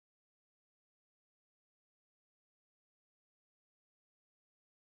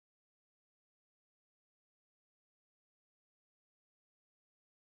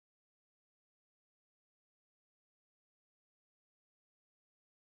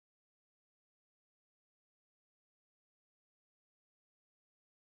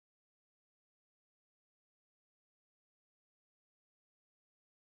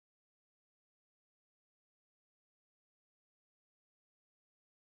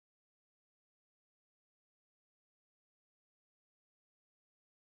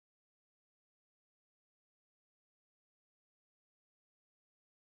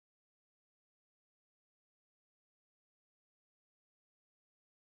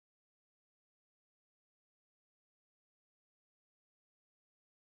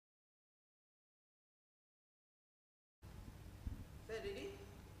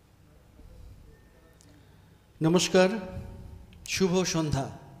নমস্কার, শুভ সন্ধ্যা।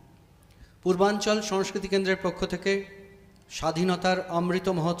 পূর্বাঞ্চল সংস্কৃতি কেন্দ্রের পক্ষ থেকে স্বাধীনতার অমৃত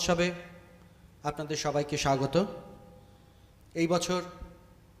মহোৎসবে আপনাদের সবাইকে স্বাগত। এই বছর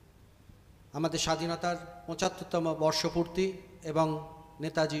আমাদের স্বাধীনতার ৭৫তম বর্ষপূর্তি এবং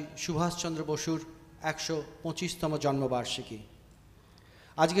নেতাজি সুভাষ চন্দ্র বসুর ১২৫তম জন্মবার্ষিকী।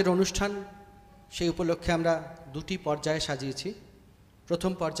 আজকের অনুষ্ঠান সেই উপলক্ষে আমরা দুটি পর্যায়ে সাজিয়েছি।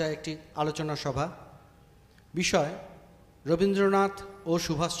 প্রথম পর্যায়ে একটি আলোচনা সভা, বিষয় রবীন্দ্রনাথ ও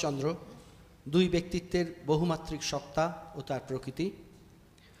সুভাষচন্দ্র, দুই ব্যক্তিত্বের বহুমাত্রিক সত্তা ও তার প্রকৃতি।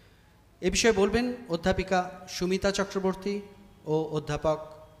 এ বিষয়ে বলবেন অধ্যাপিকা সুমিতা চক্রবর্তী ও অধ্যাপক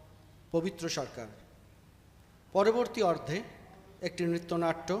পবিত্র সরকার। পরবর্তী অর্ধে একটি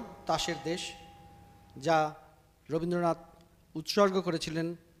নৃত্যনাট্য তাসের দেশ, যা রবীন্দ্রনাথ উৎসর্গ করেছিলেন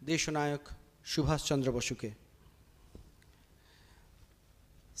দেশনায়ক সুভাষচন্দ্র বসুকে।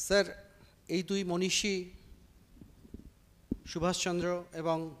 স্যার, এই দুই মনীষী সুভাষচন্দ্র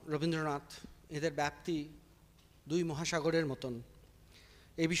এবং রবীন্দ্রনাথ, এদের ব্যাপ্তি দুই মহাসাগরের মতন।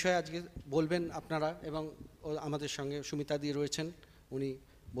 এই বিষয়ে আজকে বলবেন আপনারা, এবং আমাদের সঙ্গে সুমিতা দি রয়েছেন, উনি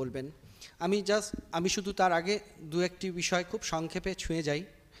বলবেন। আমি শুধু তার আগে দু একটি বিষয় খুব সংক্ষেপে ছুঁয়ে যাই।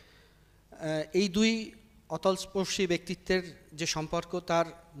 এই দুই অতলস্পর্শী ব্যক্তিত্বের যে সম্পর্ক, তার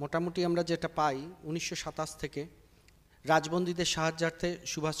মোটামুটি আমরা যেটা পাই ১৯২৭ থেকে রাজবন্দীদের সাহায্যার্থে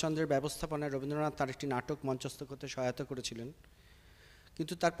সুভাষচন্দ্রের ব্যবস্থাপনায় রবীন্দ্রনাথ তার একটি নাটক মঞ্চস্থ করতে সহায়তা করেছিলেন।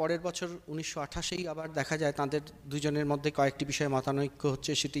 কিন্তু তার পরের বছর ১৯২৮-এই আবার দেখা যায় তাদের দুজনের মধ্যে কয়েকটি বিষয়ে মতানৈক্য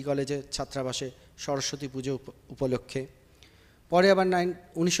হচ্ছে সিটি কলেজে ছাত্রাবাসে সরস্বতী পুজো উপলক্ষে। পরে আবার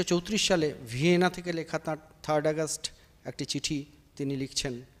 ১৯৩৪ সালে ভিয়েনা থেকে লেখা তাঁর 3 আগস্ট একটি চিঠি তিনি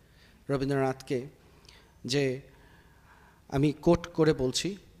লিখছেন রবীন্দ্রনাথকে, যে আমি কোট করে বলছি,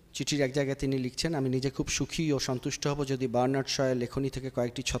 চিঠির এক জায়গায় তিনি লিখছেন, আমি নিজে খুব সুখী ও সন্তুষ্ট হব যদি বার্নার্ড শয়ের লেখনী থেকে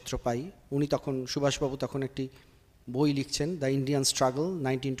কয়েকটি ছত্র পাই। উনি তখন, সুভাষবাবু তখন একটি বই লিখছেন, দ্য ইন্ডিয়ান স্ট্রাগল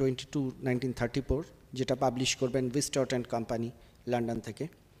 1922-1934, যেটা পাবলিশ করবেন ভিস্টার্ট অ্যান্ড কোম্পানি, লন্ডন থেকে।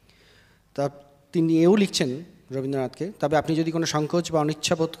 তা তিনি এও লিখছেন রবীন্দ্রনাথকে, তবে আপনি যদি কোনো সংকোচ বা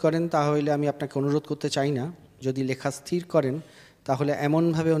অনিচ্ছা বোধ করেন তাহলে আমি আপনাকে অনুরোধ করতে চাই না। যদি লেখা স্থির করেন তাহলে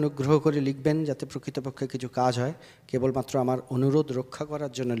এমনভাবে অনুগ্রহ করে লিখবেন যাতে প্রকৃতপক্ষে কিছু কাজ হয়। কেবলমাত্র আমার অনুরোধ রক্ষা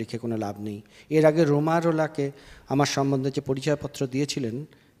করার জন্য লিখে কোনো লাভ নেই। এর আগে রোমারোলাকে আমার সম্বন্ধে যে পরিচয়পত্র দিয়েছিলেন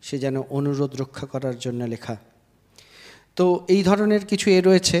সে যেন অনুরোধ রক্ষা করার জন্য লেখা। তো এই ধরনের কিছু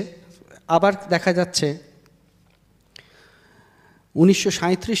রয়েছে। আবার দেখা যাচ্ছে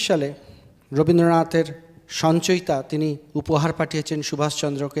 ১৯৩৭ সালে রবীন্দ্রনাথের সঞ্চয়িতা তিনি উপহার পাঠিয়েছেন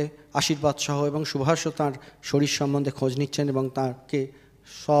সুভাষচন্দ্রকে আশীর্বাদ সহ, এবং সুভাষও তাঁর শরীর সম্বন্ধে খোঁজ নিচ্ছেন এবং তাঁকে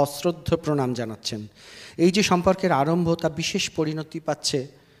সশ্রদ্ধ প্রণাম জানাচ্ছেন। এই যে সম্পর্কের আরম্ভ, তা বিশেষ পরিণতি পাচ্ছে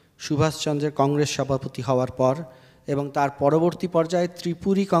সুভাষচন্দ্রের কংগ্রেস সভাপতি হওয়ার পর, এবং তার পরবর্তী পর্যায়ে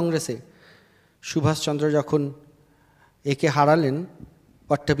ত্রিপুরী কংগ্রেসে সুভাষচন্দ্র যখন একে হারালেন,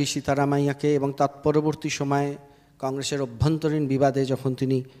 পট্টাভি সীতারামাইয়াকে, এবং তৎপরবর্তী সময়ে কংগ্রেসের অভ্যন্তরীণ বিবাদে যখন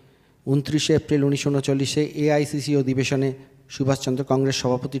তিনি ২৯ এপ্রিল ১৯৩৯-এ এআইসিসি অধিবেশনে সুভাষচন্দ্র কংগ্রেস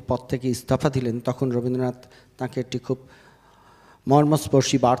সভাপতির পদ থেকে ইস্তফা দিলেন, তখন রবীন্দ্রনাথ তাঁকে একটি খুব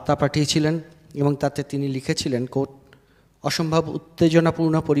মর্মস্পর্শী বার্তা পাঠিয়েছিলেন, এবং তাতে তিনি লিখেছিলেন, কোট, অসম্ভব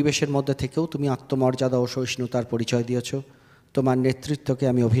উত্তেজনাপূর্ণ পরিবেশের মধ্যে থেকেও তুমি আত্মমর্যাদা ও সহিষ্ণুতার পরিচয় দিয়েছ। তোমার নেতৃত্বকে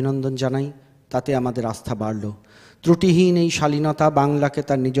আমি অভিনন্দন জানাই, তাতে আমাদের আস্থা বাড়ল। ত্রুটিহীন এই শালীনতা বাংলাকে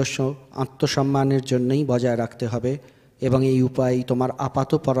তার নিজস্ব আত্মসম্মানের জন্যই বজায় রাখতে হবে, এবং এই উপায়েই তোমার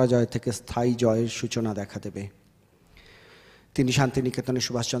আপাত পরাজয় থেকে স্থায়ী জয়ের সূচনা দেখা দেবে। তিনি শান্তিনিকেতনে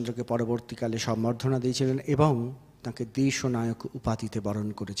সুভাষচন্দ্রকে পরবর্তীকালে সম্বর্ধনা দিয়েছিলেন এবং তাঁকে দেশনায়ক উপাধিতে বরণ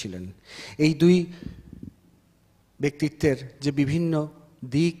করেছিলেন। এই দুই ব্যক্তিত্বের যে বিভিন্ন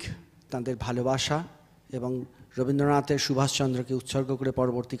দিক, তাঁদের ভালোবাসা, এবং রবীন্দ্রনাথের সুভাষচন্দ্রকে উৎসর্গ করে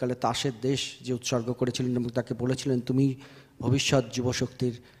পরবর্তীকালে তাসের দেশ যে উৎসর্গ করেছিলেন এবং তাকে বলেছিলেন তুমি ভবিষ্যৎ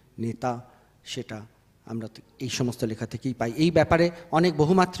যুবশক্তির নেতা, সেটা আমরা এই সমস্ত লেখা থেকেই পাই। এই ব্যাপারে অনেক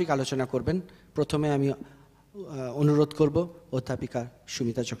বহুমাত্রিক আলোচনা করবেন। প্রথমে আমি অনুরোধ করব অধ্যাপিকা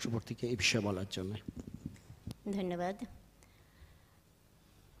সুমিতা চক্রবর্তীকে এই বিষয়ে বলার জন্য। ধন্যবাদ।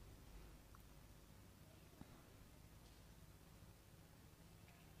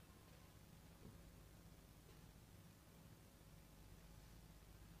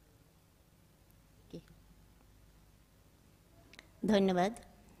 ধন্যবাদ।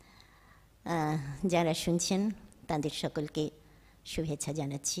 যারা শুনছেন তাদের সকলকে শুভেচ্ছা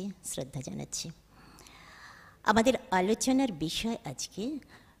জানাচ্ছি, শ্রদ্ধা জানাচ্ছি। আমাদের আলোচনার বিষয় আজকে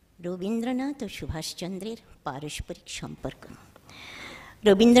রবীন্দ্রনাথ ও সুভাষচন্দ্রের পারস্পরিক সম্পর্ক।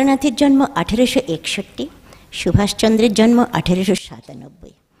 রবীন্দ্রনাথের জন্ম 1861, সুভাষচন্দ্রের জন্ম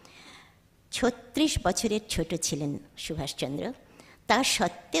 1897। 36 বছরের ছোট ছিলেন সুভাষচন্দ্র। তা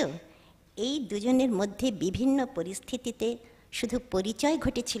সত্ত্বেও এই দুজনের মধ্যে বিভিন্ন পরিস্থিতিতে শুধু পরিচয়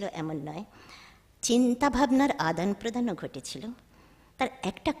ঘটেছিল এমন নয়, চিন্তাভাবনার আদান প্রদানও ঘটেছিল। তার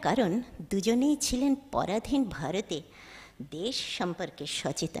একটা কারণ, দুজনেই ছিলেন পরাধীন ভারতে দেশ সম্পর্কে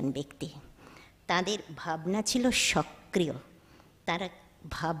সচেতন ব্যক্তি। তাদের ভাবনা ছিল সক্রিয়, তারা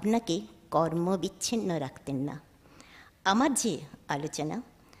ভাবনাকে কর্মবিচ্ছিন্ন রাখতেন না। আমার যে আলোচনা,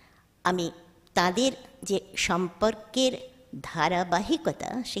 আমি তাদের যে সম্পর্কের ধারাবাহিকতা,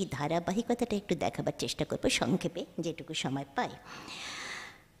 সেই ধারাবাহিকতাটা একটু দেখাবার চেষ্টা করব সংক্ষেপে, যেটুকু সময় পাই।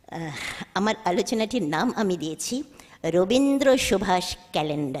 আমার আলোচনাটির নাম আমি দিয়েছি রবীন্দ্র সুভাষ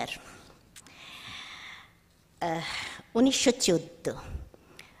ক্যালেন্ডার। 1914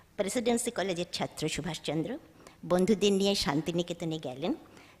 প্রেসিডেন্সি কলেজের ছাত্র সুভাষচন্দ্র বন্ধুদের নিয়ে শান্তিনিকেতনে গেলেন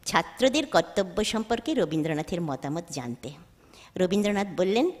ছাত্রদের কর্তব্য সম্পর্কে রবীন্দ্রনাথের মতামত জানতে। রবীন্দ্রনাথ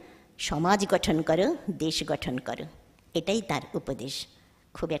বললেন, সমাজ গঠন করো, দেশ গঠন করো, এটাই তার উপদেশ।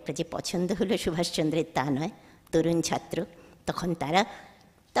 খুব একটা যে পছন্দ হলো সুভাষচন্দ্রের তা নয়। তরুণ ছাত্র,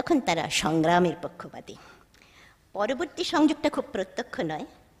 তখন তারা সংগ্রামের পক্ষপাতী। পরবর্তী সংযোগটা খুব প্রত্যক্ষ নয়।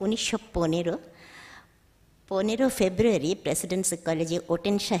 1915 ফেব্রুয়ারি প্রেসিডেন্সি কলেজে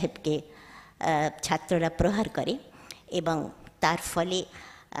ওটেন সাহেবকে ছাত্ররা প্রহার করে এবং তার ফলে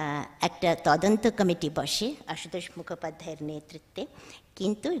একটা তদন্ত কমিটি বসে আশুতোষ মুখোপাধ্যায়ের নেতৃত্বে।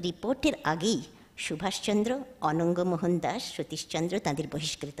 কিন্তু রিপোর্টের আগেই সুভাষচন্দ্র, অনঙ্গমোহন দাস, সতীশচন্দ্র তাদের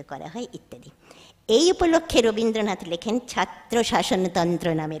বহিষ্কৃত করা হয় ইত্যাদি। এই উপলক্ষে রবীন্দ্রনাথ লেখেন ছাত্র শাসনতন্ত্র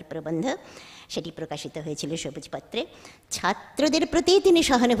নামের প্রবন্ধ। সেটি প্রকাশিত হয়েছিল সবুজপত্রে। ছাত্রদের প্রতি তিনি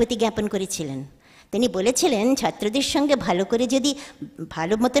সহানুভূতি জ্ঞাপন করেছিলেন। তিনি বলেছিলেন, ছাত্রদের সঙ্গে ভালো করে যদি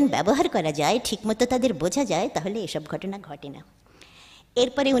ভালো মতন ব্যবহার করা যায়, ঠিকমতো তাদের বোঝা যায়, তাহলে এসব ঘটনা ঘটে না।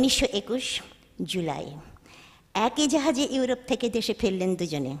 এরপরে 1921 জুলাই একই জাহাজে ইউরোপ থেকে দেশে ফিরলেন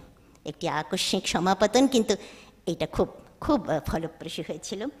দুজনে। একটি আকস্মিক সমাপতন, কিন্তু এটা খুব খুব ফলপ্রসূ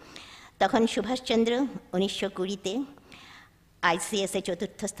হয়েছিল। তখন সুভাষচন্দ্র 1920-তে ICS-এ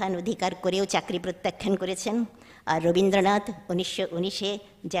 4র্থ স্থান অধিকার করেও চাকরি প্রত্যাখ্যান করেছেন। আর রবীন্দ্রনাথ 1919-এ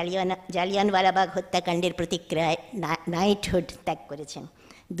জালিয়ানওয়ালাবাগ হত্যাকাণ্ডের প্রতিক্রিয়ায় নাইটহুড ত্যাগ করেছেন।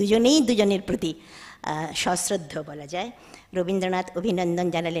 দুজনেই দুজনের প্রতি সশ্রদ্ধ বলা যায়। রবীন্দ্রনাথ অভিনন্দন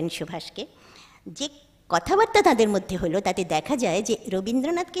জানালেন সুভাষকে। যে কথাবার্তা তাদের মধ্যে হলো তাতে দেখা যায় যে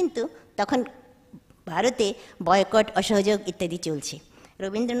রবীন্দ্রনাথ কিন্তু তখন ভারতে বয়কট, অসহযোগ ইত্যাদি চলছে।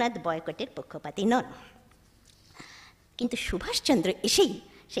 রবীন্দ্রনাথ বয়কটের পক্ষপাতী নন, কিন্তু সুভাষচন্দ্র এসেই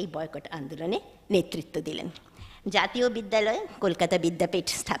সেই বয়কট আন্দোলনে নেতৃত্ব দিলেন। জাতীয় বিদ্যালয়, কলকাতা বিদ্যাপীঠ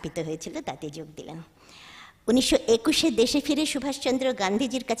স্থাপিত হয়েছিল, তাতে যোগ দিলেন। 1921-এ দেশে ফিরে সুভাষচন্দ্র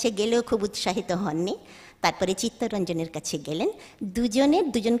গান্ধীজির কাছে গেলেও খুব উৎসাহিত হননি। তারপরে চিত্তরঞ্জনের কাছে গেলেন।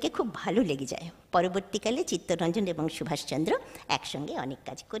 দুজনকে খুব ভালো লেগে যায়। পরবর্তীকালে চিত্তরঞ্জন এবং সুভাষচন্দ্র একসঙ্গে অনেক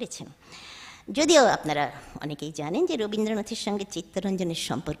কাজ করেছেন। যদিও আপনারা অনেকেই জানেন যে রবীন্দ্রনাথের সঙ্গে চিত্তরঞ্জনের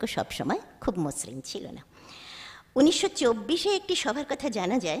সম্পর্ক সবসময় খুব মসৃণ ছিল না। 1924-এ একটি সভার কথা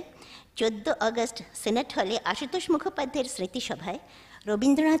জানা যায়। 14 আগস্ট সেনেট হলে আশুতোষ মুখোপাধ্যায়ের স্মৃতিসভায়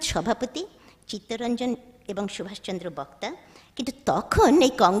রবীন্দ্রনাথ সভাপতি, চিত্তরঞ্জন এবং সুভাষচন্দ্র বক্তা। কিন্তু তখন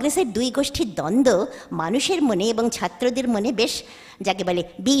এই কংগ্রেসের দুই গোষ্ঠীর দ্বন্দ্ব মানুষের মনে এবং ছাত্রদের মনে বেশ, যাকে বলে,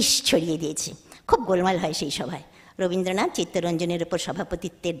 বিষ ছড়িয়ে দিয়েছে। খুব গোলমাল হয় সেই সভায়। রবীন্দ্রনাথ চিত্তরঞ্জনের ওপর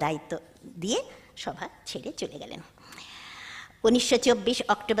সভাপতিত্বের দায়িত্ব দিয়ে সভা ছেড়ে চলে গেলেন। 1924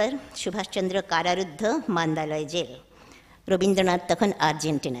 অক্টোবর সুভাষচন্দ্র কারারুদ্ধ, মান্দালয় জেল। রবীন্দ্রনাথ তখন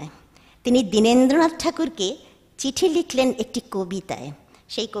আর্জেন্টিনায়। তিনি দীনেন্দ্রনাথ ঠাকুরকে চিঠি লিখলেন একটি কবিতায়।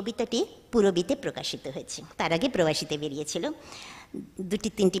 সেই কবিতাটি পূরবীতে প্রকাশিত হয়েছে, তার আগে প্রবাসীতে বেরিয়েছিল।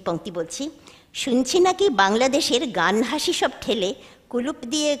 2-3টি পংক্তি বলছি। শুনছি নাকি বাংলাদেশের গান হাসি সব ঠেলে কুলুপ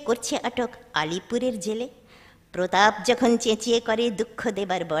দিয়ে করছে আটক আলিপুরের জেলে। প্রতাপ যখন চেঁচিয়ে করে দুঃখ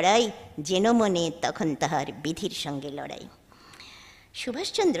দেবার বড়াই, যেন মনে তখন তাহার বিধির সঙ্গে লড়াই।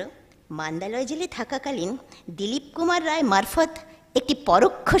 সুভাষচন্দ্র মান্দালয় জেলে থাকাকালীন দিলীপ কুমার রায় মারফত একটি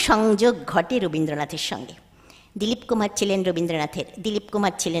পরোক্ষ সংযোগ ঘটে রবীন্দ্রনাথের সঙ্গে। দিলীপ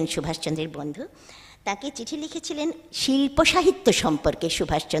কুমার ছিলেন সুভাষচন্দ্রের বন্ধু। তাকে চিঠি লিখেছিলেন শিল্প সাহিত্য সম্পর্কে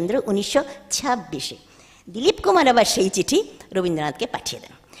সুভাষচন্দ্র 1926-এ। দিলীপ কুমার আবার সেই চিঠি রবীন্দ্রনাথকে পাঠিয়ে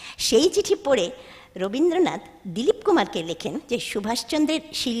দেন। সেই চিঠি পড়ে রবীন্দ্রনাথ দিলীপ কুমারকে লেখেন যে সুভাষচন্দ্রের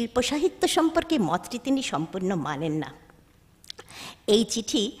শিল্প সাহিত্য সম্পর্কে মতটি তিনি সম্পূর্ণ মানেন না। এই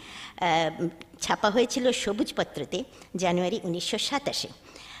চিঠি ছাপা হয়েছিল সবুজপত্রতে জানুয়ারি 1927-এ।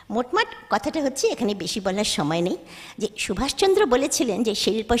 মোটমাট কথাটা হচ্ছে, এখানে বেশি বলার সময় নেই, যে সুভাষচন্দ্র বলেছিলেন যে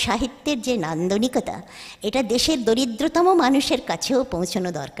শিল্প সাহিত্যের যে নান্দনিকতা, এটা দেশের দরিদ্রতম মানুষের কাছেও পৌঁছানো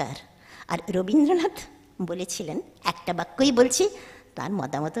দরকার। আর রবীন্দ্রনাথ বলেছিলেন, একটা বাক্যই বলছি, তার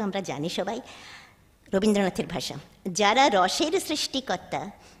মতামত আমরা জানি সবাই, রবীন্দ্রনাথের ভাষা, যারা রসের সৃষ্টিকর্তা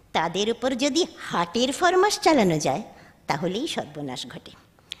তাদের উপর যদি হাটের ফরমাস চালানো যায় তাহলেই সর্বনাশ ঘটে।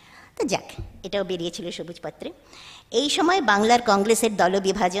 তো তো যাক, এটাও বেরিয়েছিল সবুজ পত্রে। এই সময় বাংলার কংগ্রেসের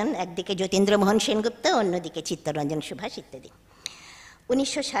দলবিভাজন, একদিকে যতীন্দ্রমোহন সেনগুপ্ত, অন্যদিকে চিত্তরঞ্জন সুভাষ ইত্যাদি।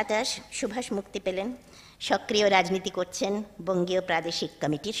 1927 সুভাষ মুক্তি পেলেন, সক্রিয় রাজনীতি করছেন, বঙ্গীয় প্রাদেশিক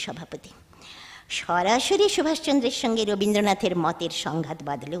কমিটির সভাপতি। সরাসরি সুভাষচন্দ্রের সঙ্গে রবীন্দ্রনাথের মতের সংঘাত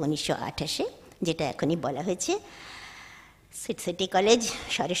বাঁধল 1928, যেটা এখনই বলা হয়েছে। সিটি কলেজ,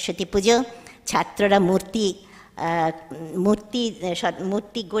 সরস্বতী পুজো, ছাত্ররা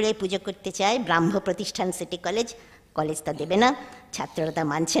মূর্তি গড়ে পুজো করতে চায়, ব্রাহ্ম প্রতিষ্ঠান সিটি কলেজ, কলেজ তা দেবে না, ছাত্ররা তা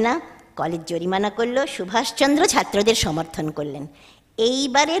মানছে না, কলেজ জরিমানা করলো, সুভাষচন্দ্র ছাত্রদের সমর্থন করলেন।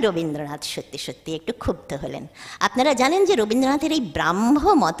 এইবারে রবীন্দ্রনাথ সত্যি সত্যি একটু ক্ষুব্ধ হলেন। আপনারা জানেন যে রবীন্দ্রনাথের এই ব্রাহ্ম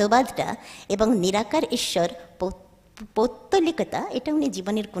মতবাদটা এবং নিরাকার ঈশ্বর পৌত্তলিকতা, এটা উনি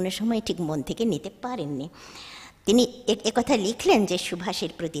জীবনের কোনো সময় ঠিক মন থেকে নিতে পারেননি। তিনি একথা লিখলেন যে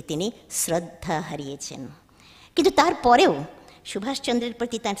সুভাষের প্রতি তিনি শ্রদ্ধা হারিয়েছেন, কিন্তু তারপরেও সুভাষচন্দ্রের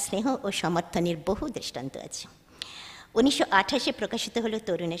প্রতি তার স্নেহ ও সমর্থনের বহু দৃষ্টান্ত আছে। 1928 প্রকাশিত হলো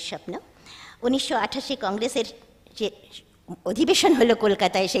তরুণের স্বপ্ন। 1928 কংগ্রেসের যে অধিবেশন হলো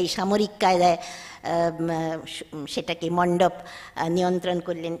কলকাতায়, সেই সামরিক কায়দায় সেটাকে মণ্ডপ নিয়ন্ত্রণ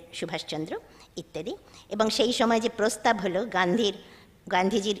করলেন সুভাষচন্দ্র ইত্যাদি। এবং সেই সময় যে প্রস্তাব হলো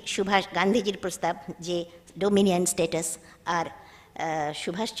গান্ধীজির প্রস্তাব যে ডোমিনিয়ন স্ট্যাটাস, আর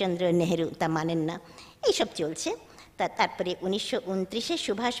সুভাষচন্দ্র নেহেরু তা মানেন না, এইসব চলছে। তারপরে 1929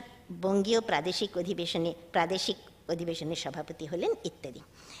 সুভাষ বঙ্গীয় প্রাদেশিক অধিবেশনের সভাপতি হলেন ইত্যাদি।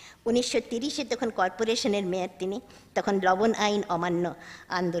 1930 তখন কর্পোরেশনের মেয়র তিনি, তখন লবণ আইন অমান্য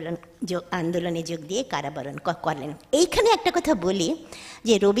আন্দোলনে যোগ দিয়ে কারাবরণ করলেন। এইখানে একটা কথা বলি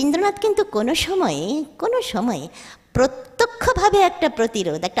যে রবীন্দ্রনাথ কিন্তু কোনো সময়ে প্রত্যক্ষভাবে একটা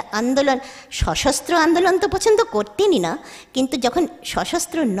প্রতিরোধ, একটা আন্দোলন, সশস্ত্র আন্দোলন তো পছন্দ করতেনই না, কিন্তু যখন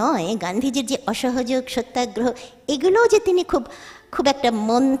সশস্ত্র নয়, গান্ধীজির যে অসহযোগ সত্যাগ্রহ, এগুলোও যে তিনি খুব একটা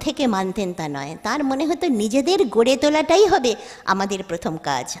মন থেকে মানতেন তা নয়। তার মনে হতো নিজেদের গড়ে তোলাটাই হবে আমাদের প্রথম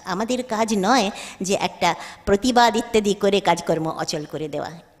কাজ, আমাদের কাজ নয় যে একটা প্রতিবাদ ইত্যাদি করে কাজকর্ম অচল করে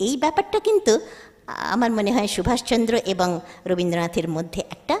দেওয়া। এই ব্যাপারটা কিন্তু আমার মনে হয় সুভাষচন্দ্র এবং রবীন্দ্রনাথের মধ্যে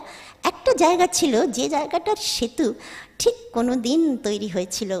একটা জায়গা ছিল, যে জায়গাটার সেতু ঠিক কোনো দিন তৈরি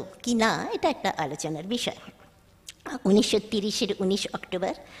হয়েছিল কি না, এটা একটা আলোচনার বিষয়। 1930 19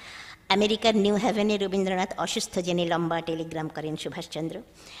 অক্টোবর আমেরিকার নিউ হ্যাভেনে রবীন্দ্রনাথ অসুস্থ জেনে লম্বা টেলিগ্রাম করেন সুভাষচন্দ্র।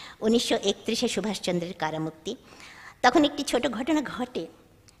 1931 সুভাষচন্দ্রের কারামুক্তি। তখন একটি ছোট ঘটনা ঘটে,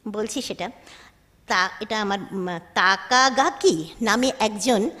 বলছি সেটা। এটা আমার তাকাগাকি নামে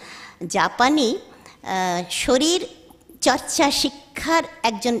একজন জাপানি শরীর চর্চা শিক্ষার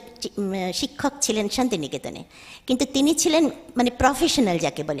একজন শিক্ষক ছিলেন শান্তিনিকেতনে, কিন্তু তিনি ছিলেন মানে প্রফেশনাল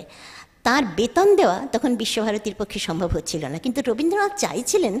যাকে বলে। তার বেতন দেওয়া তখন বিশ্বভারতীর পক্ষে সম্ভব হচ্ছিল না, কিন্তু রবীন্দ্রনাথ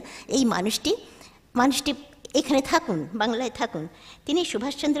চাইছিলেন এই মানুষটি এখানে থাকুন, বাংলায় থাকুন। তিনি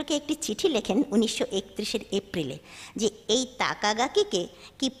সুভাষচন্দ্রকে একটি চিঠি লেখেন 1931 এপ্রিলে যে এই তাকাগাকিকে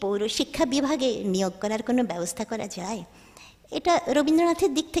কি পৌরশিক্ষা বিভাগে নিয়োগ করার কোনো ব্যবস্থা করা যায়। এটা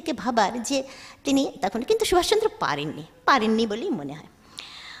রবীন্দ্রনাথের দিক থেকে ভাবার যে তিনি তখন, কিন্তু সুভাষচন্দ্র পারেননি বলেই মনে হয়।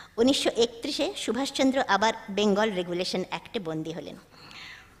 1931 সুভাষচন্দ্র আবার বেঙ্গল রেগুলেশন অ্যাক্টে বন্দী হলেন।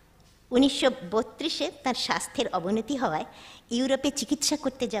 1932 তার স্বাস্থ্যের অবনতি হওয়ায় ইউরোপে চিকিৎসা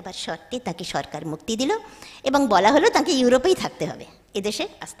করতে যাবার শর্তে তাকে সরকার মুক্তি দিল এবং বলা হলো তাকে ইউরোপেই থাকতে হবে, এদেশে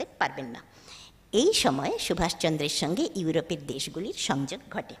আসতে পারবেন না। এই সময় সুভাষচন্দ্রের সঙ্গে ইউরোপের দেশগুলির সংযোগ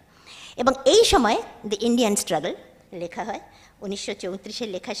ঘটে এবং এই সময় দ্য ইন্ডিয়ান স্ট্রাগল লেখা হয়। 1934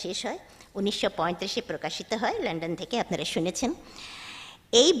 লেখা শেষ হয়, 1935 প্রকাশিত হয় লন্ডন থেকে, আপনারা শুনেছেন।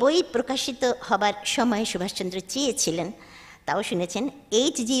 এই বই প্রকাশিত হবার সময় সুভাষচন্দ্র চেয়েছিলেন, তাও শুনেছেন,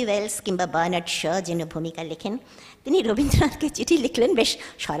 H.G. ওয়েলস কিংবা বার্নার্ড শ যেন ভূমিকা লেখেন। তিনি রবীন্দ্রনাথকে চিঠি লিখলেন, বেশ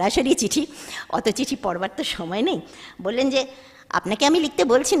সরাসরি চিঠি, অত চিঠি পড়বার তো সময় নেই। বললেন যে আপনাকে আমি লিখতে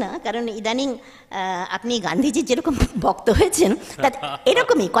বলছি না, কারণ ইদানিং আপনি গান্ধীজির যেরকম ভক্ত হয়েছেন,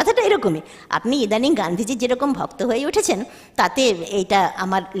 এরকমই কথাটা এরকমই, আপনি ইদানিং গান্ধীজির যেরকম ভক্ত হয়ে উঠেছেন, তাতে এইটা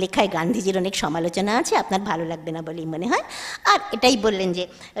আমার লেখায় গান্ধীজির অনেক সমালোচনা আছে, আপনার ভালো লাগবে না বলেই মনে হয়। আর এটাই বললেন যে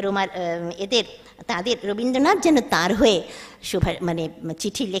তাদের রবীন্দ্রনাথ যেন তার হয়ে মানে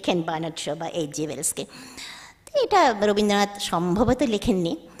চিঠি লেখেন বার্নার্ড শ বা H.G. ওয়েলসকে। এটা রবীন্দ্রনাথ সম্ভবত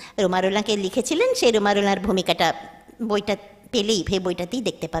লেখেননি, রোমারোলাকে লিখেছিলেন। সেই রোমারোলার ভূমিকাটা বইটা পেলেই বইটাতেই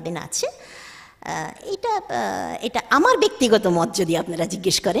দেখতে পাবেন আছে। এটা আমার ব্যক্তিগত মত যদি আপনারা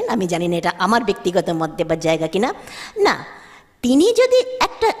জিজ্ঞেস করেন, আমি জানি না এটা আমার ব্যক্তিগত মত দেবার জায়গা কিনা। না, তিনি যদি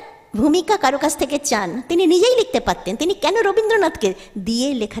একটা ভূমিকা কারো কাছ থেকে চান, তিনি নিজেই লিখতে পারতেন। তিনি কেন রবীন্দ্রনাথকে দিয়ে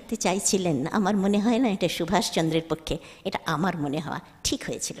লেখাতে চাইছিলেন? আমার মনে হয় না এটা সুভাষচন্দ্রের পক্ষে, এটা আমার মনে হওয়া ঠিক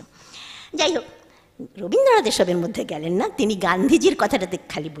হয়েছিল। যাই হোক, রবীন্দ্রনাথ এসবের মধ্যে গেলেন না, তিনি গান্ধীজির কথাটাতে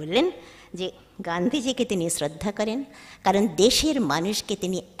খালি বললেন যে গান্ধীজিকে তিনি শ্রদ্ধা করেন কারণ দেশের মানুষকে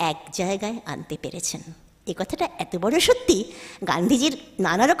তিনি এক জায়গায় আনতে পেরেছেন। এই কথাটা এত বড় সত্যি, গান্ধীজির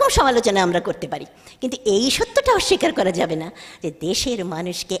নানা রকম সমালোচনা আমরা করতে পারি, কিন্তু এই সত্যটা অস্বীকার করা যাবে না যে দেশের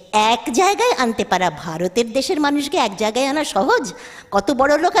মানুষকে এক জায়গায় আনতে পারা, ভারতের দেশের মানুষকে এক জায়গায় আনা সহজ, কত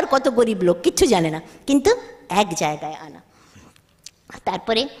বড় লোক আর কত গরিব লোক কিচ্ছু জানে না, কিন্তু এক জায়গায় আনা।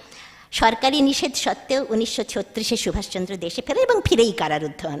 তারপরে সরকারি নিষেধ সত্ত্বেও 1936-এ সুভাষচন্দ্র দেশে ফেরেন এবং ফিরেই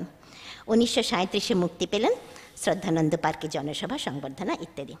কারারুদ্ধ হন। 1937-এ মুক্তি পেলেন, শ্রদ্ধানন্দ পার্কে জনসভা, সংবর্ধনা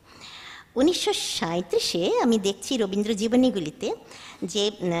ইত্যাদি। 1937-এ আমি দেখছি রবীন্দ্র জীবনীগুলিতে যে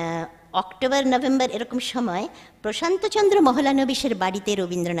অক্টোবর নভেম্বর এরকম সময় প্রশান্তচন্দ্র মহলানবিশের বাড়িতে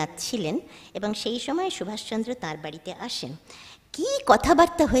রবীন্দ্রনাথ ছিলেন এবং সেই সময় সুভাষচন্দ্র তাঁর বাড়িতে আসেন। কী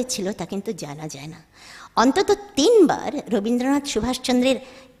কথাবার্তা হয়েছিল তা কিন্তু জানা যায় না। অন্তত 3 বার রবীন্দ্রনাথ সুভাষচন্দ্রের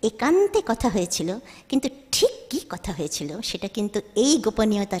একান্তে কথা হয়েছিল, কিন্তু ঠিক কী কথা হয়েছিল সেটা কিন্তু এই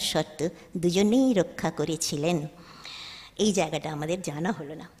গোপনীয়তার শর্ত দুজনেই রক্ষা করেছিলেন। এই জায়গাটা আমাদের জানা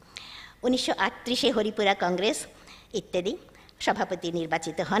হলো না। 1938-এ হরিপুরা কংগ্রেস ইত্যাদি, সভাপতি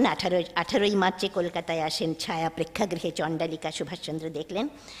নির্বাচিত হন। 18ই মার্চে কলকাতায় আসেন, ছায়া প্রেক্ষাগৃহে চণ্ডালিকা সুভাষচন্দ্র দেখলেন।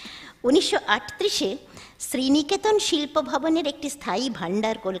 1938-এ শ্রীনিকেতন শিল্প ভবনের একটি স্থায়ী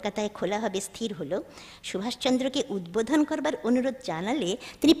ভাণ্ডার কলকাতায় খোলা হবে স্থির হলো। সুভাষচন্দ্রকে উদ্বোধন করবার অনুরোধ জানালে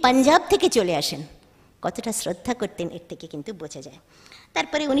তিনি পাঞ্জাব থেকে চলে আসেন। কতটা শ্রদ্ধা করতেন এর থেকে কিন্তু বোঝা যায়।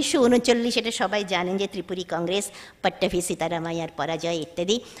 তারপরে 1939, এটা সবাই জানেন যে ত্রিপুরী কংগ্রেস, পট্টভি সীতারামাইয়ার পরাজয়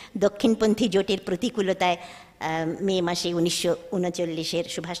ইত্যাদি, দক্ষিণপন্থী জোটের প্রতিকূলতায় মে মাসে 1939-এর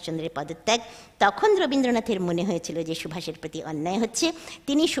সুভাষচন্দ্রের পদত্যাগ। তখন রবীন্দ্রনাথের মনে হয়েছিল যে সুভাষের প্রতি অন্যায় হচ্ছে।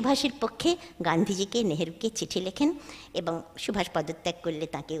 তিনি সুভাষের পক্ষে গান্ধীজিকে, নেহেরুকে চিঠি লেখেন এবং সুভাষ পদত্যাগ করলে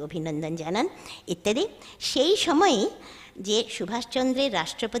তাকে অভিনন্দন জানান ইত্যাদি। সেই সময়ে যে সুভাষচন্দ্রের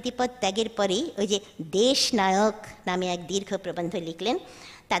রাষ্ট্রপতি পদ ত্যাগের পরেই ওই যে দেশ নায়ক নামে এক দীর্ঘ প্রবন্ধ লিখলেন।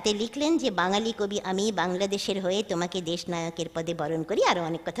 তাতে লিখলেন যে বাঙালি কবি আমি, বাংলাদেশের হয়ে তোমাকে দেশ নায়কের পদে বরণ করি, আরও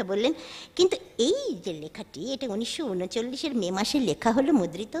অনেক কথা বললেন। কিন্তু এই যে লেখাটি, এটা 1939-এর মে মাসে লেখা হলো,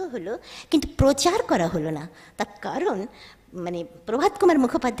 মুদ্রিত হলো, কিন্তু প্রচার করা হলো না। তার কারণ প্রভাত কুমার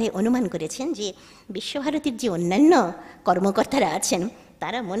মুখোপাধ্যায় অনুমান করেছেন যে বিশ্বভারতীর যে অন্যান্য কর্মকর্তারা আছেন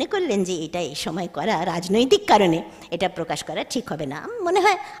তারা মনে করলেন যে এটা এই সময় করা, রাজনৈতিক কারণে এটা প্রকাশ করা ঠিক হবে না।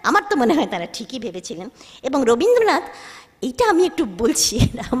 আমার তো মনে হয় তারা ঠিকই ভেবেছিলেন। এবং রবীন্দ্রনাথ, এইটা আমি একটু বলছি,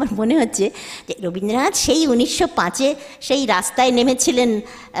 আমার মনে হচ্ছে যে রবীন্দ্রনাথ সেই 1905-এ সেই রাস্তায় নেমেছিলেন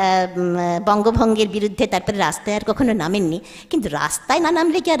বঙ্গভঙ্গের বিরুদ্ধে, তারপরে রাস্তায় আর কখনো নামেননি। কিন্তু রাস্তায় না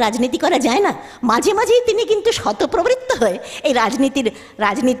নামলে কি আর রাজনীতি করা যায় না? মাঝে মাঝেই তিনি কিন্তু শতপ্রবৃত্ত হয়ে এই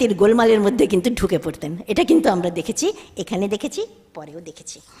রাজনীতির গোলমালের মধ্যে কিন্তু ঢুকে পড়তেন। এটা কিন্তু আমরা দেখেছি, এখানে দেখেছি, পরেও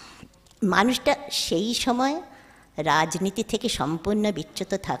দেখেছি। মানুষটা সেই সময় রাজনীতি থেকে সম্পূর্ণ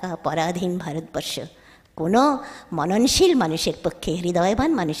বিচ্যুত থাকা, পরাধীন ভারতবর্ষ, কোনো মননশীল মানুষের পক্ষে,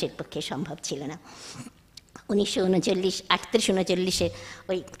 হৃদয়বান মানুষের পক্ষে সম্ভব ছিল না। 1939-38-39-এ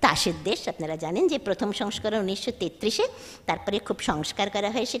ওই তাসের দেশ, আপনারা জানেন যে প্রথম সংস্করণ 1933-এ, তারপরে খুব সংস্কার করা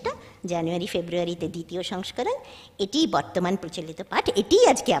হয় সেটা জানুয়ারি ফেব্রুয়ারিতে দ্বিতীয় সংস্করণ। এটিই বর্তমান প্রচলিত পাঠ, এটিই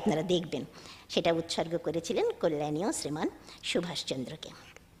আজকে আপনারা দেখবেন। সেটা উৎসর্গ করেছিলেন কল্যাণীয় শ্রীমান সুভাষচন্দ্রকে।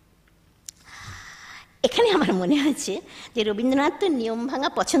 এখানে আমার মনে হচ্ছে যে রবীন্দ্রনাথ তো নিয়ম ভাঙা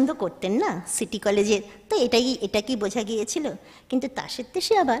পছন্দ করতেন না সিটি কলেজে, তো এটা কি বোঝা গিয়েছিল। কিন্তু তাসের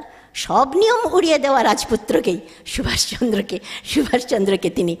দেশে আবার সব নিয়ম উড়িয়ে দেওয়া রাজপুত্রকেই, সুভাষচন্দ্রকে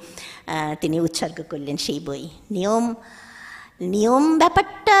তিনি উৎসর্গ করলেন সেই বই। নিয়ম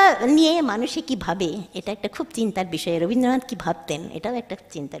ব্যাপারটা নিয়ে মানুষে কি ভাবে, এটা একটা খুব চিন্তার বিষয়। রবীন্দ্রনাথ কি ভাবতেন, এটাও একটা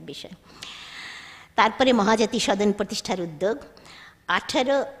চিন্তার বিষয়। তারপরে মহাজাতি সদন প্রতিষ্ঠার উদ্যোগ।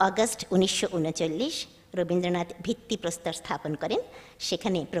 18 আগস্ট 1939 রবীন্দ্রনাথ ভিত্তিপ্রস্তর স্থাপন করেন।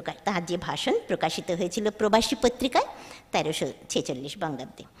 সেখানে তাঁর যে ভাষণ প্রকাশিত হয়েছিল প্রবাসী পত্রিকায় 1346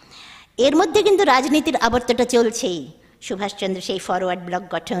 বঙ্গাব্দে। এর মধ্যে কিন্তু রাজনীতির আবর্তটা চলছেই। সুভাষচন্দ্র সেই ফরওয়ার্ড ব্লক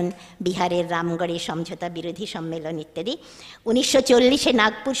গঠন, বিহারের রামগড়ে সমঝোতা বিরোধী সম্মেলন ইত্যাদি। 1940-এ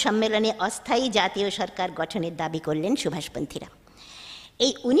নাগপুর সম্মেলনে অস্থায়ী জাতীয় সরকার গঠনের দাবি করলেন সুভাষপন্থীরা।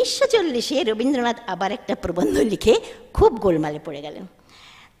 এই 1940-এ রবীন্দ্রনাথ আবার একটা প্রবন্ধ লিখে খুব গোলমালে পড়ে গেলেন।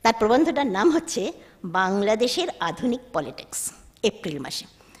 তার প্রবন্ধটার নাম হচ্ছে বাংলাদেশের আধুনিক পলিটিক্স, এপ্রিল মাসে।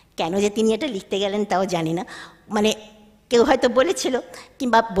 কেন যে তিনি এটা লিখতে গেলেন তাও জানি না, কেউ হয়তো বলেছিল,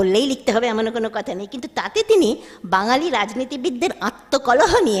 কিংবা বললেই লিখতে হবে এমন কোনো কথা নেই, কিন্তু তাতে তিনি বাঙালি রাজনীতিবিদদের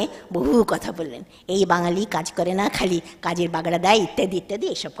আত্মকলহ নিয়ে বহু কথা বললেন। এই বাঙালি কাজ করে না, খালি কাজের বাগড়া দেয় ইত্যাদি ইত্যাদি,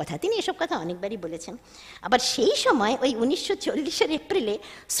 এসব কথা তিনি অনেকবারই বলেছেন। আবার সেই সময় ওই 1940-এর এপ্রিলে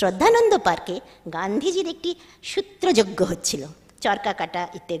শ্রদ্ধানন্দ পার্কে গান্ধীজির একটি সূত্রযজ্ঞ হচ্ছিল, চরকা কাটা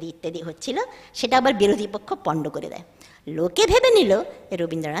ইত্যাদি ইত্যাদি হচ্ছিল। সেটা আবার বিরোধী পক্ষ পণ্ড করে দেয়। লোকে ভেবে নিল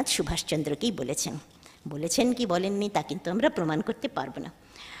রবীন্দ্রনাথ সুভাষচন্দ্রকেই বলেছেন কি বলেননি তা কিন্তু আমরা প্রমাণ করতে পারবো না।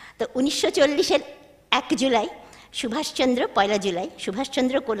 তো 1940-এর 1 জুলাই সুভাষচন্দ্র, 1 জুলাই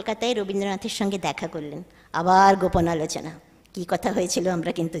সুভাষচন্দ্র কলকাতায় রবীন্দ্রনাথের সঙ্গে দেখা করলেন। আবার গোপন আলোচনা, কী কথা হয়েছিল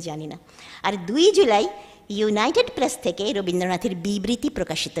আমরা কিন্তু জানি না। আর 2 জুলাই ইউনাইটেড প্রেস থেকে রবীন্দ্রনাথের বিবৃতি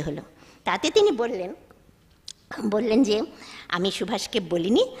প্রকাশিত হলো। তাতে তিনি বললেন যে আমি সুভাষকে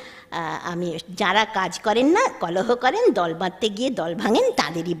বলিনি, আমি যারা কাজ করেন না, কলহ করেন, দল বাঁধতে গিয়ে দল ভাঙেন,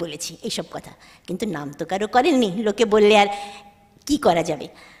 তাদেরই বলেছি এইসব কথা। কিন্তু নাম তো কারো করেননি, লোকে বললে আর কি করা যাবে।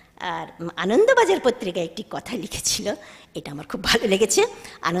 আর আনন্দবাজার পত্রিকায় একটি কথা লিখেছিল, এটা আমার খুব ভালো লেগেছে।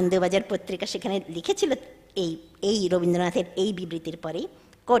 আনন্দবাজার পত্রিকা সেখানে লিখেছিল এই রবীন্দ্রনাথের এই বিবৃতির পরেই,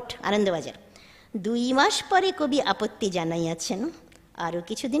 কোট, আনন্দবাজার, 2 মাস পরে কবি আপত্তি জানাইয়াছেন, আরও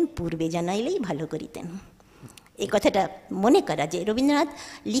কিছুদিন পূর্বে জানাইলেই ভালো করিতেন। এই কথাটা মনে করা যে রবীন্দ্রনাথ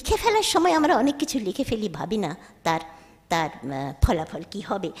লিখে ফেলার সময় আমরা অনেক কিছু লিখে ফেলি, ভাবি না তার ফলাফল কি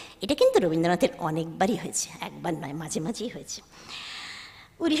হবে। এটা কিন্তু রবীন্দ্রনাথের অনেকবারই হয়েছে, একবার নয়, মাঝে মাঝেই হয়েছে।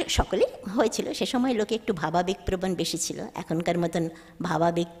 সকলেই হয়েছিল। সে সময় লোকে একটু ভাবাবেগ প্রবণ বেশি ছিল, এখনকার মতন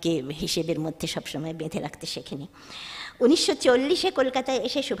ভাবাবেগকে হিসেবের মধ্যে সবসময় বেঁধে রাখতে শেখেনি। 1940-এ কলকাতায়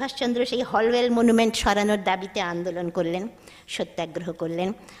এসে সুভাষচন্দ্র সেই হলওয়েল মনুমেন্ট সরানোর দাবিতে আন্দোলন করলেন, সত্যাগ্রহ করলেন।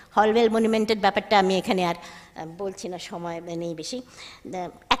 হলওয়েল মনুমেন্টের ব্যাপারটা আমি এখানে আর বলছি না, সময় নেই বেশি।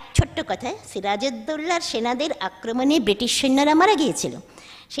 এক ছোট্ট কথায়, সিরাজউদ্দৌলার সেনাদের আক্রমণে ব্রিটিশ সৈন্যরা মারা গিয়েছিল।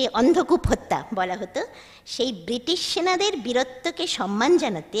 সেই অন্ধকূপ হত্যা বলা হতো। সেই ব্রিটিশ সেনাদের বীরত্বকে সম্মান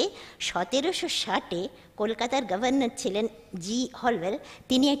জানাতে 1760-এ কলকাতার গভর্নর ছিলেন জি হলওয়েল,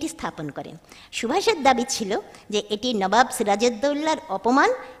 তিনি এটি স্থাপন করেন। সুভাষের দাবি ছিল যে এটি নবাব সিরাজউদ্দৌলার অপমান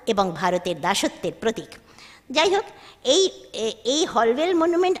এবং ভারতের দাসত্বের প্রতীক। যাই হোক, এই হলওয়েল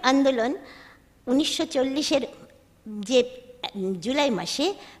মনুমেন্ট আন্দোলন 1940-এর যে জুলাই মাসে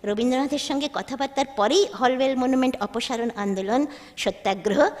রবীন্দ্রনাথের সঙ্গে কথাবার্তার পরেই হলওয়েল মনুমেন্ট অপসারণ আন্দোলন,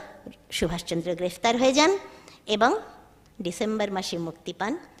 সত্যাগ্রহ, সুভাষচন্দ্র গ্রেফতার হয়ে যান এবং ডিসেম্বর মাসে মুক্তি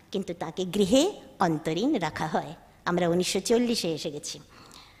পান। কিন্তু তাকে গৃহে অন্তরীণ রাখা হয়। আমরা 1940-এ এসে গেছি,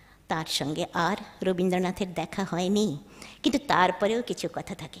 তার সঙ্গে আর রবীন্দ্রনাথের দেখা হয়নি। কিন্তু তারপরেও কিছু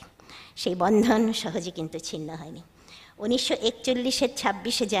কথা থাকে, সেই বন্ধন সহজে কিন্তু ছিন্ন হয়নি। 1941-এর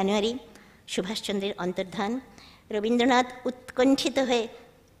 26শে জানুয়ারি সুভাষচন্দ্রের অন্তর্ধান। রবীন্দ্রনাথ উৎকণ্ঠিত হয়ে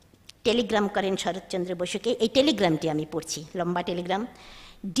টেলিগ্রাম করেন শরৎচন্দ্র বসুকে। এই টেলিগ্রামটি আমি পড়ছি, লম্বা Telegram.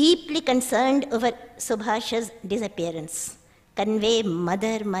 Deeply concerned over সুভাষ's disappearance, convey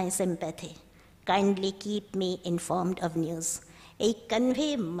mother my sympathy, kindly keep me informed of news. এই কনভে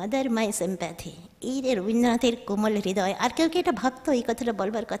মাদার মাই সিম্প্যাথি, এই যে রবীন্দ্রনাথের কোমল হৃদয়। আর কেউ কি এটা ভাবতো এই কথাটা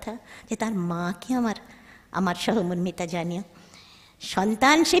বলবার কথা, যে তার মাকে আমার সহমর্মিতা জানিও।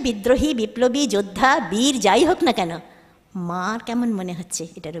 সন্তান সে বিদ্রোহী, বিপ্লবী, যোদ্ধা, বীর, যাই হোক না কেন, মার কেমন মনে হচ্ছে,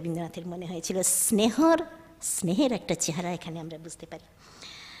 এটা রবীন্দ্রনাথের মনে হয়েছিল। স্নেহের একটা চেহারা এখানে আমরা বুঝতে পারি।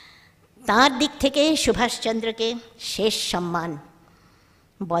 তার দিক থেকে সুভাষচন্দ্রকে শেষ সম্মান।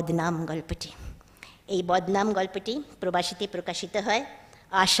 বদনাম গল্পটি, এই বদনাম গল্পটি প্রবাসীতে প্রকাশিত হয়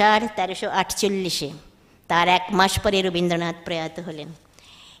আষাঢ় 1348-এ। তার 1 মাস পরে রবীন্দ্রনাথ প্রয়াত হলেন।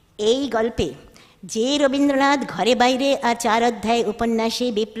 এই গল্পে যে রবীন্দ্রনাথ ঘরে বাইরে আর 4 অধ্যায় উপন্যাসে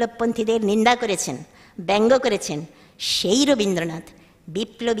বিপ্লবপন্থীদের নিন্দা করেছেন, ব্যঙ্গ করেছেন, সেই রবীন্দ্রনাথ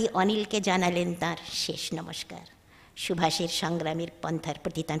বিপ্লবী অনিলকে জানালেন তার শেষ নমস্কার। সুভাষের সংগ্রামীর পন্থার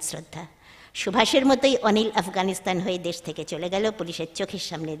প্রতি তাঁর শ্রদ্ধা। সুভাষের মতোই অনিল আফগানিস্তান হয়ে দেশ থেকে চলে গেল পুলিশের চোখের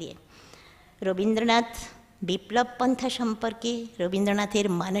সামনে দিয়ে। রবীন্দ্রনাথ বিপ্লব পন্থা সম্পর্কে রবীন্দ্রনাথের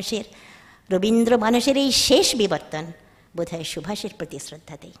রবীন্দ্র মানসের এই শেষ বিবর্তন বোধহয় সুভাষের প্রতি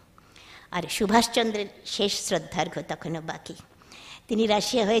শ্রদ্ধাতেই। আর সুভাষচন্দ্রের শেষ শ্রদ্ধার্ঘ্য তখনও বাকি। তিনি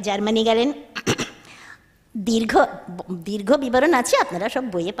রাশিয়া হয়ে জার্মানি গেলেন। দীর্ঘ বিবরণ আছে, আপনারা সব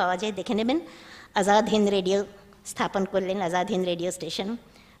বইয়ে পাওয়া যায়, দেখে নেবেন। আজাদ হিন্দ রেডিও স্থাপন করলেন, আজাদ হিন্দ রেডিও স্টেশন।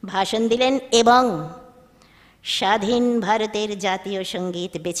 ভাষণ দিলেন এবং স্বাধীন ভারতের জাতীয়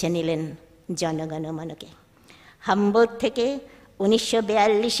সঙ্গীত বেছে নিলেন জনগণমনকে। হামবুর্গ থেকে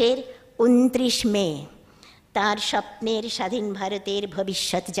 1942-এর 29 মে তার স্বপ্নের স্বাধীন ভারতের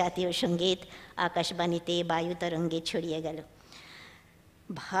ভবিষ্যৎ জাতীয় সঙ্গীত আকাশবাণীতে বায়ুতরঙ্গে ছড়িয়ে গেল।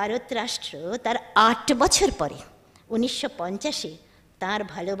 ভারত রাষ্ট্র তার 8 বছর পরে 1950-এ তার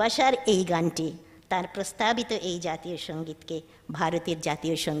ভালোবাসার এই গানটি, তার প্রস্তাবিত এই জাতীয় সঙ্গীতকে ভারতের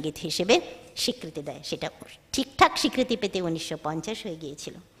জাতীয় সঙ্গীত হিসেবে স্বীকৃতি দেয়। সেটা ঠিকঠাক স্বীকৃতি পেতে 1950 হয়ে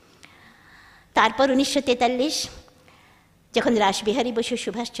গিয়েছিল। তারপর 1943 যখন রাসবিহারী বসু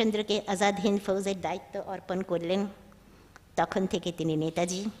সুভাষচন্দ্রকে আজাদ হিন্দ ফৌজের দায়িত্ব অর্পণ করলেন, তখন থেকে তিনি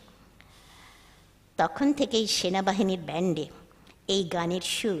নেতাজি। তখন থেকেই সেনাবাহিনীর ব্যান্ডে এই গানের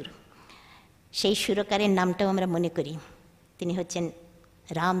সুর, সেই সুরকারের নামটাও আমরা মনে করি, তিনি হচ্ছেন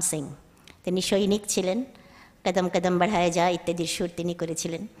রাম সিং। তিনি সৈনিক ছিলেন, কদম কদম বাড়ায় যা ইত্যাদির সুর তিনি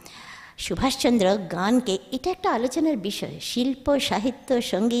করেছিলেন। সুভাষচন্দ্র গানকে, এটা একটা আলোচনার বিষয়, শিল্প, সাহিত্য,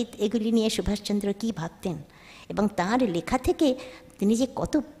 সঙ্গীত এগুলি নিয়ে সুভাষচন্দ্র কী ভাবতেন এবং তার লেখা থেকে তিনি যে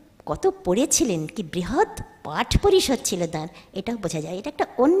কত কত পড়েছিলেন, কি বৃহৎ পাঠ পরিষদ ছিল তার, এটাও বোঝা যায়। এটা একটা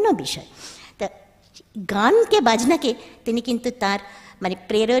অন্য বিষয়। তা গানকে, বাজনাকে তিনি কিন্তু তার মানে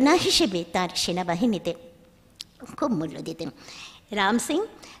প্রেরণা হিসেবে তার সেনাবাহিনীতে খুব মূল্য দিতেন। রাম সিং,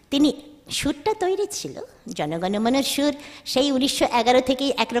 তিনি সুরটা তৈরি ছিল, জনগণমনের সুর সেই 1911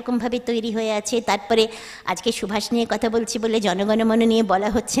 থেকেই একরকমভাবে তৈরি হয়ে আছে। তারপরে আজকে সুভাষ নিয়ে কথা বলছি বলে জনগণমন নিয়ে বলা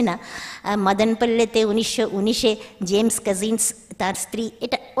হচ্ছে না। মদনপল্লেতে 1919 জেমস কাজিন্স, তার স্ত্রী,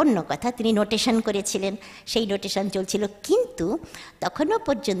 এটা অন্য কথা, তিনি নোটেশন করেছিলেন, সেই নোটেশন চলছিল। কিন্তু তখনও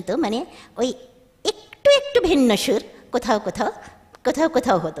পর্যন্ত মানে ওই একটু একটু ভিন্ন সুর কোথাও কোথাও কোথাও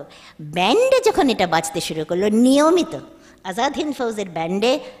কোথাও হতো। ব্যান্ডে যখন এটা বাজতে শুরু করলো নিয়মিত, আজাদ হিন্দ ফৌজের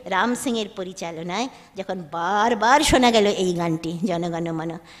ব্যান্ডে রাম সিংয়ের পরিচালনায় যখন বারবার শোনা গেল এই গানটি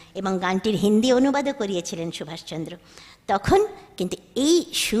জনগণমন, এবং গানটির হিন্দি অনুবাদও করিয়েছিলেন সুভাষচন্দ্র, তখন কিন্তু এই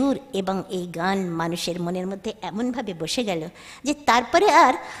সুর এবং এই গান মানুষের মনের মধ্যে এমনভাবে বসে গেল যে তারপরে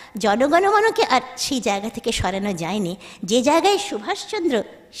আর জনগণমনকে আর সেই জায়গা থেকে সরানো যায়নি। যে জায়গায় সুভাষচন্দ্র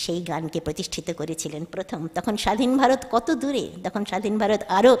সেই গানকে প্রতিষ্ঠিত করেছিলেন প্রথম, তখন স্বাধীন ভারত কত দূরে, তখন স্বাধীন ভারত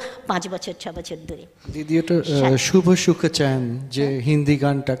আরও 5 বছর 6 বছর দূরে। দ্বিতীয়ত শুভ সুখ চ্যান, যে হিন্দি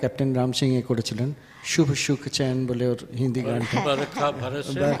গানটা ক্যাপ্টেন রাম সিং এ করেছিলেন, শুভ সুখ চ্যান বলে ওর হিন্দি গানটা।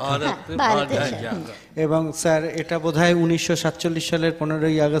 এবং স্যার এটা বোধহয় 1947 সালের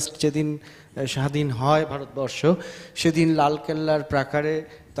 15ই আগস্ট যেদিন স্বাধীন হয় ভারতবর্ষ, সেদিন লালকেল্লার প্রাকারে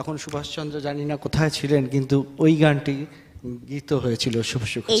তখন সুভাষচন্দ্র জানি না কোথায় ছিলেন, কিন্তু ওই গানটি গীত হয়েছিল শুভ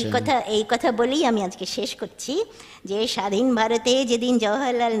সুখ চ্যান। এই কথা বলেই আমি আজকে শেষ করছি যে স্বাধীন ভারতে যেদিন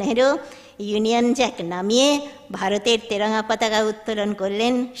জওহরলাল নেহরু ইউনিয়ন জ্যাক নামিয়ে ভারতের তেরঙ্গা পতাকা উত্তোলন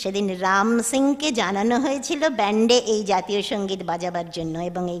করলেন, সেদিন রাম সিংকে জানানো হয়েছিল ব্যান্ডে এই জাতীয় সঙ্গীত বাজাবার জন্য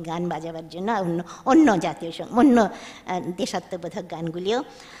এবং এই গান বাজাবার জন্য, অন্য জাতীয় অন্য দেশাত্মবোধক গানগুলিও।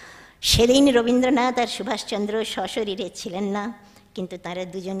 সেদিন রবীন্দ্রনাথ আর সুভাষচন্দ্র সশরীরে ছিলেন না, কিন্তু তারা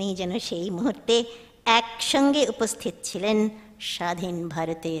দুজনেই যেন সেই মুহূর্তে একসঙ্গে উপস্থিত ছিলেন স্বাধীন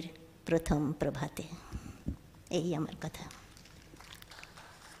ভারতের প্রথম প্রভাতে। এই আমার কথা।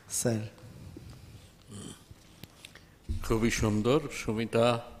 স্যার খুবই সুন্দর সুমিতা,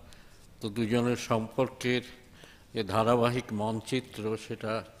 তো দুজনের সম্পর্কের যে ধারাবাহিক মানচিত্র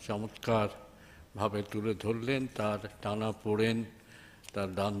সেটা চমৎকারভাবে তুলে ধরলেন, তার টানাপোড়েন, তার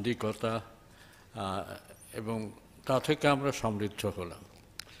দান্দিকতা, এবং তা থেকে আমরা সমৃদ্ধ হলাম।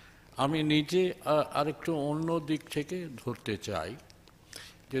 আমি নিজে আরেকটু অন্য দিক থেকে ধরতে চাই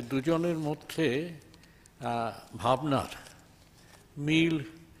যে দুজনের মধ্যে ভাবনার মিল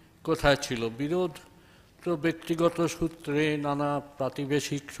কোথায় ছিল। বিরোধ তো ব্যক্তিগত সূত্রে, নানা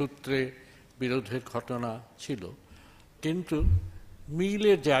প্রাতিবেশিক সূত্রে বিরোধের ঘটনা ছিল, কিন্তু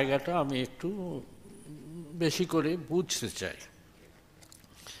মিলের জায়গাটা আমি একটু বেশি করে বুঝতে চাই।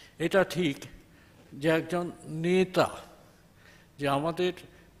 এটা ঠিক যে একজন নেতা, যে আমাদের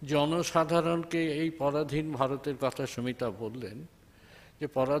জনসাধারণকে, এই পরাধীন ভারতের কথা সুমিতা বললেন, যে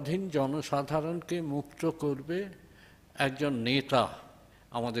পরাধীন জনসাধারণকে মুক্ত করবে একজন নেতা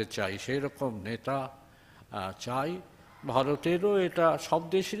আমাদের চাই, সেই রকম নেতা চাই। ভারতেরও এটা, সব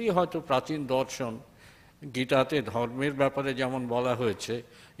দেশেরই হয়তো প্রাচীন দর্শন, গীতাতে ধর্মের ব্যাপারে যেমন বলা হয়েছে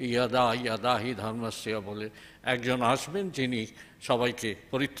ইয়াদা ইয়াদা হি ধর্মস্য বলে, একজন আসবেন যিনি সবাইকে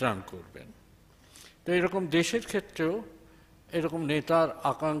পরিত্রাণ করবেন। তো এরকম দেশের ক্ষেত্রেও এরকম নেতার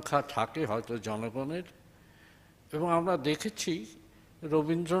আকাঙ্ক্ষা থাকে হয়তো জনগণের। এবং আমরা দেখেছি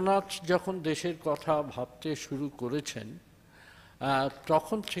রবীন্দ্রনাথ যখন দেশের কথা ভাবতে শুরু করেছেন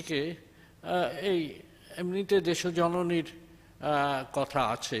তখন থেকে এই এমনিতে দেশজননীর কথা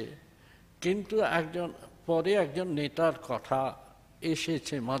আছে, কিন্তু পরে একজন নেতার কথা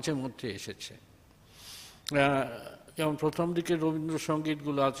এসেছে, মাঝে মধ্যে এসেছে। যেমন প্রথম দিকে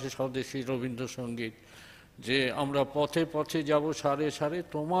রবীন্দ্রসঙ্গীতগুলো আছে, স্বদেশী রবীন্দ্রসঙ্গীত, যে আমরা পথে পথে যাব সারে সারে,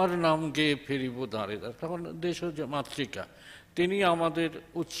 তোমার নাম গেয়ে ফিরিব দাঁড়ে দাঁড়ে, তখন দেশজ মাতৃকা, তিনি আমাদের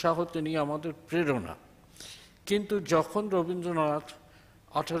উৎসাহ, তিনি আমাদের প্রেরণা। কিন্তু যখন রবীন্দ্রনাথ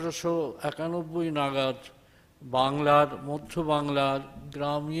 1891 নাগাদ বাংলার, মধ্য বাংলার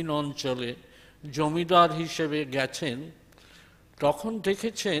গ্রামীণ অঞ্চলে জমিদার হিসেবে গেছেন, তখন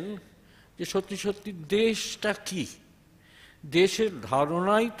দেখেছেন যে সত্যি সত্যি দেশটা কি, দেশের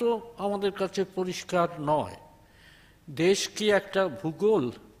ধারণাই তো আমাদের কাছে পরিষ্কার নয়। দেশ কি একটা ভূগোল,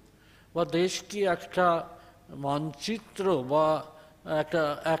 বা দেশ কি একটা মানচিত্র, বা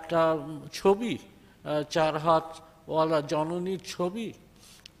একটা ছবি, 4 হাতওয়ালা জননীর ছবি?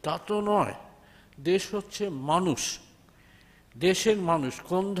 তা তো নয়। দেশ হচ্ছে মানুষ, দেশের মানুষ।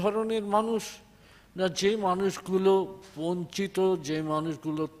 কোন ধরনের মানুষ? না যে মানুষগুলো বঞ্চিত, যে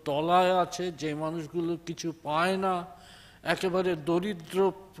মানুষগুলো তলায় আছে, যে মানুষগুলো কিছু পায় না, একেবারে দরিদ্র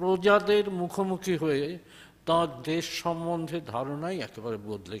প্রজাদের মুখোমুখি হয়ে তার দেশ সম্বন্ধে ধারণাই একেবারে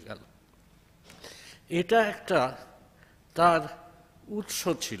বদলে গেল। এটা একটা তার উৎস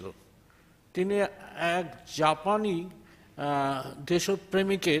ছিল। তিনি এক জাপানি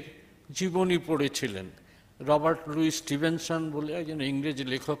দেশপ্রেমিকের জীবনী পড়েছিলেন, রবার্ট লুইস স্টিভেনসন বলে একজন ইংরেজি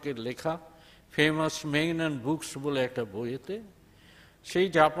লেখকের লেখা ফেমাস মেন অ্যান্ড বুকস বলে একটা বইয়েতে। সেই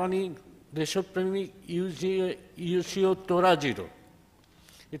জাপানি দেশপ্রেমিক ইউশিও তোরাজিরো,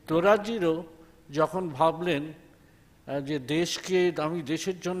 এই তোরাজিরো যখন ভাবলেন যে দেশকে, আমি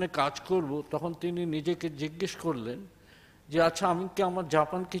দেশের জন্য কাজ করব, তখন তিনি নিজেকে জিজ্ঞেস করলেন যে আচ্ছা আমি কি আমার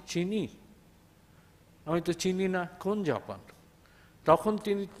জাপানকে চিনি? আমি তো চিনি না, কোন জাপান? তখন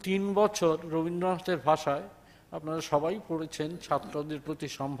তিনি 3 বছর রবীন্দ্রনাথের ভাষায়, আপনারা সবাই পড়েছেন, ছাত্রদের প্রতি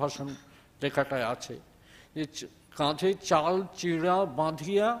সম্ভাষণ লেখাটায় আছে, যে কাঁধে চাল চিড়া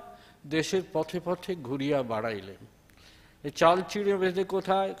বাঁধিয়া দেশের পথে পথে ঘুরিয়া বাড়াইলেন। এই চাল চিড়ে বেঁধে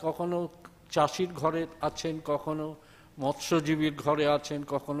কোথায়? কখনো চাষির ঘরে আছেন, কখনো মৎস্যজীবীর ঘরে আছেন,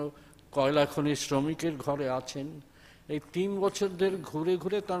 কখনো কয়লা খনি শ্রমিকের ঘরে আছেন। এই 3 বছর ধরে ঘুরে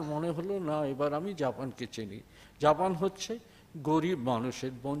ঘুরে তার মনে হলো না, এবার আমি জাপানকে চিনি। জাপান হচ্ছে গরিব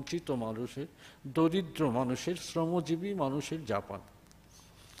মানুষের, বঞ্চিত মানুষের, দরিদ্র মানুষের, শ্রমজীবী মানুষের জাপান।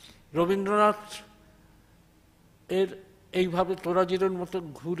 রবীন্দ্রনাথ এর এইভাবে তোরাজিরোর মতো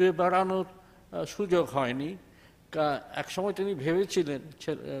ঘুরে বেড়ানোর সুযোগ হয়নি। একসময় তিনি ভেবেছিলেন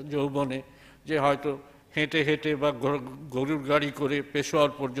যৌবনে যে হয়তো হেঁটে হেঁটে বা গরুর গাড়ি করে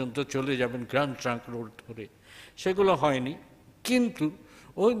পেশোয়ার পর্যন্ত চলে যাবেন গ্র্যান্ড ট্রাঙ্ক রোড ধরে, সেগুলো হয়নি। কিন্তু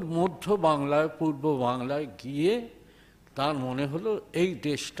ওই মধ্য বাংলায়, পূর্ব বাংলায় গিয়ে তার মনে হলো এই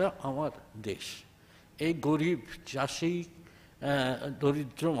দেশটা আমার দেশ, এই গরিব চাষি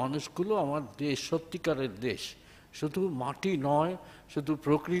দরিদ্র মানুষগুলো আমার দেশ, সত্যিকারের দেশ। শুধু মাটি নয়, শুধু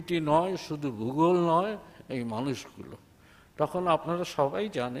প্রকৃতি নয়, শুধু ভূগোল নয়, এই মানুষগুলো। তখন আপনারা সবাই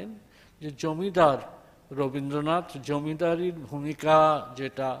জানেন যে জমিদার রবীন্দ্রনাথ, জমিদারির ভূমিকা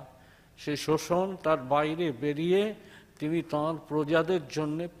যেটা, সে শোষণ, তার বাইরে বেরিয়ে তিনি তাঁর প্রজাদের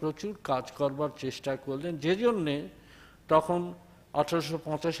জন্য প্রচুর কাজ করবার চেষ্টা করলেন। যে জন্যে তখন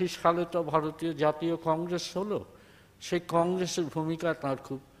 1885 সালে তো ভারতীয় জাতীয় কংগ্রেস হলো, সেই কংগ্রেসের ভূমিকা তার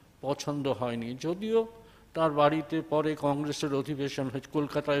খুব পছন্দ হয়নি। যদিও তার বাড়িতে পরে কংগ্রেসের অধিবেশন হয়েছে,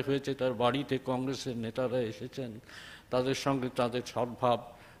 কলকাতায় হয়েছে, তার বাড়িতে কংগ্রেসের নেতারা এসেছেন, তাদের সঙ্গে তাদের সদ্ভাব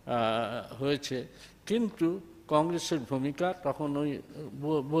হয়েছে, কিন্তু কংগ্রেসের ভূমিকা তখন ওই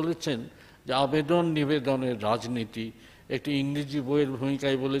বলেছেন যে আবেদন নিবেদনের রাজনীতি। একটি ইংরেজি বইয়ের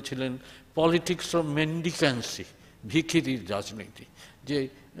ভূমিকায় বলেছিলেন পলিটিক্স অফ মেন্ডিক্যান্সি, ভিখিরির রাজনীতি, যে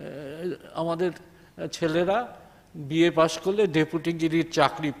আমাদের ছেলেরা বিএ পাশ করলে ডেপুটিগিরির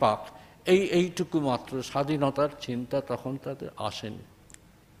চাকরি পাক, এইটুকু মাত্র, স্বাধীনতার চিন্তা তখন তাদের আসেনি।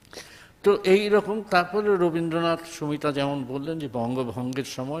 তো এই রকম তারপরে রবীন্দ্রনাথ, সুমিতা যেমন বললেন যে বঙ্গভঙ্গের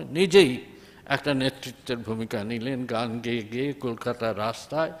সময় নিজেই একটা নেতৃত্বের ভূমিকা নিলেন, গান গেয়ে গেয়ে কলকাতার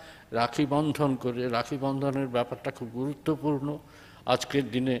রাস্তায় রাখি বন্ধন করে। রাখি বন্ধনের ব্যাপারটা খুব গুরুত্বপূর্ণ। আজকের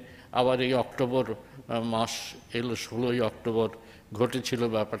দিনে আবার এই অক্টোবর মাস এলো, 16ই অক্টোবর ঘটেছিল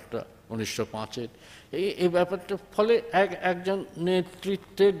ব্যাপারটা 1905-এর। এই ব্যাপারটা ফলে একজন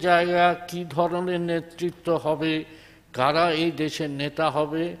নেতৃত্বের জায়গা, কি ধরনের নেতৃত্ব হবে, কারা এই দেশের নেতা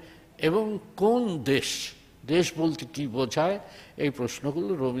হবে, এবং কোন দেশ, দেশ বলতে কি বোঝায়, এই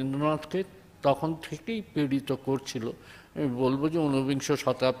প্রশ্নগুলো রবীন্দ্রনাথকে তখন থেকেই পীড়িত করছিল। আমি বলবো যে 19বিংশ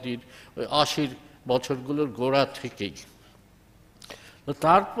শতাব্দীর 80 বছরগুলোর গোড়া থেকেই। তো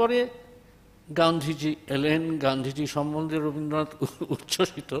তারপরে গান্ধীজি এলেন। গান্ধীজি সম্বন্ধে রবীন্দ্রনাথ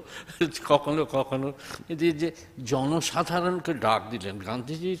উচ্ছ্বসিত, কখনো কখনো যে জনসাধারণকে ডাক দিলেন।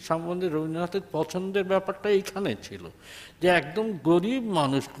 গান্ধীজির সম্বন্ধে রবীন্দ্রনাথের পছন্দের ব্যাপারটা এইখানে ছিল যে একদম গরিব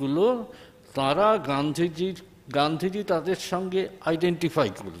মানুষগুলো, তারা গান্ধীজি তাদের সঙ্গে আইডেন্টিফাই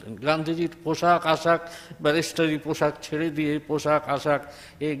করলেন। গান্ধীজির পোশাক আশাক, ব্যারিস্টারি পোশাক ছেড়ে দিয়ে পোশাক আশাক,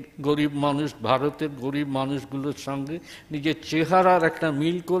 এই গরিব মানুষ, ভারতের গরিব মানুষগুলোর সঙ্গে নিজের চেহারার একটা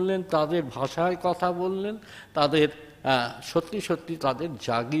মিল করলেন, তাদের ভাষায় কথা বললেন, তাদের সত্যি সত্যি তাদের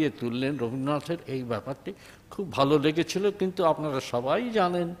জাগিয়ে তুললেন। রবীন্দ্রনাথের এই ব্যাপারটি খুব ভালো লেগেছিল। কিন্তু আপনারা সবাই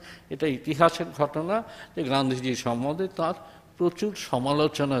জানেন, এটা ইতিহাসের ঘটনা, যে গান্ধীজি সম্বন্ধে তার প্রচুর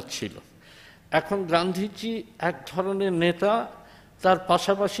সমালোচনা ছিল। এখন গান্ধীজি এক ধরনের নেতা, তার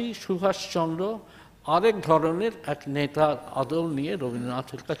পাশাপাশি সুভাষচন্দ্র আরেক ধরনের এক নেতার আদল নিয়ে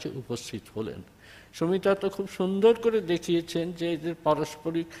রবীন্দ্রনাথের কাছে উপস্থিত হলেন। সুমিতা তো খুব সুন্দর করে দেখিয়েছেন যে এদের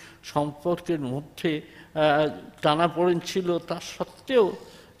পারস্পরিক সম্পর্কের মধ্যে টানাপোড়েন ছিল, তা সত্ত্বেও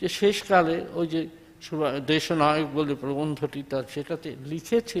যে শেষকালে ওই যে দেশনায়ক বলে প্রবন্ধটি তার, সেটাতে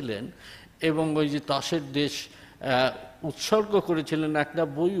লিখেছিলেন এবং ওই যে তাসের দেশ উৎসর্গ করেছিলেন, একটা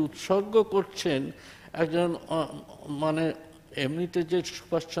বই উৎসর্গ করছেন একজন মানে এমনিতে যে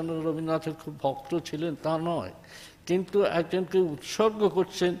সুভাষচন্দ্র রবীন্দ্রনাথের খুব ভক্ত ছিলেন তা নয়, কিন্তু একজনকে উৎসর্গ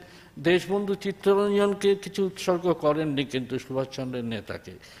করছেন। দেশবন্ধু চিত্তরঞ্জনকে কিছু উৎসর্গ করেননি কিন্তু সুভাষচন্দ্রের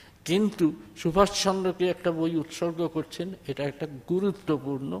নেতাকে, কিন্তু সুভাষচন্দ্রকে একটা বই উৎসর্গ করছেন, এটা একটা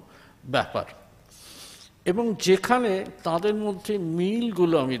গুরুত্বপূর্ণ ব্যাপার। এবং যেখানে তাদের মধ্যে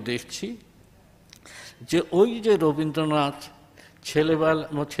মিলগুলো আমি দেখছি, যে ওই যে রবীন্দ্রনাথ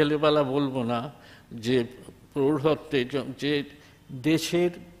ছেলেবেলা বলবো না, যে প্রৌঢ়ত্বে যে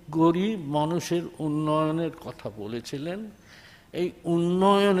দেশের গরিব মানুষের উন্নয়নের কথা বলেছিলেন, এই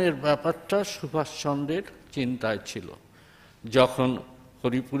উন্নয়নের ব্যাপারটা সুভাষচন্দ্রের চিন্তায় ছিল। যখন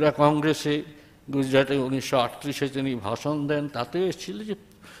হরিপুরা কংগ্রেসে গুজরাটে 1938-এ তিনি ভাষণ দেন, তাতে এসেছিল যে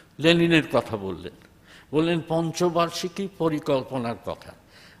লেনিনের কথা বললেন পঞ্চবার্ষিকী পরিকল্পনার কথা,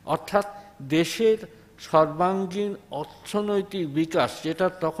 অর্থাৎ দেশের সর্বাঙ্গীন অর্থনৈতিক বিকাশ, যেটা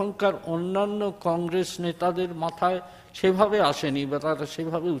তখনকার অন্যান্য কংগ্রেস নেতাদের মাথায় সেভাবে আসেনি বা তারা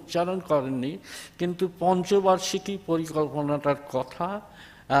সেভাবে উচ্চারণ করেননি, কিন্তু পঞ্চবার্ষিকী পরিকল্পনাটার কথা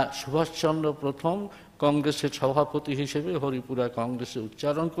সুভাষচন্দ্র প্রথম কংগ্রেসের সভাপতি হিসেবে হরিপুরা কংগ্রেসে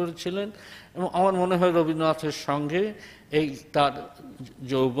উচ্চারণ করেছিলেন। এবং আমার মনে হয় রবীন্দ্রনাথের সঙ্গে এই তার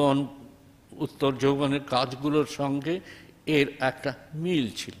যৌবন, উত্তর যৌবনের কাজগুলোর সঙ্গে এর একটা মিল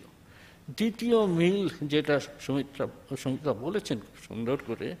ছিল। দ্বিতীয় মিল যেটা সুমিত্রা বলেছেন খুব সুন্দর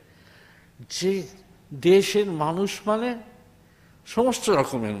করে, যে দেশের মানুষ মানে সমস্ত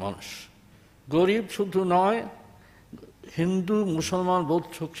রকমের মানুষ, গরিব শুধু নয়, হিন্দু, মুসলমান,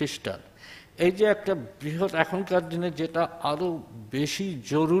 বৌদ্ধ, খ্রিস্টান, এই যে একটা বৃহৎ, এখনকার দিনে যেটা আরো বেশি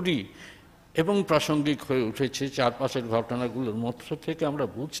জরুরি এবং প্রাসঙ্গিক হয়ে উঠেছে চারপাশের ঘটনাগুলোর মধ্য থেকে আমরা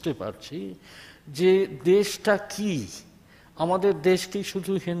বুঝতে পারছি যে দেশটা কি। আমাদের দেশ কি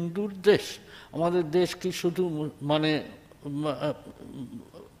শুধু হিন্দুর দেশ? আমাদের দেশ কি শুধু মানে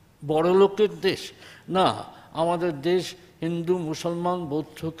বড় লোকের দেশ? না, আমাদের দেশ হিন্দু, মুসলমান,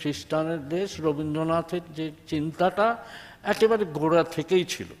 বৌদ্ধ, খ্রিস্টানের দেশ। রবীন্দ্রনাথের যে চিন্তাটা একেবারে গোড়া থেকেই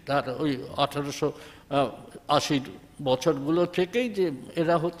ছিল, তার ওই 1880 বছরগুলো থেকেই, যে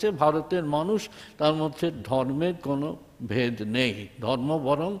এরা হচ্ছে ভারতের মানুষ, তার মধ্যে ধর্মের কোনো ভেদ নেই, ধর্ম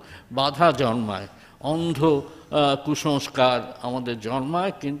বরং বাধা জন্মায়, অন্ধ কুসংস্কার আমাদের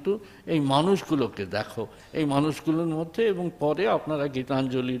জন্মায়, কিন্তু এই মানুষগুলোকে দেখো, এই মানুষগুলোর মধ্যে। এবং পরে আপনারা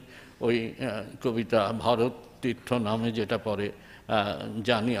গীতাঞ্জলির ওই কবিতা ভারত তীর্থ নামে যেটা পরে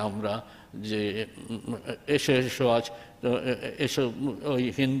জানি আমরা, যে এসো এসো আজ, এসো ওই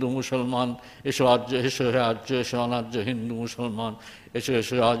হিন্দু মুসলমান, এসো আর্য, এসো হে আর্য, এসো অনার্য হিন্দু মুসলমান, এসো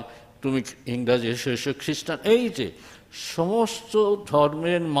এসো আজ তুমি ইংরাজি, এসো এসো খ্রিস্টান, এই যে সমস্ত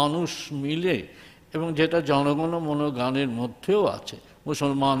ধর্মের মানুষ মিলে, এবং যেটা জনগণ মন গানের মধ্যেও আছে,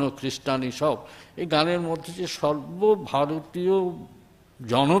 মুসলমান ও খ্রিস্টানি সব, এই গানের মধ্যে যে সর্বভারতীয়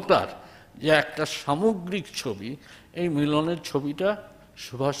জনতার যে একটা সামগ্রিক ছবি, এই মিলনের ছবিটা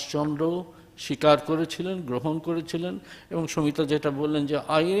সুভাষচন্দ্র স্বীকার করেছিলেন, গ্রহণ করেছিলেন। এবং সুমিতা যেটা বললেন যে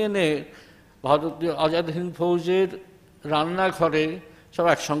আইএনএ, ভারতীয় আজাদ হিন্দ ফৌজের রান্নাঘরে সব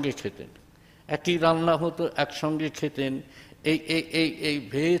একসঙ্গে খেতেন, একই রান্না হতো, একসঙ্গে খেতেন। এই এই এই এই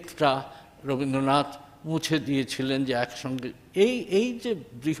ভেদটা রবীন্দ্রনাথ মুছে দিয়েছিলেন, যে একসঙ্গে এই যে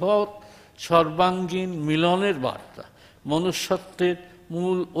বৃহৎ সর্বাঙ্গীন মিলনের বার্তা, মনুষ্যত্বের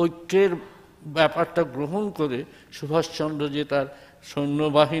মূল ঐক্যের ব্যাপারটা গ্রহণ করে সুভাষচন্দ্র যে তার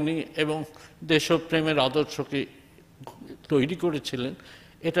সৈন্যবাহিনী এবং দেশপ্রেমের আদর্শকে তৈরি করেছিলেন,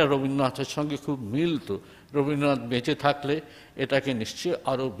 এটা রবীন্দ্রনাথের সঙ্গে খুব মিলত। রবীন্দ্রনাথ বেঁচে থাকলে এটাকে নিশ্চয়ই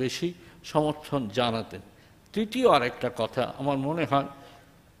আরও বেশি সমর্থন জানাতেন। তৃতীয় আরেকটা কথা আমার মনে হয়,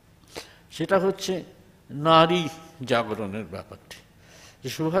 সেটা হচ্ছে নারী জাগরণের ব্যাপারটি।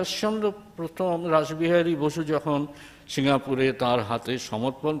 সুভাষচন্দ্র প্রথম রাসবিহারী বসু যখন সিঙ্গাপুরে তার হাতে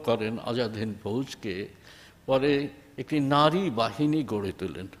সমর্পণ করেন আজাদ হিন্দ ফৌজকে, পরে একটি নারী বাহিনী গড়ে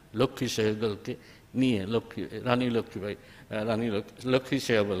তোলেন লক্ষ্মী সেহগলকে নিয়ে, রানী লক্ষ্মী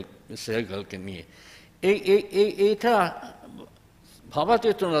সেহগলকে নিয়ে। এইটা ভাবা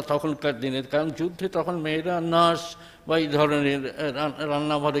যেত না তখনকার দিনের, কারণ যুদ্ধে তখন মেয়েরা নার্স বা এই ধরনের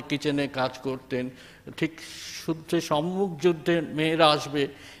রান্নাঘরে কিচেনে কাজ করতেন। ঠিক যুদ্ধে, সম্মুখ যুদ্ধে মেয়েরা আসবে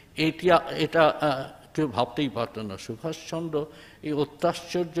এটা কেউ ভাবতেই পারত না। সুভাষচন্দ্র এই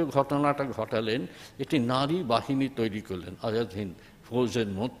অত্যাশ্চর্য ঘটনাটা ঘটালেন, একটি নারী বাহিনী তৈরি করলেন আজাদ হিন্দ ফৌজের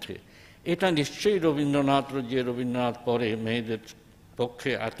মধ্যে। এটা নিশ্চয়ই রবীন্দ্রনাথ পরে মেয়েদের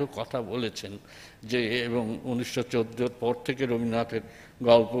পক্ষে এত কথা বলেছেন, যে এবং 1914 পর থেকে রবীন্দ্রনাথের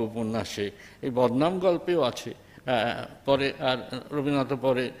গল্প উপন্যাসে, এই বদনাম গল্পেও আছে, পরে আর রবীন্দ্রনাথ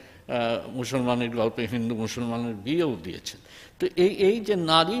পরে মুসলমানের গল্পে হিন্দু মুসলমানের বিয়েও দিয়েছেন। তো এই যে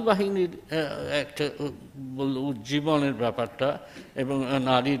নারী বাহিনীর একটা উজ্জীবনের ব্যাপারটা এবং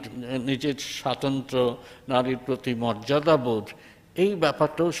নারীর নিজের স্বাতন্ত্র্য, নারীর প্রতি মর্যাদাবোধ, এই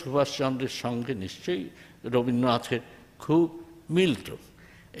ব্যাপারটাও সুভাষচন্দ্রের সঙ্গে নিশ্চয়ই রবীন্দ্রনাথের খুব মিলত।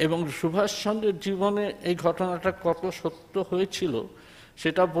 এবং সুভাষচন্দ্রের জীবনে এই ঘটনাটা কত সত্য হয়েছিল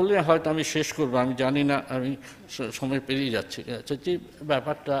সেটা বলে হয়তো আমি শেষ করবো, আমি জানি না, আমি সময় পেরিয়ে যাচ্ছি। আচ্ছা, যে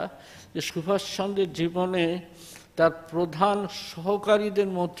ব্যাপারটা যে সুভাষচন্দ্রের জীবনে তার প্রধান সহকারীদের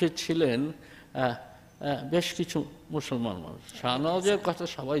মধ্যে ছিলেন বেশ কিছু মুসলমান মানুষ। শাহনওয়াজের কথা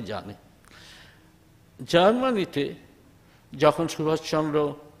সবাই জানে। জার্মানিতে যখন সুভাষচন্দ্র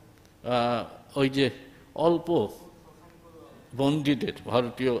ওই যে অল্প বন্দীদের,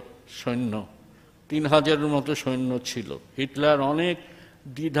 ভারতীয় সৈন্য 3000-এর মতো সৈন্য ছিল, হিটলার অনেক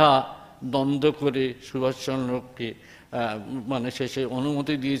দ্বিধা দ্বন্দ্ব করে সুভাষচন্দ্রকে মানে শেষে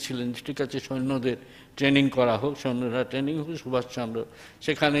অনুমতি দিয়েছিলেন, ঠিক আছে সৈন্যদের ট্রেনিং করা হোক, সৈন্যরা ট্রেনিং হোক। সুভাষচন্দ্র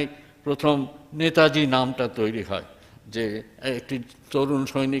সেখানে প্রথম নেতাজি নামটা তৈরি হয়, যে একটি তরুণ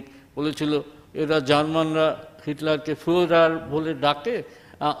সৈনিক বলেছিল এরা জার্মানরা হিটলারকে ফুয়ারার বলে ডাকে,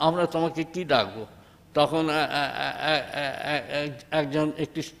 আমরা তোমাকে কি ডাকবো? তখন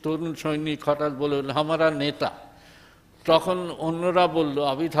একটি তরুণ সৈনিক হঠাৎ বলে হামারা নেতা। তখন অন্যরা বলল,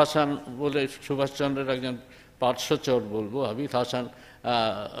 আবিদ হাসান বলে সুভাষচন্দ্রের একজন পার্শ্বচর বলবো, আবিদ হাসান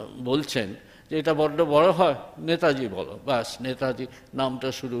বলছেন যে এটা বড্ড বড় হয়, নেতাজি বলো। ব্যাস, নেতাজি নামটা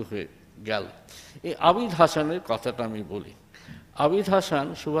শুরু হয়ে গেল। এই আবিদ হাসানের কথাটা আমি বলি। আবিদ হাসান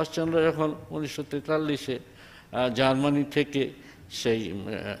সুভাষচন্দ্র যখন 1943-এ জার্মানি থেকে সেই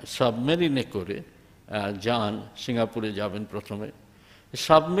সাবমেরিনে করে যান, সিঙ্গাপুরে যাবেন প্রথমে,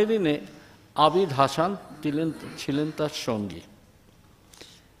 সাবমেরিনে আবিদ হাসান ছিলেন তার সঙ্গী।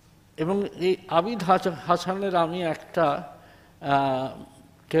 এবং এই আবিদ হাসানের আমি একটা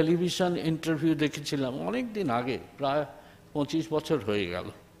টেলিভিশন ইন্টারভিউ দেখেছিলাম অনেক দিন আগে, প্রায় 25 বছর হয়ে গেল।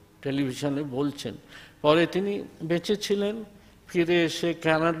 টেলিভিশনে বলছেন, পরে তিনি বেঁচে ছিলেন, ফিরে এসে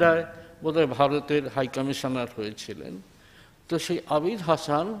কানাডায় বোধহয় ভারতের হাই কমিশনার হয়েছিলেন। তো সেই আবিদ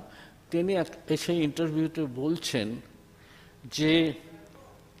হাসান তিনি সেই ইন্টারভিউতে বলছেন যে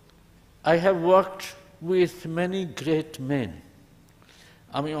I have worked with many great men.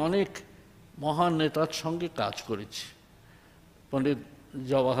 আমি অনেক মহান নেতার সঙ্গে কাজ করেছি, পণ্ডিত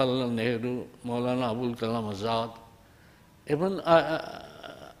জওয়াহরলাল নেহরু, মৌলানা আবুল কালাম আজাদ, এবং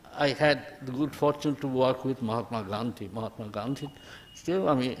I had the good fortune to work with Mahatma Gandhi. Mahatma গান্ধীকেও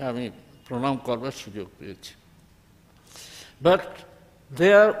আমি প্রণাম করবার সুযোগ পেয়েছি। But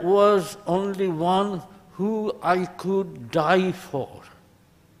there was only one who I could die for.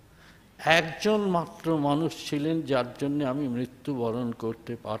 একজন মাত্র মানুষ ছিলেন যার জন্য আমি মৃত্যুবরণ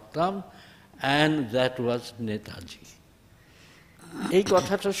করতে পারতাম, and that was নেতাজি। এই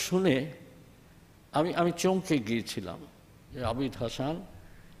কথাটা শুনে আমি চমকে গিয়েছিলাম যে আবিদ হাসান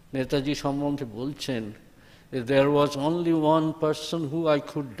নেতাজি সম্বন্ধে বলছেন, there was only one person who I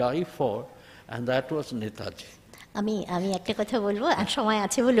could die for, and that was Netaji. আমি একটা কথা বলবো, আর সময়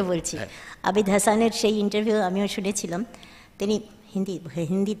আছে বলে বলছি। আবিদ হাসানের সেই ইন্টারভিউ আমিও শুনেছিলাম। তিনি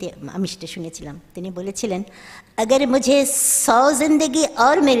হিন্দিতে আমি সেটা শুনেছিলাম। তিনি বলেছিলেন, अगर मुझे 100 जिंदगी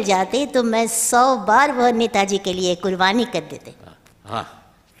और मिल जाते तो मैं 100 बार वह नेताजी के लिए कुर्बानी कर देते। হ্যাঁ,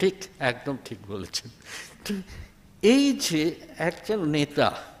 ঠিক, একদম ঠিক বলেছেন। এই যে একজন নেতা,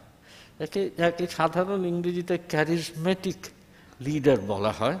 একে সাধারণ ইংরেজিতে ক্যারিজমেটিক লিডার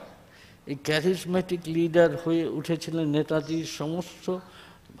বলা হয়। এই ক্যারিজমেটিক লিডার হয়ে উঠেছিলেন নেতাজি সমস্ত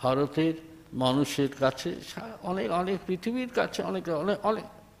ভারতের মানুষের কাছে, অনেক পৃথিবীর কাছে অনেক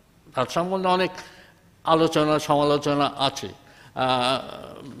তার সম্বন্ধে অনেক আলোচনা সমালোচনা আছে।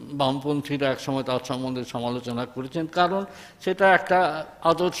 বামপন্থীরা একসময় তার সম্বন্ধে সমালোচনা করেছেন, কারণ সেটা একটা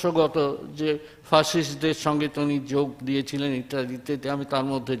আদর্শগত, যে ফাসিস্টদের সঙ্গে তিনি যোগ দিয়েছিলেন ইত্যাদিতে, আমি তার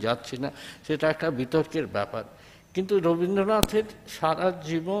মধ্যে যাচ্ছি না, সেটা একটা বিতর্কের ব্যাপার। কিন্তু রবীন্দ্রনাথের সারা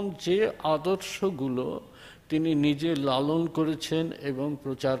জীবন যে আদর্শগুলো তিনি নিজে লালন করেছেন এবং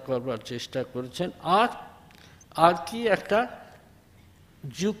প্রচার করবার চেষ্টা করেছেন, আর কি একটা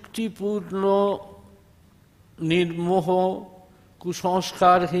যুক্তিপূর্ণ, নির্মোহ,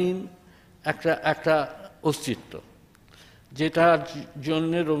 কুসংস্কারহীন একটা অস্তিত্ব, যেটার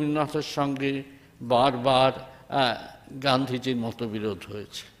জন্য রবীন্দ্রনাথের সঙ্গে বারবার গান্ধীজির মতবিরোধ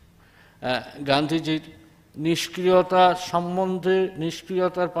হয়েছে। গান্ধীজির নিষ্ক্রিয়তা সম্বন্ধে,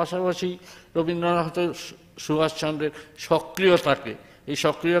 নিষ্ক্রিয়তার পাশাপাশি রবীন্দ্রনাথের সুভাষচন্দ্রের সক্রিয়তাকে, এই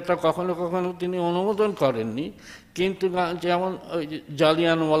সক্রিয়তা কখনো কখনো তিনি অনুমোদন করেননি। কিন্তু যেমন ওই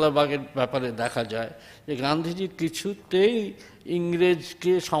জালিয়ানওয়ালাবাগের ব্যাপারে দেখা যায় যে গান্ধীজি কিছুতেই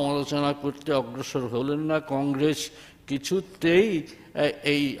ইংরেজকে সমালোচনা করতে অগ্রসর হলেন না। কংগ্রেস কিছুতেই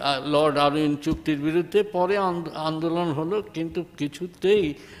এই লর্ড আরউইন চুক্তির বিরুদ্ধে, পরে আন্দোলন হলো, কিন্তু কিছুতেই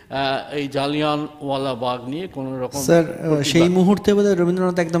এই জালিয়ানওয়ালাবাগ নিয়ে কোনো রকম। স্যার সেই মুহূর্তে বোধহয়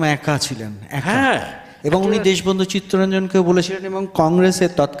রবীন্দ্রনাথ একদম একা ছিলেন, হ্যাঁ, এবং উনি দেশবন্ধু চিত্তরঞ্জনকেও বলেছিলেন, এবং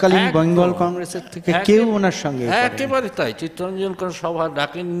কংগ্রেসের তৎকালীন বেঙ্গল কংগ্রেসের থেকে কেউ ওনার সঙ্গে একেবারে তাই। চিত্তরঞ্জন কোনো সভা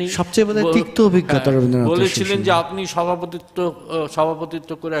ডাকেননি। সবচেয়ে বোধহয় তিক্ত অভিজ্ঞতা রবীন্দ্রনাথ বলেছিলেন যে আপনি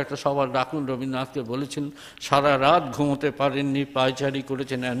সভাপতিত্ব করে একটা সভা ডাকুন। রবীন্দ্রনাথকে বলেছেন, সারা রাত ঘুমোতে পারেননি, পায়চারি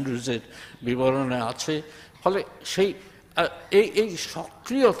করেছেন, অ্যান্ড্রুজের বিবরণে আছে। ফলে সেই এই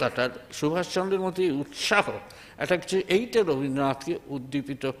সক্রিয়তাটার, সুভাষচন্দ্রের মধ্যে উৎসাহ, এটা কিছু, এইটা রবীন্দ্রনাথকে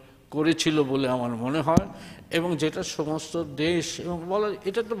উদ্দীপিত করেছিল বলে আমার মনে হয়। এবং যেটা সমস্ত দেশ, এবং বলা,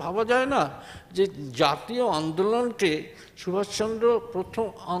 এটা তো ভাবা যায় না যে জাতীয় আন্দোলনকে সুভাষচন্দ্র প্রথম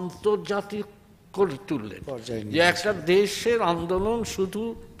আন্তর্জাতিক করে তুললেন, যে একটা দেশের আন্দোলন শুধু,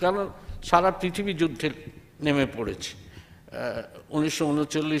 কেন সারা পৃথিবী যুদ্ধে নেমে পড়েছে।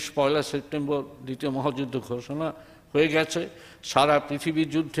 1939 পয়লা সেপ্টেম্বর দ্বিতীয় মহাযুদ্ধ ঘোষণা হয়ে গেছে, সারা পৃথিবী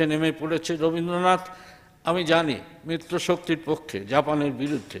যুদ্ধে নেমে পড়েছে। রবীন্দ্রনাথ, আমি জানি, মিত্রশক্তির পক্ষে,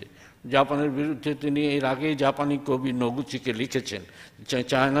 জাপানের বিরুদ্ধে তিনি এর আগেই জাপানি কবি নগুচিকে লিখেছেন,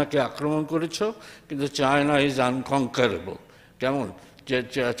 চায়নাকে আক্রমণ করেছ, কিন্তু চায়না ইজ আনকনকারেবল। কেমন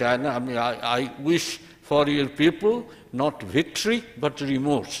চায়না, আমি I wish for your people not victory but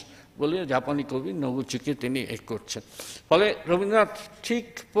remorse বলে জাপানি কবি নগুচিকে তিনি করছেন। ফলে রবীন্দ্রনাথ ঠিক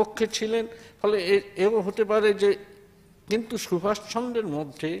পক্ষে ছিলেন। ফলে এও হতে পারে যে, কিন্তু সুভাষচন্দ্রের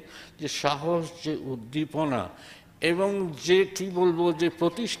মধ্যে যে সাহস, যে উদ্দীপনা, এবং যে কি বলবো, যে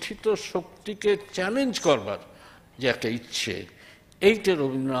প্রতিষ্ঠিত শক্তিকে চ্যালেঞ্জ করবার যে একটা ইচ্ছে, এইটা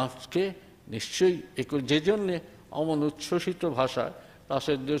রবীন্দ্রনাথকে নিশ্চয়ই, যে জন্যে অমন উচ্ছ্বসিত ভাষায়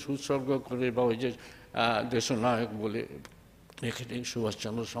তাসের দেশ উৎসর্গ করে, বা ওই যে দেশনায়ক বলে এখানে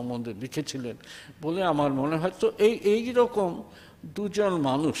সুভাষচন্দ্র সম্বন্ধে লিখেছিলেন বলে আমার মনে হয়। তো এই রকম দুজন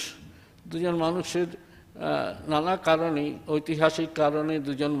মানুষের নানা কারণেই, ঐতিহাসিক কারণে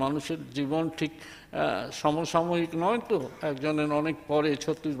দুজন মানুষের জীবন ঠিক সমসাময়িক নয়। তো একজনের অনেক পরে,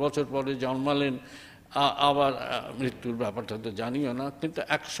 36 বছর পরে জন্মালেন, আবার মৃত্যুর ব্যাপারটা তো জানিও না, কিন্তু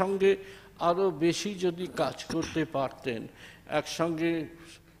একসঙ্গে আরও বেশি যদি কাজ করতে পারতেন, একসঙ্গে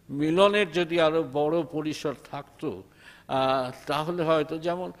মিলনের যদি আরও বড় পরিসর থাকতো, তাহলে হয়তো,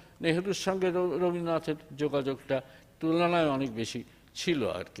 যেমন নেহরুর সঙ্গে রবীন্দ্রনাথের যোগাযোগটা তুলনায় অনেক বেশি ছিল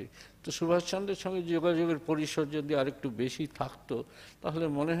আর কি। তো সুভাষচন্দ্রের সঙ্গে যোগাযোগের পরিসর যদি আরেকটু বেশি থাকতো, তাহলে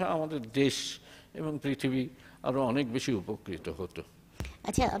মনে হয় আমাদের দেশ এবং পৃথিবী আরো অনেক বেশি উপকৃত হতো।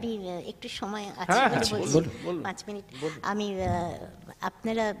 আচ্ছা, আমি একটু সময় আছে বলে বলছি, 5 মিনিট। আমি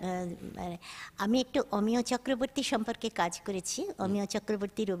আমি একটু অমিয় চক্রবর্তী সম্পর্কে কাজ করেছি। অমিয়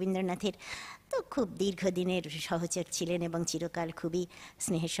চক্রবর্তী রবীন্দ্রনাথের তো খুব দীর্ঘদিনের সহচর ছিলেন, এবং চিরকাল খুবই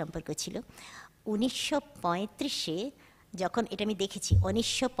স্নেহের সম্পর্ক ছিল। 1935-এ যখন, এটা আমি দেখেছি,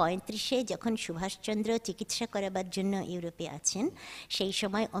 1935-এ যখন সুভাষচন্দ্র চিকিৎসা করাবার জন্য ইউরোপে আছেন, সেই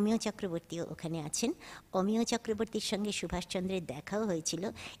সময় অমিয় চক্রবর্তীও ওখানে আছেন। অমিয় চক্রবর্তীর সঙ্গে সুভাষচন্দ্রের দেখাও হয়েছিল,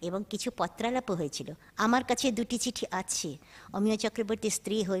 এবং কিছু পত্রালাপও হয়েছিল। আমার কাছে 2টি চিঠি আছে। অমিয় চক্রবর্তীর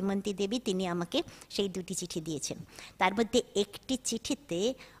স্ত্রী হৈমন্তী দেবী, তিনি আমাকে সেই 2টি চিঠি দিয়েছেন। তার মধ্যে একটি চিঠিতে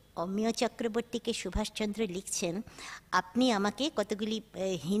অমিয় চক্রবর্তীকে সুভাষচন্দ্র লিখছেন, আপনি আমাকে কতগুলি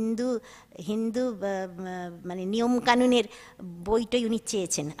হিন্দু মানে নিয়মকানুনের বইটই উনি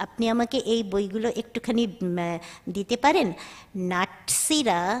চেয়েছেন, আপনি আমাকে এই বইগুলো একটুখানি দিতে পারেন?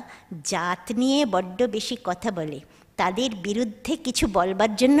 নাটসিরা জাত নিয়ে বড্ড বেশি কথা বলে, তাদের বিরুদ্ধে কিছু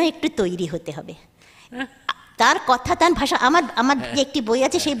বলবার জন্য একটু তৈরি হতে হবে। তার কথা, তার ভাষা, আমার যে একটি বই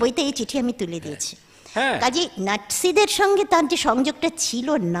আছে, সেই বইতে এই চিঠি আমি তুলে দিয়েছি। কাজে নাৎসিদের সঙ্গে তার যে সংযোগটা ছিল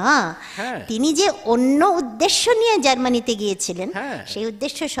না, তিনি যে অন্য উদ্দেশ্য নিয়ে জার্মানিতে গিয়েছিলেন, সেই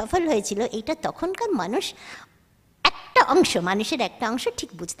উদ্দেশ্য সফল হয়েছিল, এইটা তখনকার মানুষের একটা অংশ ঠিক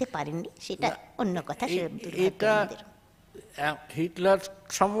বুঝতে পারেননি, সেটা অন্য কথা। এটা হিটলার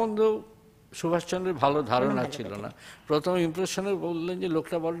সম্বন্ধেও সুভাষচন্দ্রের ভালো ধারণা ছিল না। প্রথম ইমপ্রেশনে বললেন যে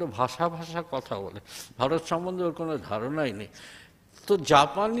লোকটা বড্ড ভাষা কথা বলে, ভারত সম্বন্ধে ওর কোনো ধারণাই নেই। তো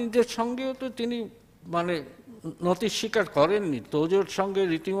জাপানিদের সঙ্গেও তো তিনি মানে নতি স্বীকার করেননি, তোজোর সঙ্গে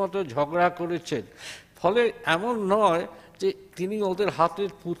রীতিমতো ঝগড়া করেছেন। ফলে এমন নয় যে তিনি ওদের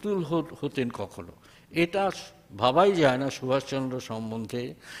হাতের পুতুল হতেন কখনো, এটা ভাবাই যায় না সুভাষচন্দ্র সম্বন্ধে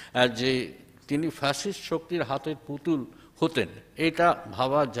যে তিনি ফ্যাসিস্ট শক্তির হাতের পুতুল হতেন, এটা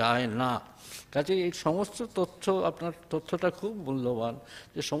ভাবা যায় না। কাজে এই সমস্ত তথ্য, আপনার তথ্যটা খুব মূল্যবান,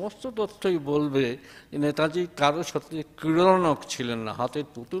 যে সমস্ত তথ্যই বলবে যে নেতাজি কারোর সাথে ক্রীড়নক ছিলেন না, হাতের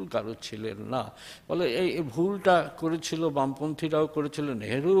পুতুল কারো ছিলেন না। ফলে এই ভুলটা করেছিল, বামপন্থীরাও করেছিল,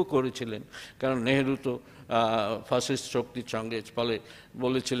 নেহরুও করেছিলেন। কারণ নেহরু তো ফাসিস্ট শক্তির সঙ্গে ফলে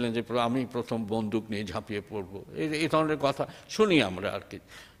বলেছিলেন যে আমি প্রথম বন্দুক নিয়ে ঝাঁপিয়ে পড়বো, এই ধরনের কথা শুনি আমরা আর কি।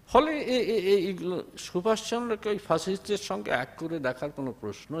 ফলে এইগুলো সুভাষচন্দ্রকে ওই ফাসিস্টদের সঙ্গে এক করে দেখার কোনো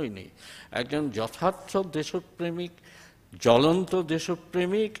প্রশ্নই নেই। একজন যথার্থ দেশপ্রেমিক, জ্বলন্ত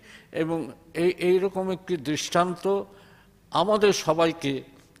দেশপ্রেমিক, এবং এইরকম একটি দৃষ্টান্ত আমাদের সবাইকে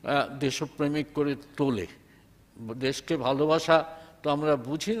দেশপ্রেমিক করে তোলে। দেশকে ভালোবাসা তো আমরা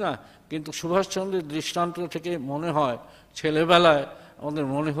বুঝি না, কিন্তু সুভাষচন্দ্রের দৃষ্টান্ত থেকে মনে হয় ছেলেবেলায় আমাদের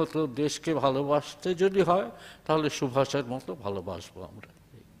মনে হতো দেশকে ভালোবাসতে যদি হয় তাহলে সুভাষের মতো ভালোবাসবো আমরা।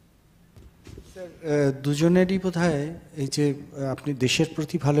 দুজনেরই বোধহয় এই যে আপনি দেশের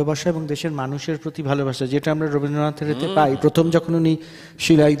প্রতি ভালোবাসা এবং দেশের মানুষের প্রতি ভালোবাসা, যেটা আমরা রবীন্দ্রনাথের এতে পাই। প্রথম যখন উনি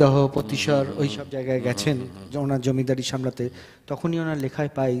শিলাইদহ, পতিশর ওই সব জায়গায় গেছেন ওনার জমিদারি সামলাতে, তখনই ওনার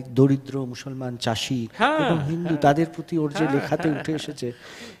লেখায় পাই দরিদ্র মুসলমান চাষি এবং হিন্দু তাদের প্রতি ওর যে লেখাতে উঠে এসেছে।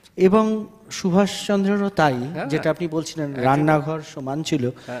 এবং সুভাষচন্দ্রেরও তাই, যেটা আপনি বলছিলেন রান্নাঘর সমান ছিল।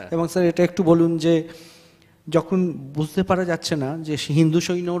 এবং স্যার এটা একটু বলুন যে যখন বুঝতে পারা যাচ্ছে না যে হিন্দু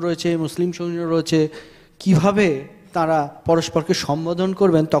সৈন্যও রয়েছে, মুসলিম সৈন্য রয়েছে, কিভাবে তারা পরস্পরকে সম্বোধন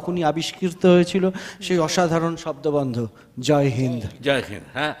করবেন, তখনই আবিষ্কৃত হয়েছিল সেই অসাধারণ শব্দবন্ধ জয় হিন্দ। জয় হিন্দ,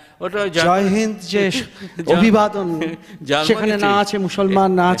 হ্যাঁ, ওটা জয় হিন্দ যে অভিবাদন, সেখানে না আছে মুসলমান,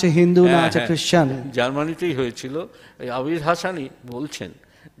 না আছে হিন্দু, না আছে খ্রিস্টান। জার্মানিতেই হয়েছিল। আবির হাসানি বলছেন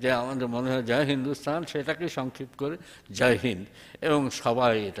যে আমাদের মনে হয় জয় হিন্দুস্তান, সেটাকে সংক্ষিপ্ত করে জয় হিন্দ, এবং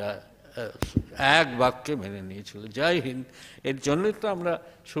সবাই এটা এক বাক্যে মেনে নিয়েছিল জয় হিন্দ। এর জন্যই তো আমরা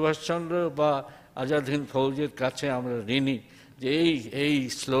সুভাষচন্দ্র বা আজাদ হিন্দ ফৌজের কাছে আমরা ঋণী, যে এই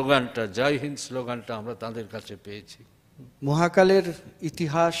স্লোগানটা, জয় হিন্দ স্লোগানটা আমরা তাদের কাছে পেয়েছি। মহাকালের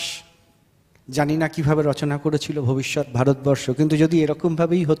ইতিহাস জানি না কিভাবে রচনা করেছিল ভবিষ্যৎ ভারতবর্ষ, কিন্তু যদি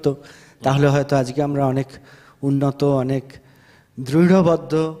এরকমভাবেই হতো তাহলে হয়তো আজকে আমরা অনেক উন্নত, অনেক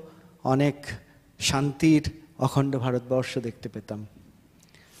দৃঢ়বদ্ধ, অনেক শান্তির অখণ্ড ভারতবর্ষ দেখতে পেতাম।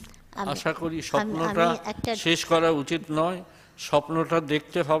 আশা করি স্বপ্নটা শেষ করা উচিত নয়, স্বপ্নটা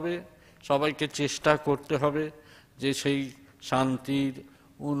দেখতে হবে, সবাইকে চেষ্টা করতে হবে যে সেই শান্তির,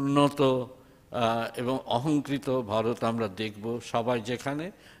 উন্নত এবং অহংকৃত ভারত আমরা দেখব, সবাই যেখানে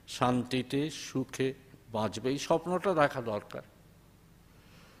শান্তিতে সুখে বাঁচবে, এই স্বপ্নটা দেখা দরকার।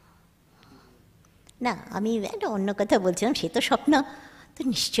 না, আমি একটা অন্য কথা বলছিলাম, সে তো স্বপ্ন তো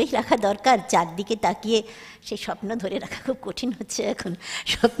নিশ্চয়ই রাখা দরকার, চারদিকে তাকিয়ে সেই স্বপ্ন ধরে রাখা খুব কঠিন হচ্ছে এখন,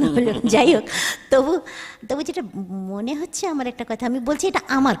 স্বপ্ন হলো। যাই হোক, তবু যেটা মনে হচ্ছে আমার একটা কথা, আমি বলছি এটা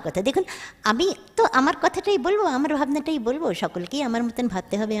আমার কথা। দেখুন, আমি তো আমার কথাটাই বলবো, আমার ভাবনাটাই বলবো, সকলকেই আমার মতন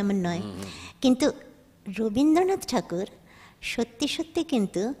ভাবতে হবে এমন নয়। কিন্তু রবীন্দ্রনাথ ঠাকুর সত্যি সত্যি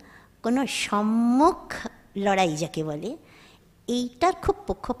কিন্তু কোনো সম্মুখ লড়াই যাকে বলে এইটার খুব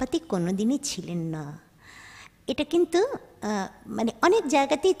পক্ষপাতী কোনোদিনই ছিলেন না। এটা কিন্তু মানে অনেক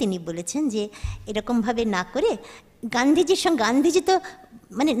জায়গাতেই তিনি বলেছেন যে এরকমভাবে না করে গান্ধীজির সঙ্গে, গান্ধীজি তো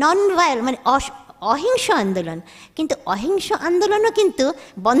মানে নন ভায়োলেন্ট মানে অহিংস আন্দোলন, কিন্তু অহিংস আন্দোলনও কিন্তু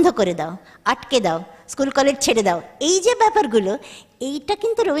বন্ধ করে দাও, আটকে দাও, স্কুল কলেজ ছেড়ে দাও, এই যে ব্যাপারগুলো, এইটা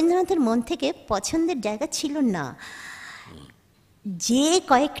কিন্তু রবীন্দ্রনাথের মন থেকে পছন্দের জায়গা ছিল না। যে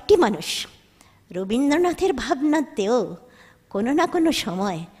কয়েকটি মানুষ রবীন্দ্রনাথের ভাবনাতেও কোনো না কোনো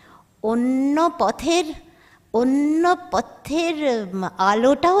সময় অন্য পথের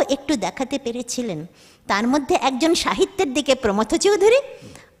আলোটাও একটু দেখাতে পেরেছিলেন, তার মধ্যে একজন সাহিত্যের দিকে প্রমথ চৌধুরী,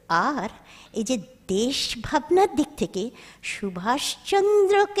 আর এই যে দেশ ভাবনার দিক থেকে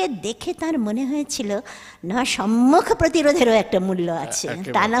সুভাষচন্দ্রকে দেখে তার মনে হয়েছিল না, সম্মুখ প্রতিরোধেরও একটা মূল্য আছে,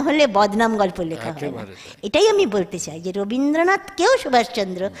 তা না হলে বদনাম গল্প লেখা হয় না। এটাই আমি বলতে চাই যে রবীন্দ্রনাথকেও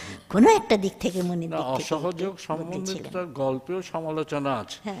সুভাষচন্দ্র কোনো একটা দিক থেকে মনে অসহযোগ সম্বন্ধে তার গল্পেও সমালোচনা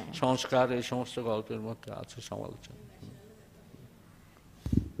আছে, সংস্কার এই সমস্ত গল্পের মধ্যে আছে সমালোচনা।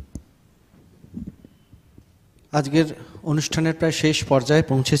 আজকের অনুষ্ঠানের প্রায় শেষ পর্যায়ে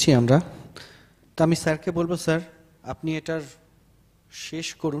পৌঁছেছি আমরা, তো আমি স্যারকে বলবো, স্যার আপনি এটার শেষ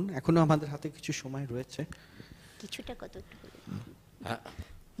করুন, এখনো আমাদের হাতে কিছু সময় রয়েছে। কিছুটা কত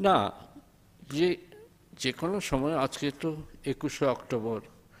না, যে কোনো সময়, আজকে তো 21শে অক্টোবর,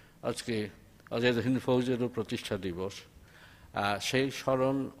 আজকে আজাদ হিন্দ ফৌজেরও প্রতিষ্ঠা দিবস, সেই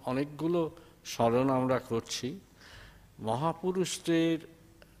স্মরণ, অনেকগুলো স্মরণ আমরা করছি। মহাপুরুষদের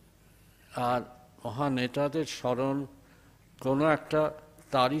আর মহানেতাদের স্মরণ কোনো একটা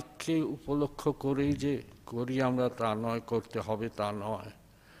তারিখকে উপলক্ষ করেই যে করি আমরা তা নয়, করতে হবে তা নয়।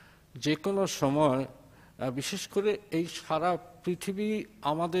 যে কোনো সময়, বিশেষ করে এই সারা পৃথিবী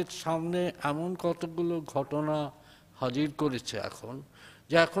আমাদের সামনে এমন কতগুলো ঘটনা হাজির করেছে এখন,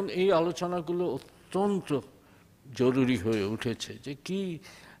 যে এখন এই আলোচনাগুলো অত্যন্ত জরুরি হয়ে উঠেছে, যে কী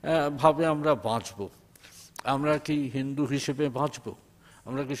ভাবে আমরা বাঁচব, আমরা কি হিন্দু হিসেবে বাঁচব,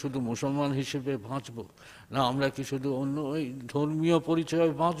 আমরা কি শুধু মুসলমান হিসেবে বাঁচব, না আমরা কি শুধু অন্য ওই ধর্মীয় পরিচয়ে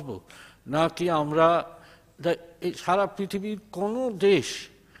বাঁচব, না কি আমরা এই সারা পৃথিবীর কোনো দেশ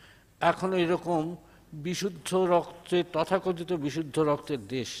এখনো এরকম বিশুদ্ধ রক্তের, তথাকথিত বিশুদ্ধ রক্তের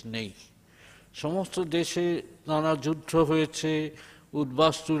দেশ নেই। সমস্ত দেশে নানা যুদ্ধ হয়েছে,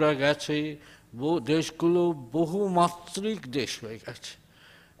 উদ্বাস্তুরা গেছে, দেশগুলো বহুমাত্রিক দেশ হয়ে গেছে।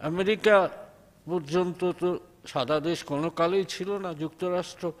 আমেরিকা পর্যন্ত তো সাদা দেশ কোনো কালেই ছিল না,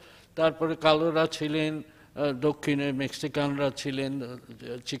 যুক্তরাষ্ট্র, তারপরে কালোরা ছিলেন, দক্ষিণে মেক্সিকানরা ছিলেন,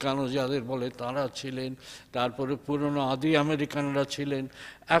 চিকানো যাদের বলে তারা ছিলেন, তারপরে পুরনো আদি আমেরিকানরা ছিলেন।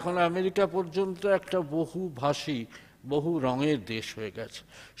 এখন আমেরিকা পর্যন্ত একটা বহুভাষী, বহু রঙের দেশ হয়ে গেছে।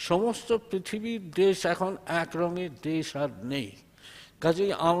 সমস্ত পৃথিবীর দেশ এখন এক রঙের দেশ আর নেই।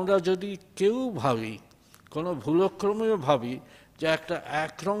 কাজেই আমরা যদি কেউ ভাবি, কোনো ভুলক্রমেও ভাবি যে একটা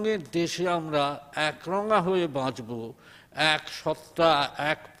এক রঙের দেশে আমরা একরঙা হয়ে বাঁচব, এক সত্তা,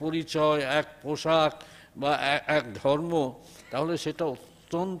 এক পরিচয়, এক পোশাক বা এক ধর্ম, তাহলে সেটা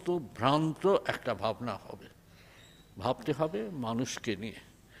অত্যন্ত ভ্রান্ত একটা ভাবনা হবে। ভাবতে হবে মানুষকে নিয়ে।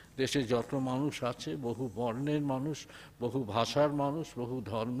 দেশে যত মানুষ আছে, বহু বর্ণের মানুষ, বহু ভাষার মানুষ, বহু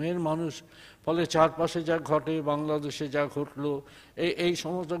ধর্মের মানুষ, ফলে চারপাশে যা ঘটে, বাংলাদেশে যা ঘটলো, এই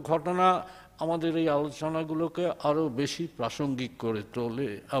সমস্ত ঘটনা আমাদের এই আলোচনাগুলোকে আরও বেশি প্রাসঙ্গিক করে তোলে।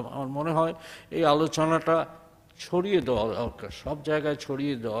 আমার মনে হয় এই আলোচনাটা ছড়িয়ে দেওয়া দরকার, সব জায়গায়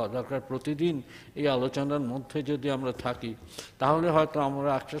ছড়িয়ে দেওয়া দরকার। প্রতিদিন এই আলোচনার মধ্যে যদি আমরা থাকি, তাহলে হয়তো আমরা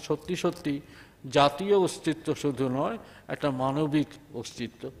একটা সত্যি সত্যি জাতীয় অস্তিত্ব শুধু নয়, একটা মানবিক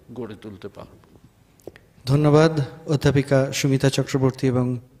অস্তিত্ব গড়ে তুলতে পারব। ধন্যবাদ অধ্যাপিকা সুমিতা চক্রবর্তী এবং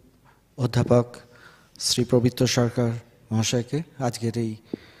অধ্যাপক শ্রী পবিত্র সরকার মহাশয়কে আজকের এই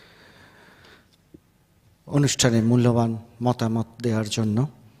অনুষ্ঠানে মূল্যবান মতামত দেওয়ার জন্য।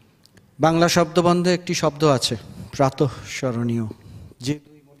 বাংলা শব্দবন্ধে একটি শব্দ আছে, প্রাতঃস্মরণীয়। যে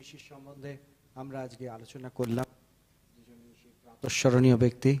দুই মনীষীর সম্বন্ধে আমরা আজকে আলোচনা করলাম, দুজনই সেই প্রাতঃস্মরণীয়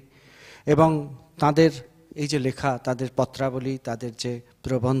ব্যক্তি, এবং তাদের এই যে লেখা, তাদের পত্রাবলী, তাদের যে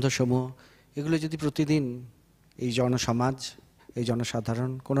প্রবন্ধসমূহ, এগুলো যদি প্রতিদিন এই জনসমাজ, এই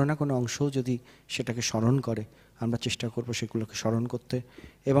জনসাধারণ কোনো না কোনো অংশ যদি সেটাকে স্মরণ করে, আমরা চেষ্টা করব সেগুলোকে স্মরণ করতে।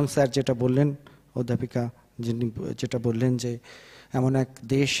 এবং স্যার যেটা বললেন, অধ্যাপিকা যিনি যেটা বললেন, যে এমন এক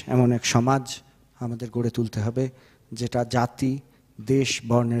দেশ, এমন এক সমাজ আমাদের গড়ে তুলতে হবে যেটা জাতি, দেশ,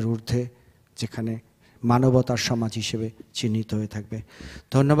 বর্ণের ঊর্ধ্বে, যেখানে মানবতার সমাজ হিসেবে চিহ্নিত হয়ে থাকবে।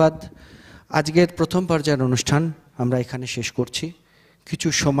 ধন্যবাদ। আজকের প্রথম পর্যায়ের অনুষ্ঠান আমরা এখানে শেষ করছি। কিছু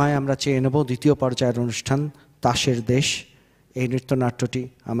সময় আমরা চেয়ে নেব দ্বিতীয় পর্যায়ের অনুষ্ঠান, তাসের দেশ। এই নৃত্যনাট্যটি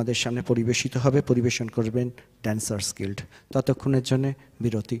আমাদের সামনে পরিবেশিত হবে, পরিবেশন করবেন ড্যান্সার্স গিল্ড। ততক্ষণের জন্য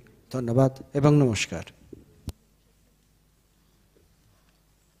বিরতি। ধন্যবাদ এবং নমস্কার।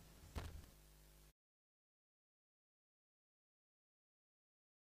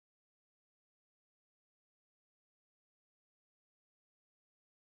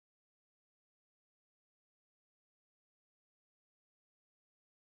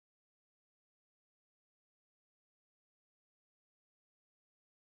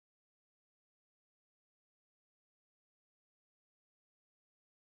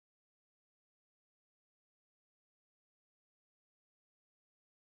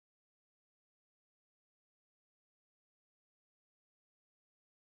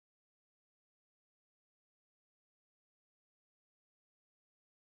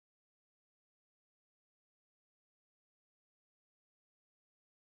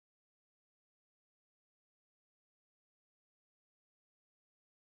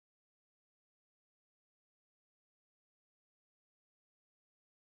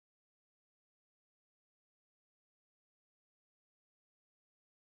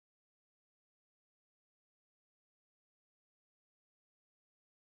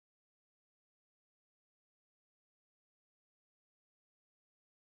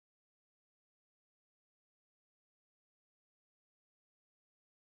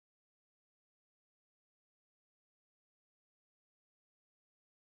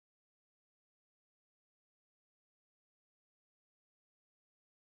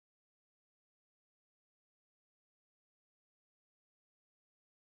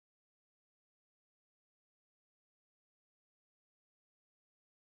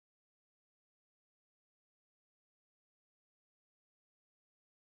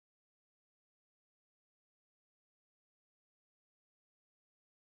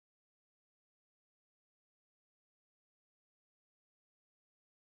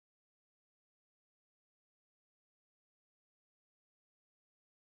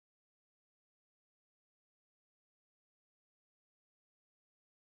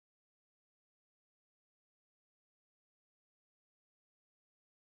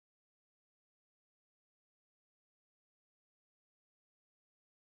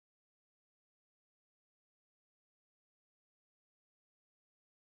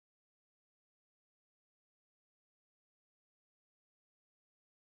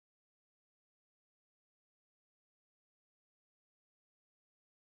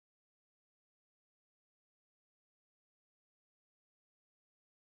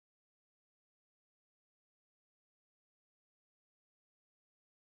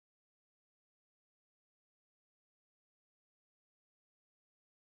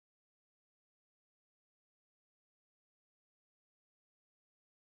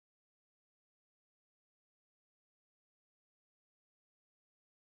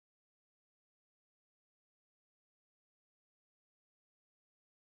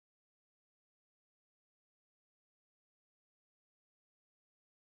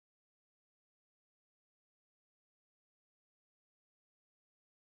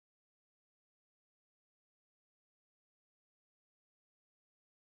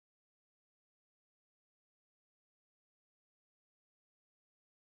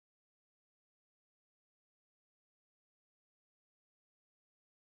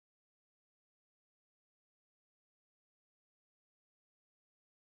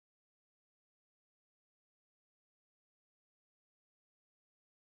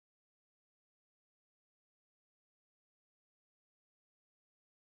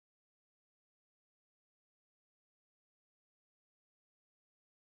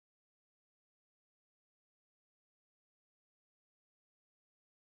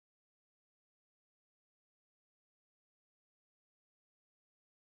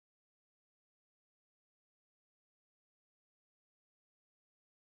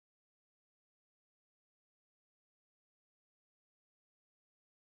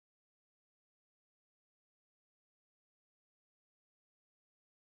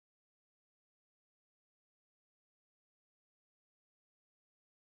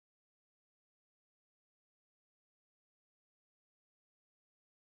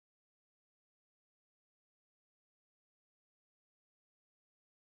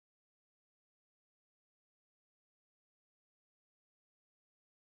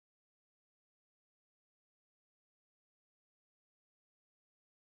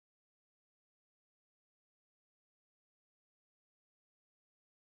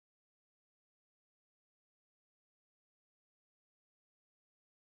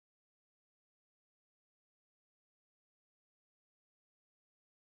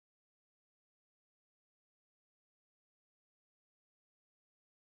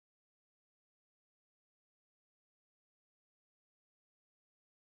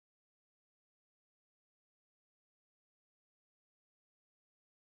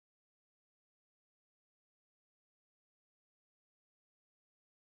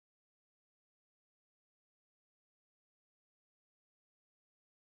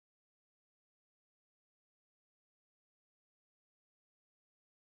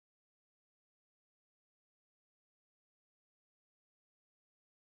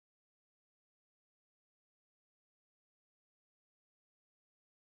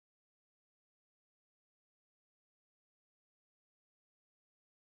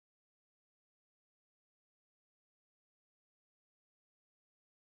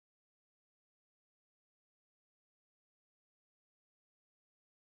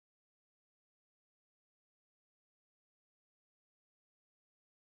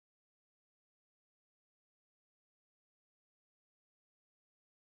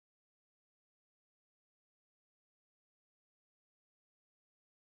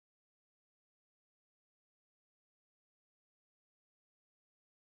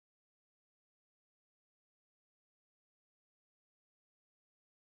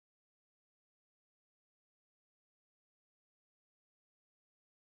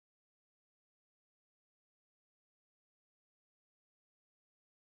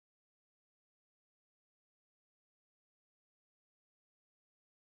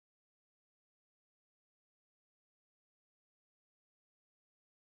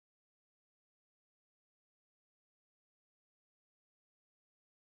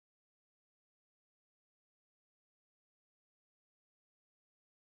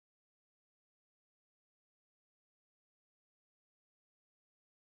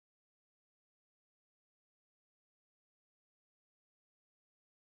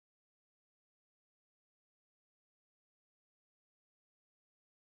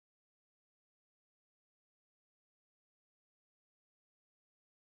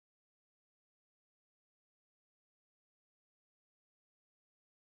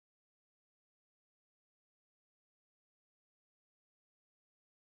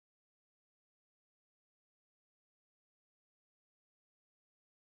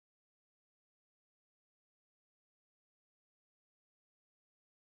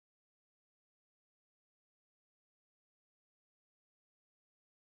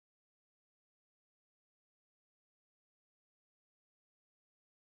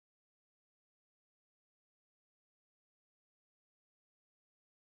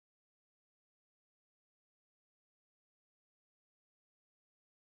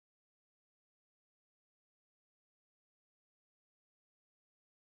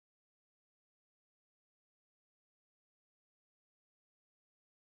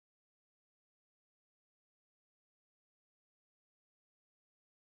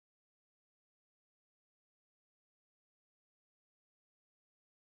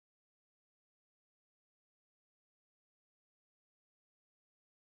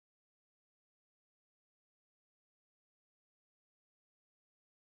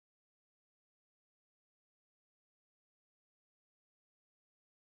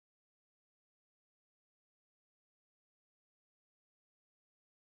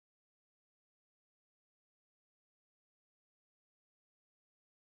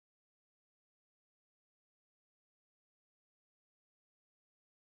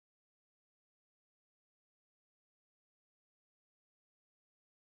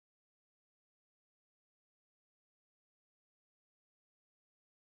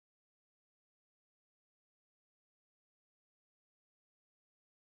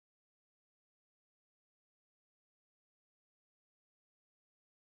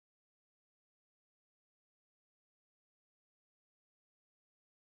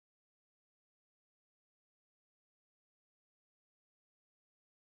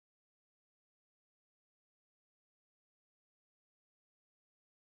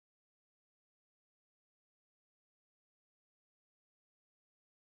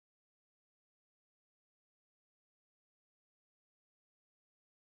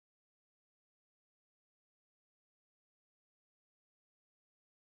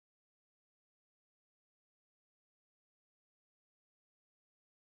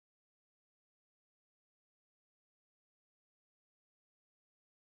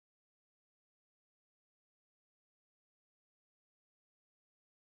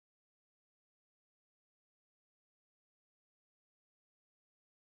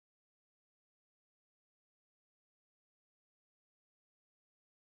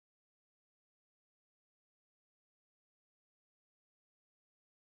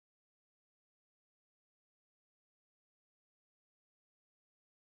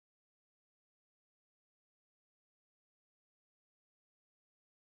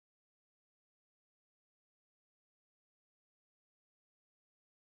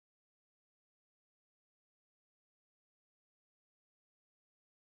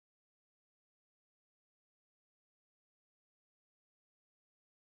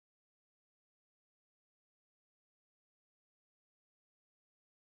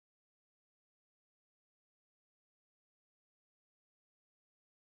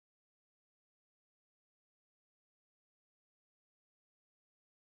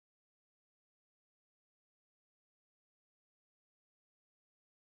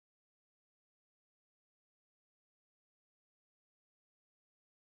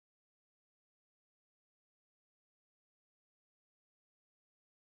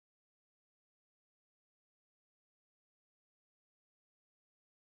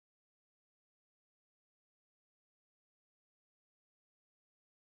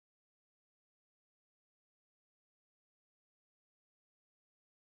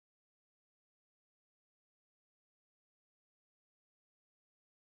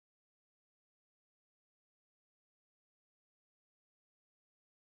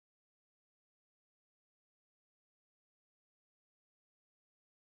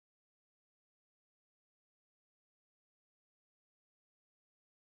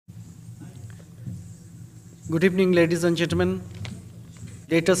 Good evening, ladies and gentlemen.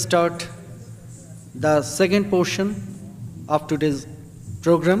 Let us start the second portion of today's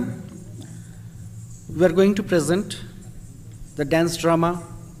program. We are going to present the dance drama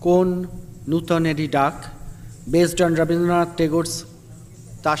Kon Nutaneri Dak, based on Rabindranath Tagore's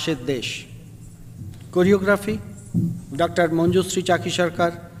Tasher Desh. Choreography, Dr. Manjushree Chaki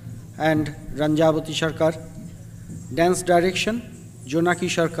Sarkar and Ranjavati Sarkar. Dance direction, Jonaki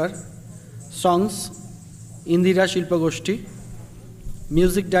Sarkar. Songs, Indira Shilpa Goshti.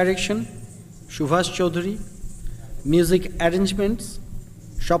 Music direction, Subhas Chaudhary. Music arrangements,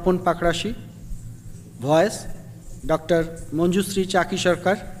 Shapon Pakrashi. Voice, Dr. Manjushree Chaki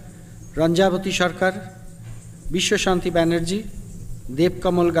Sarkar, Ranjavati Sarkar, Vishwa Shanti Banerjee, Dev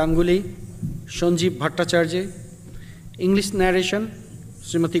Kamal Ganguly, Sanjeev Bhattacharya. English narration,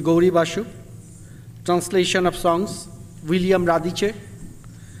 Srimati Gauri Basu. Translation of songs, William Radiche.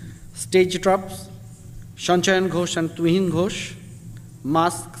 Stage drops, Sanchayan Ghosh and Tuhin Ghosh.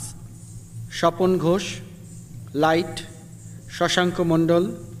 Masks, Shapon Ghosh. Light, Shashank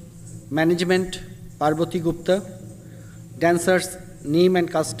Mondal. Management, Parvati Gupta. Dancers, name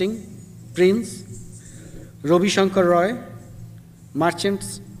and casting, Prince, Ravi Shankar Roy.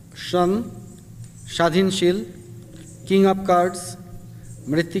 Merchants, Shan, Shadhin Shil. King of Cards,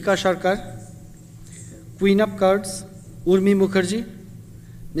 Mritika Sarkar. Queen of Cards, Urmi Mukherjee.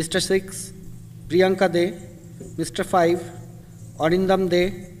 Mr. 6, Priyanka De. Mr. 5, Arindam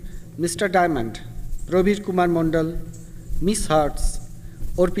De. Mr. Diamond, Prabir Kumar Mondal. Miss Hearts,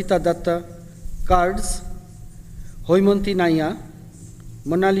 Orpita Datta. Cards, Hoimonti Naya,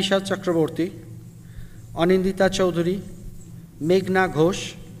 Monalisa Chakraborty, Anindita Chaudhary, Meghna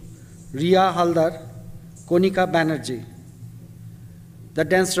Ghosh, Riya Haldar, Konika Banerjee. The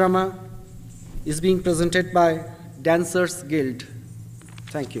dance drama is being presented by Dancers Guild.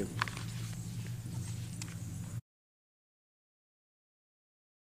 Thank you.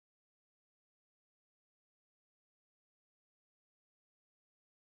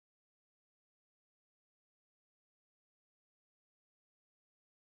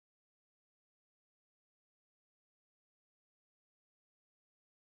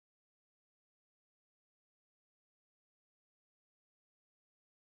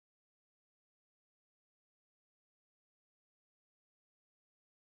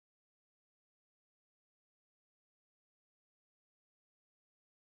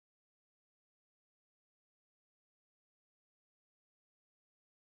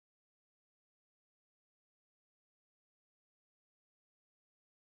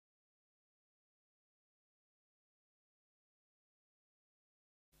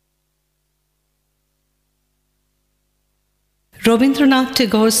 Rabindranath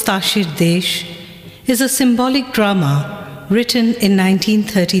Tagore's Tasher Desh is a symbolic drama written in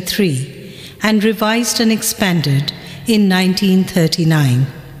 1933 and revised and expanded in 1939.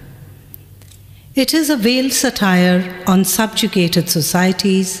 It is a veiled satire on subjugated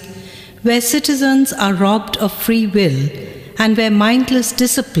societies where citizens are robbed of free will and where mindless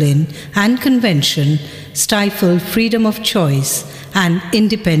discipline and convention stifle freedom of choice and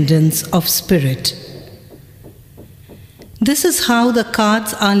independence of spirit. This is how the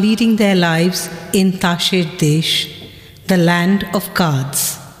cards are leading their lives in Tasher Desh, the land of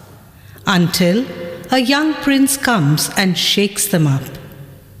cards, until a young prince comes and shakes them up.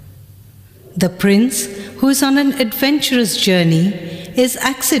 The prince, who is on an adventurous journey, is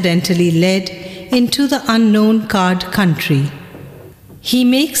accidentally led into the unknown card country. He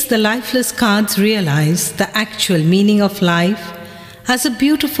makes the lifeless cards realize the actual meaning of life as a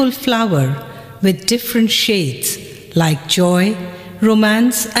beautiful flower with different shades like joy,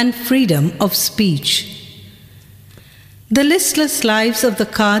 romance, and freedom of speech. The listless lives of the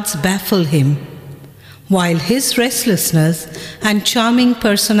cards baffle him, while his restlessness and charming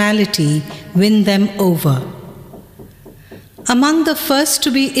personality win them over. Among the first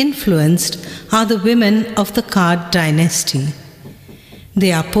to be influenced are the women of the card dynasty.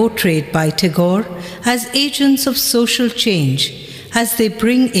 They are portrayed by Tagore as agents of social change as they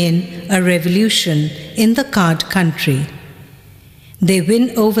bring in a revolution in the card country. They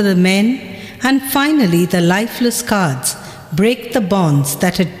win over the men, and finally the lifeless cards break the bonds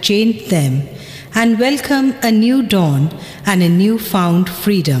that had chained them and welcome a new dawn and a newfound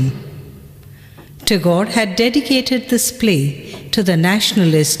freedom. Tagore had dedicated this play to the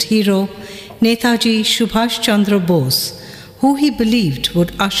nationalist hero Netaji Subhas Chandra Bose, who he believed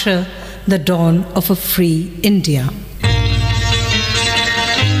would usher the dawn of a free India.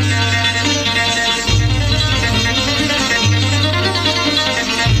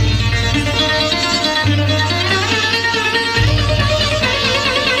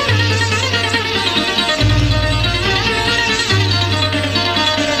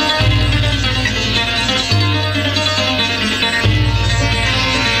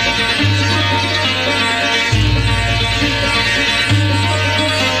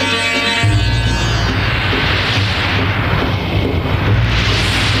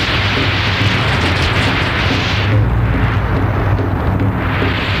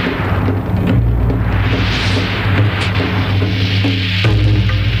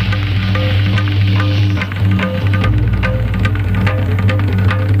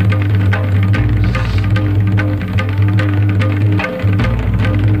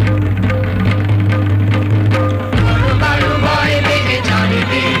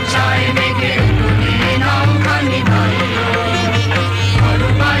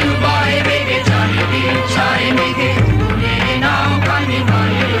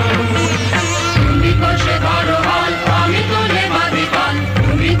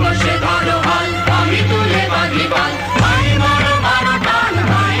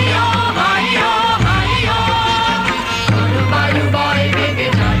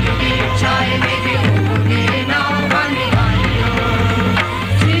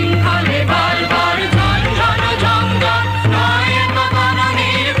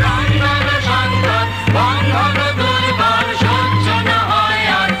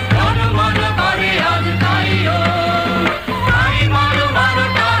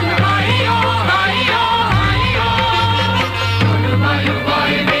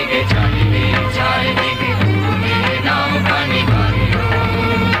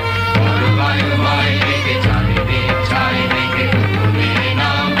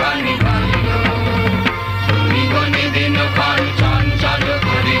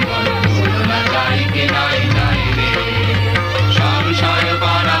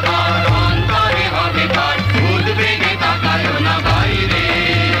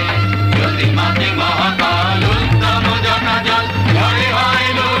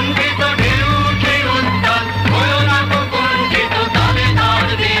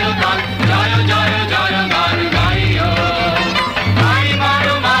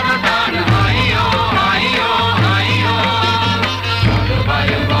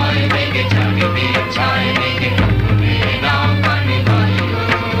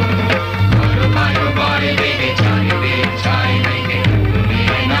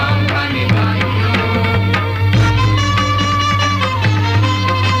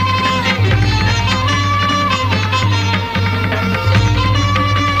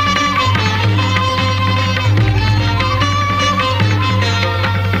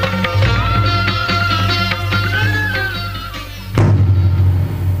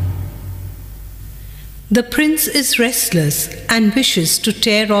 The prince is restless and wishes to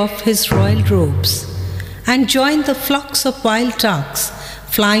tear off his royal robes and join the flocks of wild ducks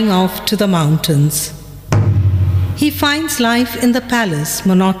flying off to the mountains. He finds life in the palace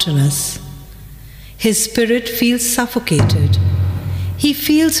monotonous. His spirit feels suffocated. He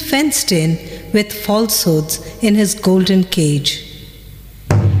feels fenced in with falsehoods in his golden cage.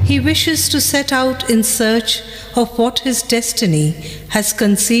 He wishes to set out in search of what his destiny has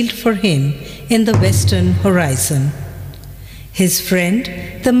concealed for him in the western horizon. His friend,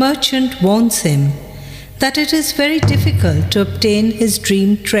 the merchant, warns him that it is very difficult to obtain his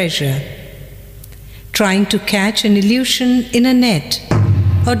dream treasure. Trying to catch an illusion in a net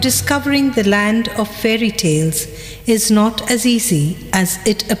or discovering the land of fairy tales is not as easy as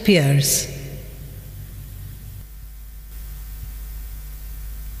it appears.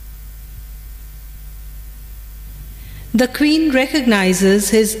 The queen recognizes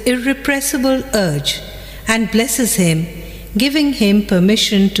his irrepressible urge and blesses him, giving him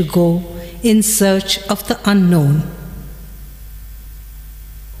permission to go in search of the unknown.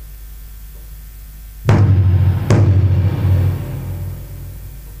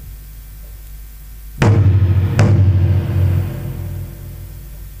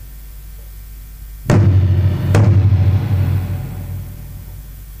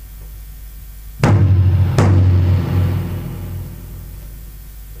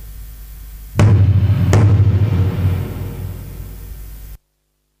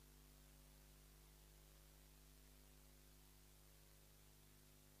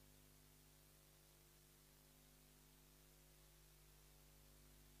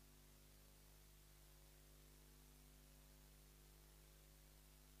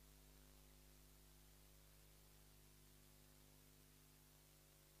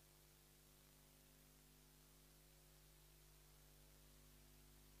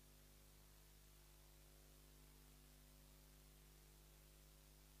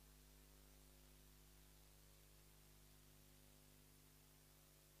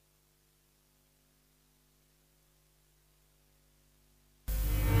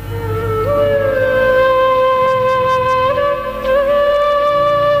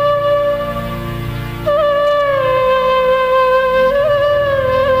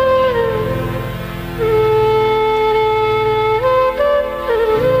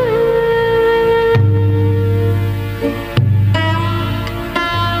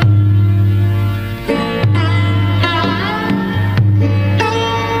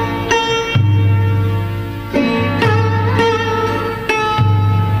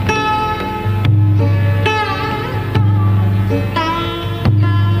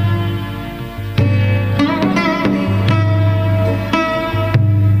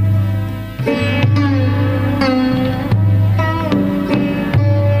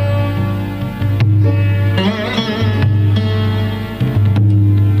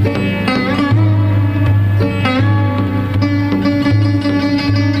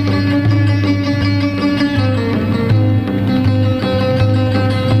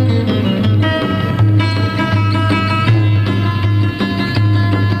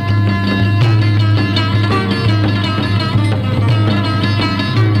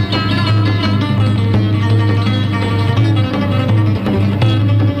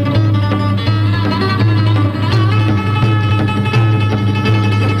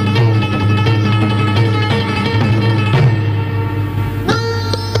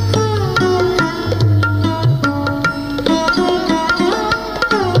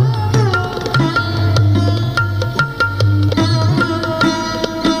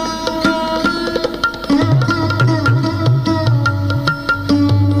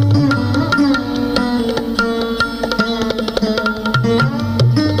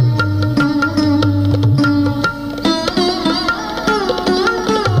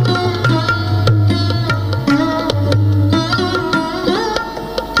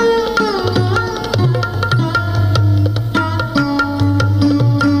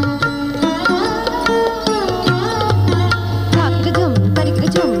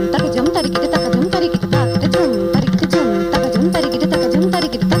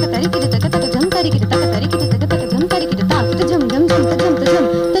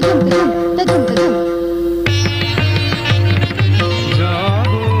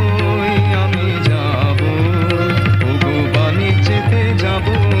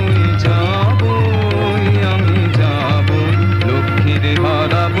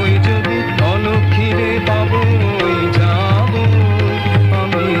 হারাবই যদি অলক্ষীরে পাবই যাব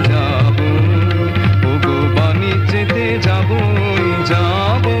আমি যাব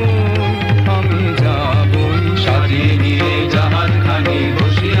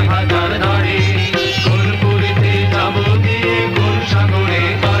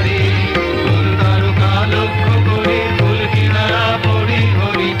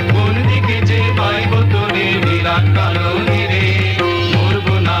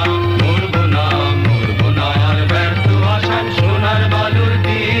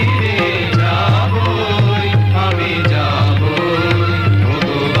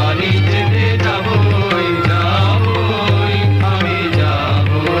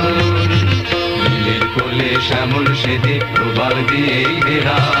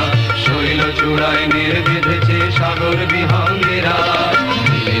চূড়ায় নীর বেঁধেছে সাগর বিহঙ্গেরা,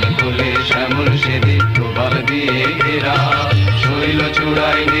 নীলের কোলে শ্যামল সেদে প্রবাল দিয়ে ঘেরা। শৈল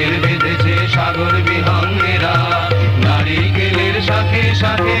চূড়ায় নীর বেঁধেছে সাগর বিহঙ্গেরা, নারিকেলের শাখে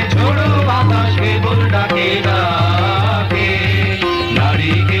শাখে ছোড়ো বাতাস কেবল ডাকে ডাকে।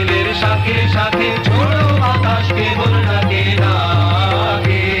 নারিকেলের শাখে শাখে ছোড়ো বাতাস কেবল ডাকে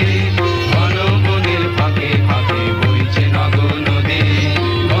ডাকে। ঘন বনের ফাঁকে ফাঁকে বইছে নগ নদী,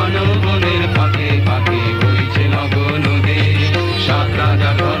 ঘন বনের ফাঁকে ফাঁকে বইছে নগ নদী। সাত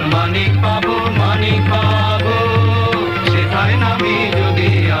রাজা ঘর মানিক পাবো মানিক পাবো, সেথায় নামি যদি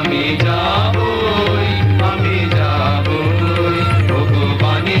আমি যাবই আমি যাবই।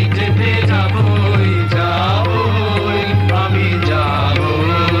 ভগবানী যেতে যাবই যাবই আমি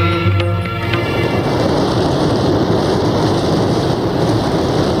যাবই।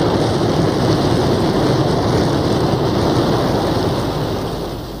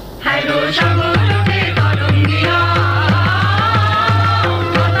 হ্যালো সাগর লোকে তরঙ্গিয়া,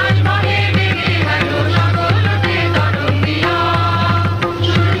 বাতাস বহে বেগে। হ্যালো সাগর লোকে তরঙ্গিয়া,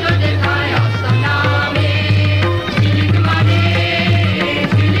 সূর্য দেখায় অস্ত নামে। ঝিলিক মারে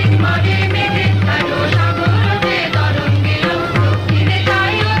মেঘে। হ্যালো সাগর লোকে তরঙ্গিয়া, দক্ষিণে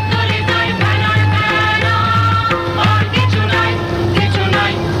যায় উত্তরে যায় ফেনার ফেনা। আর কিছু নাই কিছু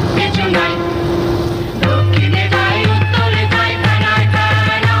নাই কিছু নাই, দক্ষিণে যায় উত্তরে যায় ফেনার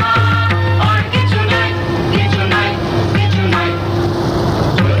ফেনা। আর কিছু নাই কিছু নাই কিছু নাই।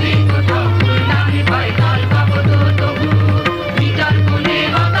 যদি কোথাও ফুল নাহি পাই তাল পাবো তো তবু, গিটার কোণে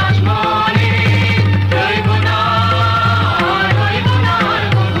বাতাস মনে। রইব না আর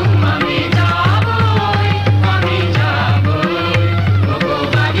কবু, আমি যাবই আমি যাবই।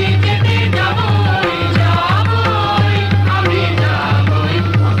 ভগবানী যেতে যাবই যাবই আমি যাবই।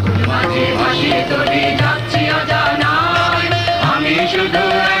 আকুল মাঝে ভাসিয়ে তরি যাচ্ছি অজানায়, আমি শুধু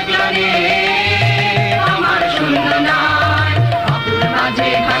একলা রে আমার শূন্য নাই। আকুল মাঝে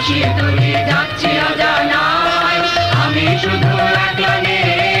ভাসিয়ে তরি যাচ্ছি অজানায়, আমি শুধু একলা রে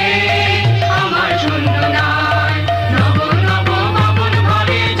আমার শূন্য নাই। নব নব বাবুর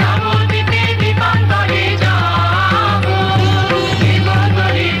ঘরে যাব দিতে দীপান্তরে যাব।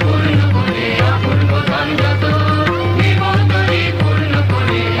 জীবনতরে পূর্ণ করে অপূর্ব ধন যত, জীবনতরে পূর্ণ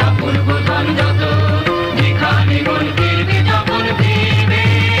করে অপূর্ব ধন যত। যেখানে মন ফিরবে যখন ফিরবে,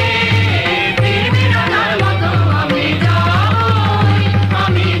 ফিরবে রাজার মতো আমি যাবই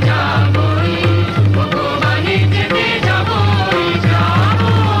আমি যাবই। ভগবানী যেতে যাবই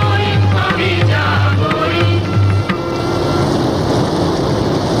যাবই আমি যাবই।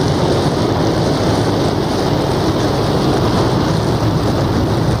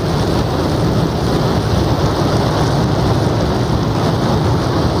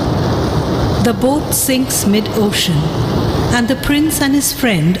 The boat sinks mid-ocean, and the prince and his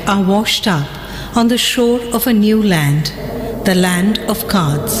friend are washed up on the shore of a new land, the land of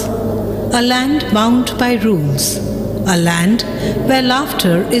cards. A land bound by rules, a land where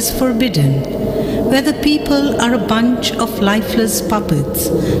laughter is forbidden, where the people are a bunch of lifeless puppets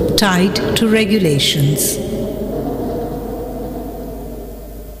tied to regulations.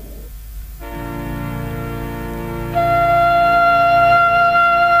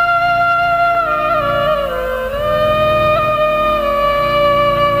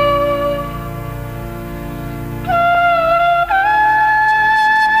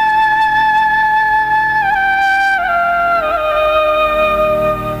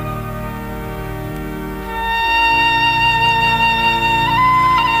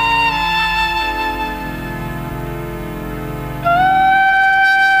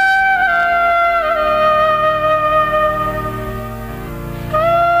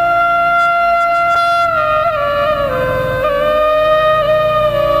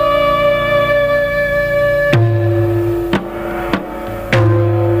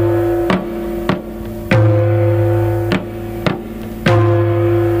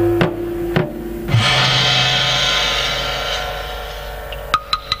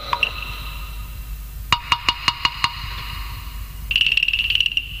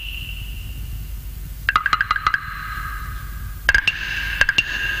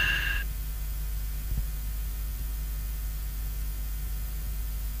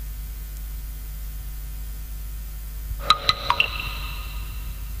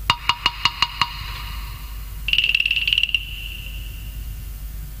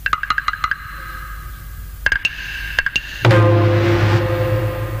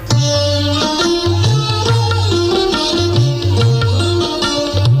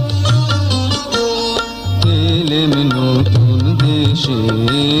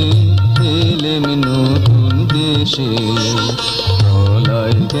 দেশে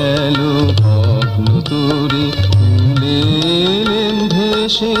বলাই গেল তরি তুলে এলেন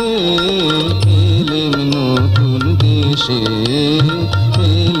ভেসে, এলেন নতুন দেশে,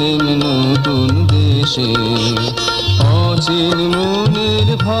 এলেন নতুন দেশে। অচিন মনের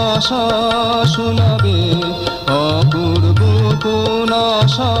ভাষা শোনাবে, অপূর্ব কোন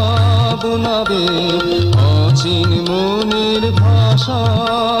আশা বোনাবে। অচিন মনের ভাষা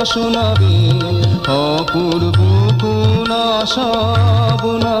শোনাবে, অপূর্ব কোন আশা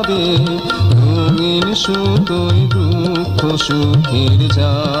বোনাবে। রঙিন সুতোয় দুঃখ সুখের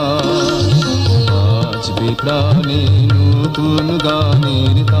যায়, বাজবে প্রাণে নতুন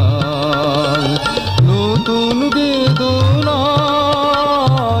গানের তাল। নতুন বেদনায়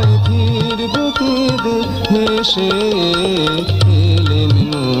ফিরব কেঁদে হেসে, এলেন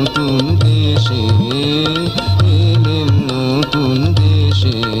নতুন দেশে, এলেন নতুন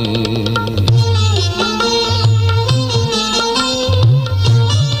দেশে।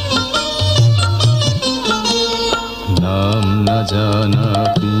 নাম না জানা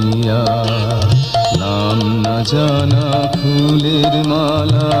প্রিয়া, নাম না জানা ফুলের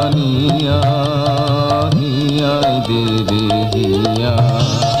মালা নিয়া, হিয়ায় দেবে হিয়া।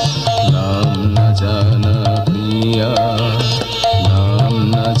 নাম না জানা প্রিয়া, নাম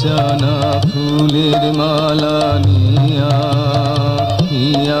না জানা ফুলের মালা নিয়া,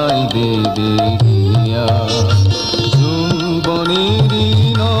 হিয়ায় দেবে হিয়া। যৌবনেরই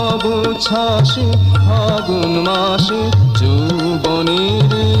নবচ্ছ্বাসে ফাগুন মাসে,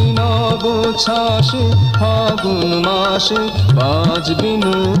 যৌবনেরই নবচ্ছ্বাসে ফাগুন মাসে। বাজবে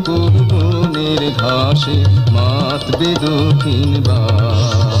নূপুর বনের ঘাসে, মাতবে দক্ষিণ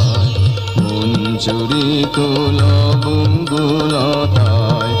বায়। মঞ্জুরিত লবঙ্গলতায়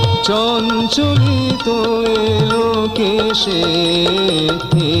চঞ্চলিত এলো কেশে,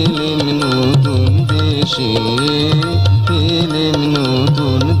 এলেন নতুন দেশে, এলেন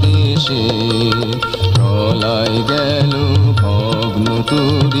নতুন দেশে। প্রলয় গেল ভগ্ন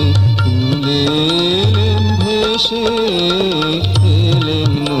তরি তুলে এলেন ভেসে,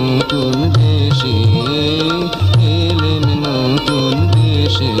 এলেন নতুন দেশে, এলেন নতুন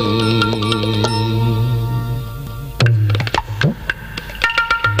দেশে।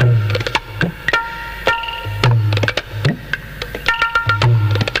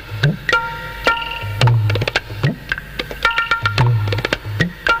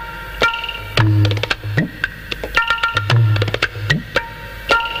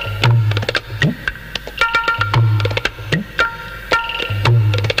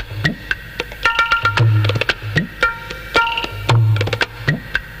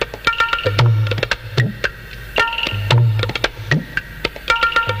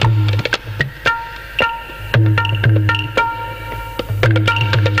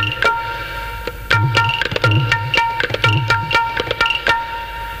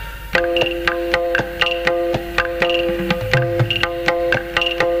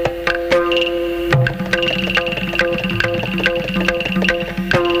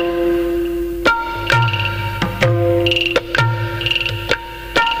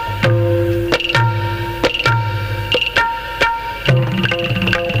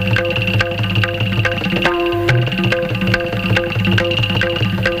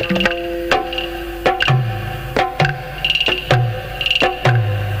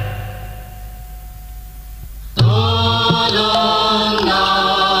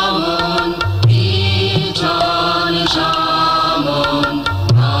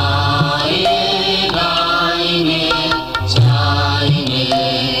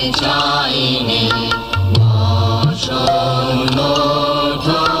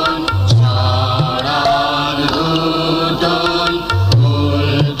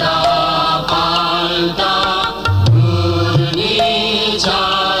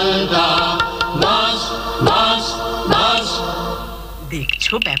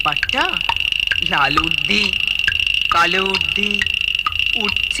 ব্যাপারটা লাল উর্দি কালো উর্দি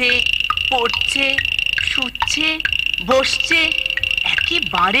উঠছে পড়ছে শুচ্ছে বসছে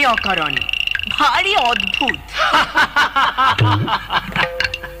একেবারে অকারণে ভারী অদ্ভুত।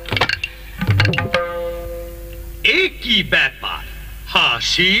 এ কি ব্যাপার?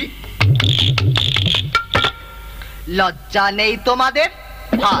 হাসি লজ্জা নেই তোমাদের?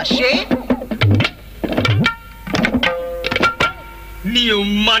 হাসে নিয়ম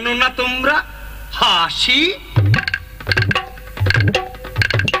মানো না তোমরা? হাসি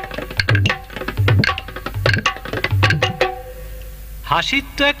হাসির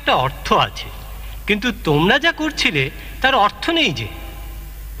তো একটা অর্থ আছে, কিন্তু তোমরা যা করছিলে তার অর্থ নেই যে।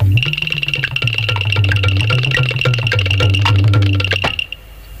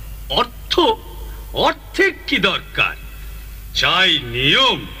 অর্থ? অর্থের কি দরকার? চাই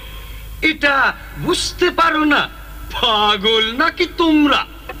নিয়ম। এটা বুঝতে পারো না? পাগল নাকি তোমরা?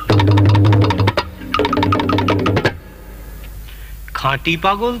 খাঁটি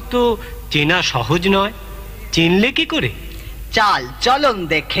পাগল তো চেনা সহজ নয়, চিনলে কি করে? চাল চলন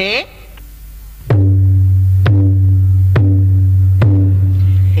দেখে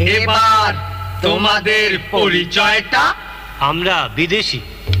এবার তোমাদের পরিচয়টা। আমরা বিদেশি।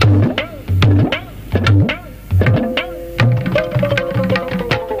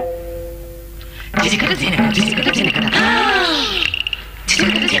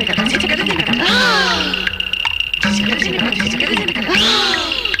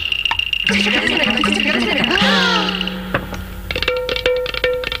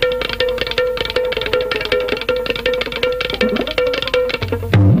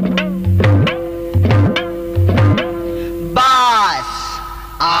 বাস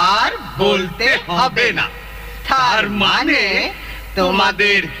আর বলতে হবে না। তার মানে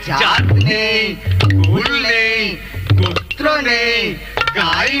তোমাদের জাত নেই, কুল নেই, গোত্র নেই,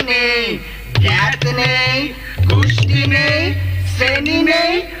 গাই নেই, জ্ঞাত নেই, গোষ্ঠী নেই, শ্রেণী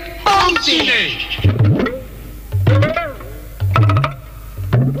নেই, পংক্তি নেই।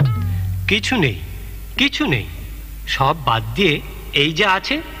 কিছু নেই, কিছু নেই, সব বাদ দিয়ে এই যে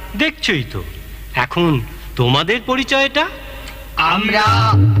আছে দেখছই তো। এখন তোমাদের পরিচয়টা। আমরা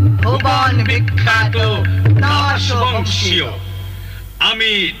ভুবন বিখ্যাত দাস বংশীয়।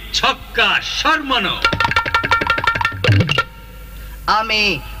 আমি ছক্কা শর্মন। আমি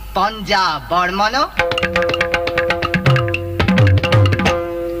পঞ্জা বর্মন।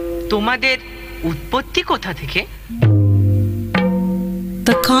 তোমাদের উৎপত্তি কোথা থেকে?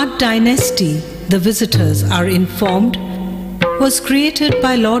 The Kad dynasty, the visitors are informed, was created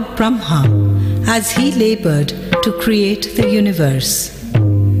by Lord Brahma as he labored to create the universe.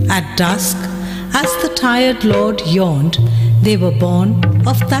 At dusk, as the tired Lord yawned, they were born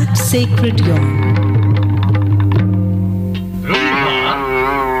of that sacred yawn. Brahma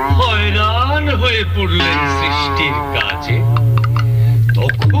হয়রান হয়ে পড়লেন সৃষ্টির কাজে।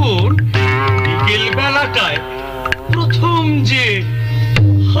 তখন বিকেল বেলাটায় প্রথম যে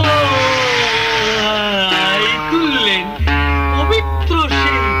high তুললেন পবিত্র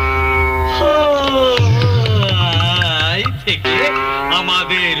সেই হাই থেকে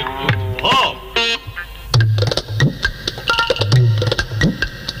আমাদের উদ্ভব।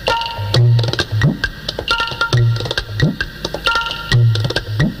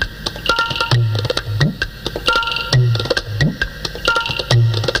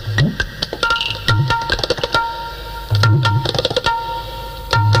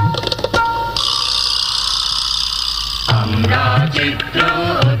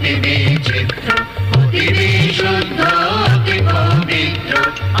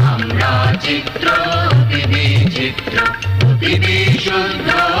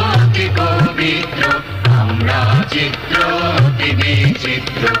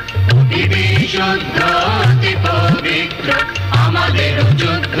 আমাদের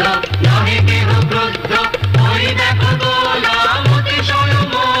যুদ্ধ নহে কেহ ক্রুদ্ধ, ওই দেখো গোলাম অতিশয়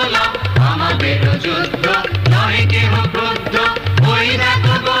মোলা। আমাদের যুদ্ধ নহে কেহ ক্রুদ্ধ, ওই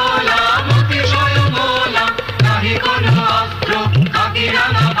দেখো গোলাম অতিশয় মোলা। নাহি কোনো অস্ত্র খাকিরা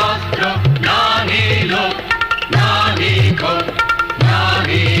না বস্ত্র, নাহি লোক নাহি ক্ষোভ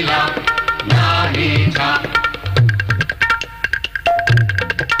নাহি লাভ নাহি ছাপ।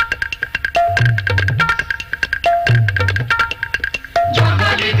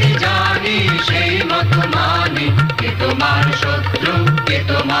 জানি সেই মত মানি, কে তোমার শত্রু কে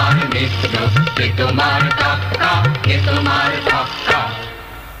তোমার মিত্র, কে তোমার কাকা কে তোমার কাকা।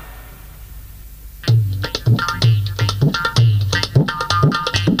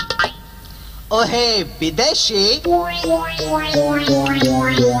 ওহে বিদেশি,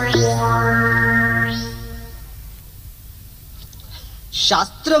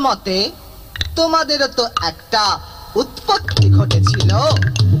 শাস্ত্র মতে তোমাদেরও তো একটা উৎপত্তি ঘটেছিল।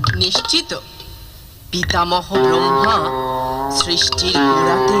 নিশ্চিত। পিতামহ ব্রহ্মা সৃষ্টির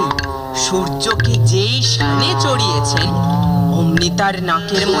গোড়াতেই সূর্যকে যেই শানে চড়িয়েছেন, অমনি তার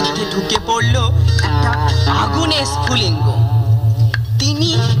নাকের মধ্যে ঢুকে পড়ল একটা আগুনের স্ফুলিঙ্গ। তিনি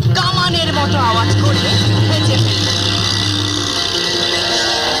কামানের মতো আওয়াজ করে ভেজে ফেললেন।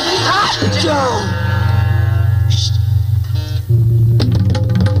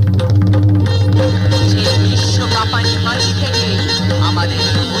 বিশ্বকাপানি হাসি থেকে আমাদের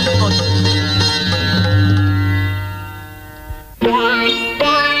উৎপত্তি।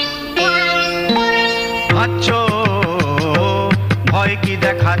 ভয় কি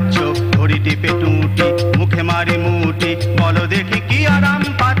দেখাচ্ছ, ঘড়ি টিপে টুটি মুখে মারি মুটি, বলো দেখি কি আরাম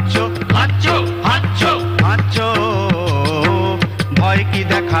পাচ্ছ। হাচ্ছ হাচ্ছ হাচ্ছ, ভয় কি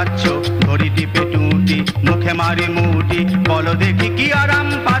দেখা দেখাচ্ছ ধরি টিপে টুটি মুখে মারি মুটি বলো দেখি কি আরাম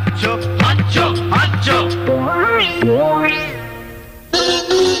পাচ্ছ পাচ্ছ পাচ্ছ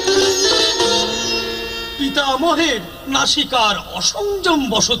পিতামহের নাসিকার অসংযম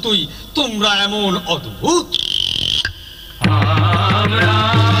বশতই তোমরা এমন অদ্ভুত। আমরা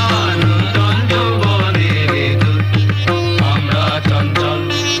নূতন যৌবনের দূত, আমরা চঞ্চল,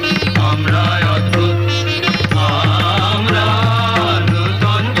 আমরা অদ্ভুত। আমরা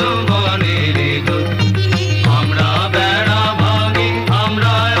নূতন যৌবনের দূত, আমরা বেড়া ভাঙি,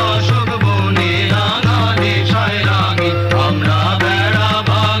 আমরা অশোক বনে রাঙা নেশায় রাঙি। আমরা বেড়া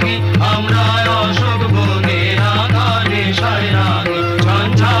ভাঙি, আমরা অশোক বনে রাঙা নেশায় রাঙি।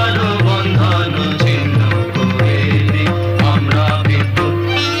 সঞ্চার বন্ধন ছিন্ন করে দিই, আমরা বিদ্যুৎ,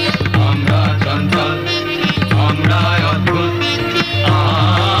 আমরা চঞ্চল, আমরা অদ্ভুত।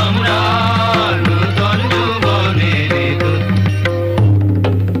 আমরা নূতন যৌবনের দূত।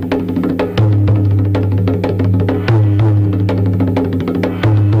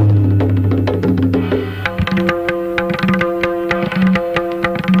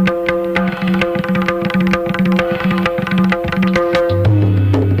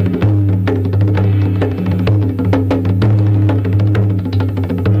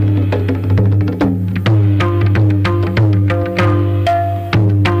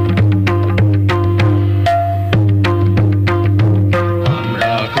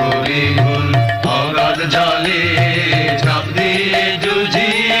 আমরা করি ভুল অগাধ জলে ঝাঁপ দিয়ে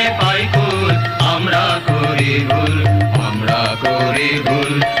জুঝিয়ে পাই কুল। আমরা করি ভুল, আমরা করি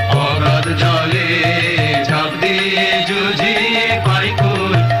ভুল অগাধ জলে ঝাঁপ দিয়ে জুঝিয়ে পাই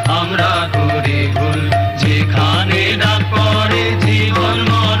কুল। আমরা করি ভুল যেখানে ডাক পড়ে জীবন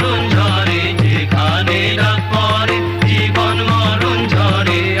মরণ ঝরে, যেখানে ডাক পড়ে জীবন মরণ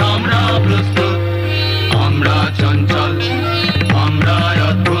ঝরে। আমরা প্রস্তুত, আমরা চঞ্চল, আমরা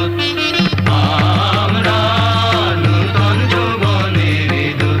অদ্ভুত। আমরা নূতন যৌবনের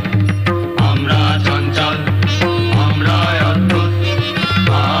দূত, আমরা চঞ্চল, আমরা অদ্ভুত।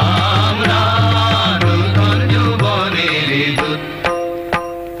 আমরা নূতন যৌবনের দূত।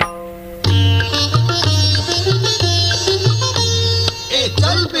 এ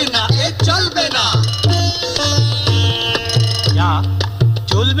চলবে না, এ চলবে না। যা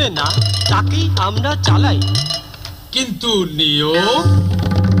চলবে না তাকেই আমরা চালাই। কিন্তু নিয়ম,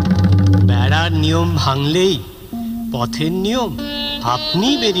 বেড়ার নিয়ম ভাঙলেই পথের নিয়ম আপনি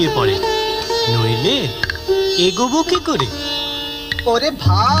বেরিয়ে পড়ে, নইলে এগোবো কি করে? ওরে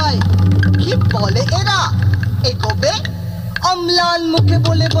ভাই, কি বলে এরা? এগোবে? অম্লান মুখে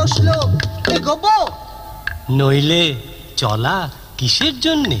বলে বসলো এগোবো। নইলে চলা কিসের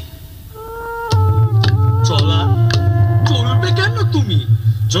জন্যে? চলা চলবে কেন? তুমি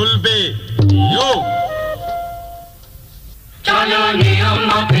চলবে নিয়ম। চলো নিয়ম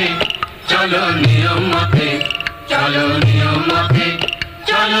মতে, চলো নিয়ম মতে, চলো নিয়ম মতে,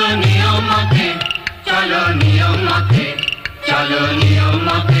 চলো নিয়ম মতে, চলো নিয়ম মতে, চলো নিয়ম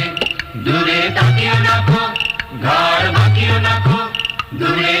মতে। দূরে তাকিও না খো, ঘাড় বাঁকিও না খো,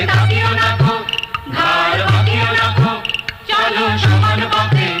 দূরে তাকিও না খো, ঘাড় বাঁকিও না খো। চলো সমান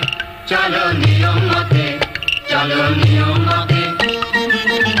পথে, চলো নিয়ম মতে, চলো নিয়ম মতে।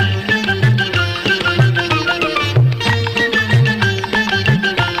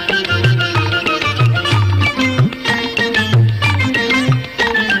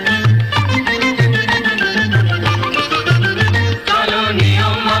 চলো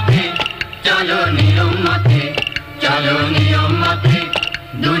নিয়ম মতে, চলো নিয়ম মতে, চলো নিয়ম মতে।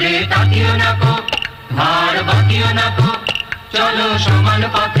 দূরে তাকিও না কো, ঘাড় বাঁকিও না কো। চলো সমান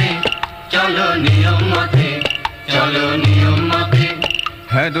পথে, চলো নিয়ম মতে, চলো নিয়ম মতে।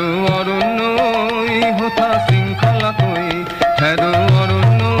 হেদু অরণ্য হোথা শৃঙ্খলা কই, হেদু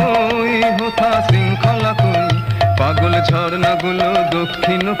অরণ্য হোথা শৃঙ্খলা কই। পাগল ঝর্ণাগুলো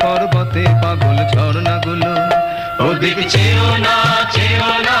দক্ষিণ পর্বতে, পাগল ঝর্ণাগুলো। ওদিক চেও না,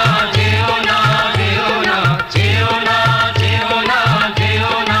 চেও না, চেও না, চেও না, চেও না, চেও না,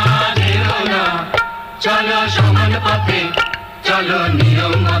 চেও না, চেও না। চলো সমান পথে, চলো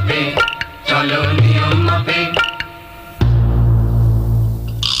নিয়ম মতে, চলো নিয়ম মতে।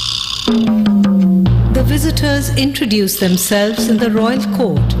 The visitors introduce themselves in the royal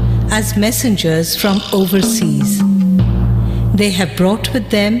court as messengers from overseas. They have brought with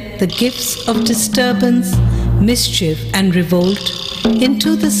them the gifts of disturbance, mischief and revolt into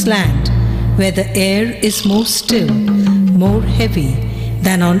this land where the air is more still, more heavy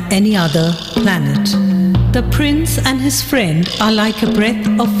than on any other planet. The prince and his friend are like a breath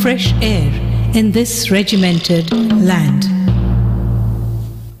of fresh air in this regimented land.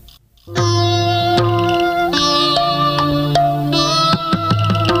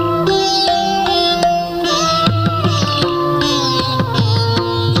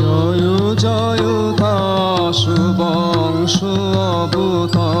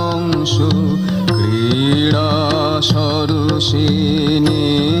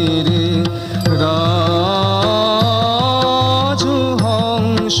 রে রাজহংস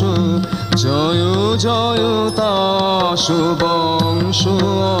জয় জয় তাস বংশ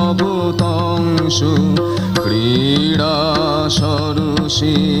অবতংশ ক্রীড়া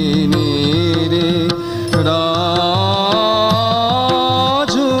সরসিনী রে রাজহংস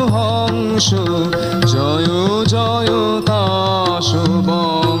জয় জয় তাস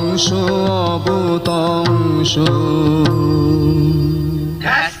বংশ অবতংশ।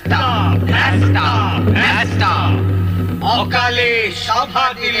 অকালে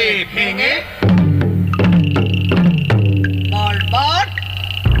সভা দিলে ভেঙে বারবার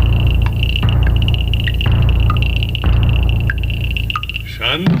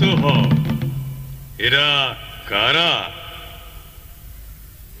শান্ত হ। এরা কারা?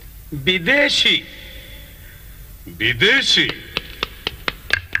 বিদেশি। বিদেশি?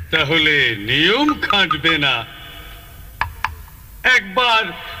 তাহলে নিয়ম খাটবে না। একবার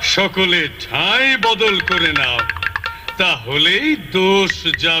সকলে ঠাঁই বদল করে নাও, তাহলেই দোষ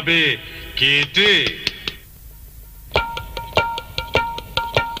যাবে কেটে।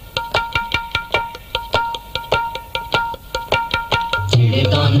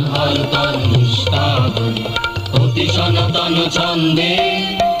 চিরতন হরতন নিষ্কাবন অতি সনাতন ছন্দে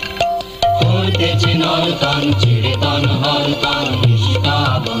করতেছে নর্তন। চিরতন হরতন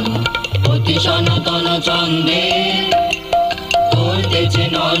নিষ্কাবন অতি সনাতন ছন্দে করতেছে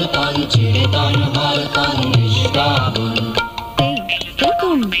নর্তন। চিরতন হরতন নিষ্কাবন।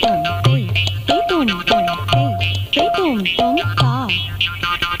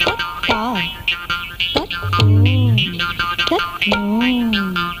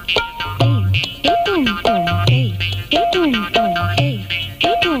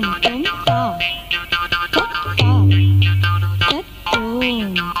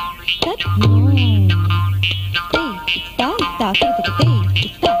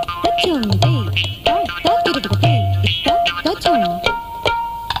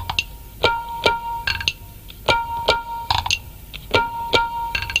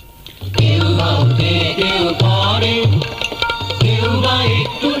 কেউ বা উঠে কেউ পরে, কেউ বা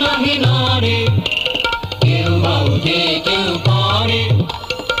একটু নাহি নারে। কেউ বা উঠে কেউ পরে,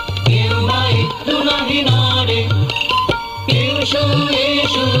 কেউ বা একটু নাহি নারে। কেউ শুয়ে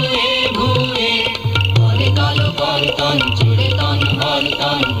শুয়ে ঘুরে করে কালো কর্তন। চিরতন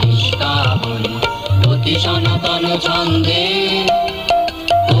হরতন নিষ্কাবন অতি সনাতন ছন্দে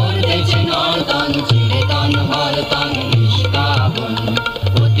করতেছে নর্তন। চিরতন হরতন নিষ্কাবন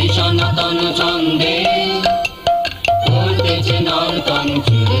অতি সনাতন ছন্দে করতেছে নর্তন।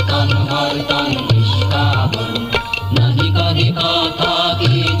 চিরতন হরতন নিষ্কাবন। নাহি করে কথা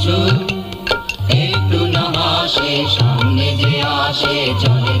কিছু, একটু না হাসে, সামনে যে আসে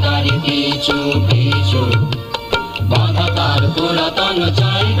চলে তারি পিছু পিছু। বাঁধা তার পুরাতন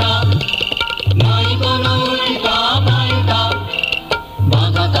জায়গা, নাই কোনো উল্টা পাল্টা।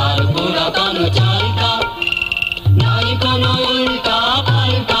 বাঁধা তার পুরাতন জায়গা, নাই কোনো উল্টা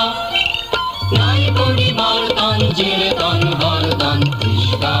পাল্টা। নাই পরিবর্তন। চিরতন হরতন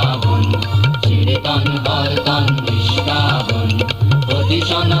নিষ্কাবন। চিরতন হরতন নিষ্কাবন অতি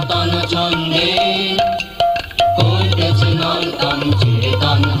সনাতন ছন্দে করতেছে নর্তন।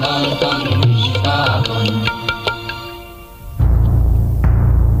 চিরতন হরতন নিষ্কাবন।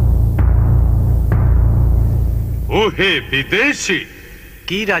 ও হে বিদেশি!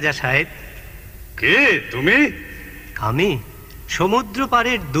 কি রাজা সাহেব? কে তুমি? আমি সমুদ্র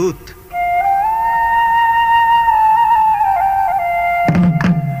পারের দূত।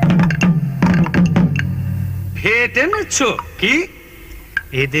 ভেট এনেছ কি?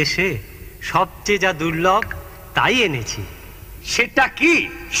 এদেশে সবচেয়ে যা দুর্লভ তাই এনেছি। সেটা কি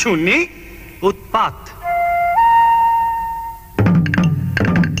শুনি? উৎপাত।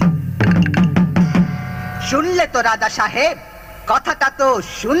 শুনলে তো রাজা সাহেব, কথাটা তো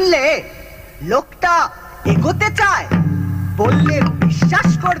শুনলে। লোকটা এগোতে চায়, বললে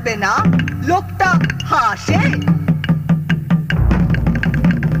বিশ্বাস করবে না। লোকটা হাসে।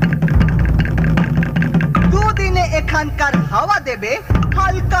 দুদিনে এখানকার হাওয়া দেবে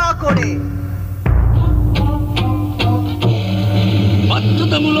হালকা করে।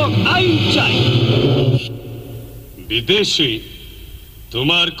 বাধ্যতামূলক আইন চাই। বিদেশি,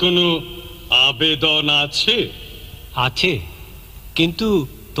 তোমার কোনো আবেদন আছে? আছে, কিন্তু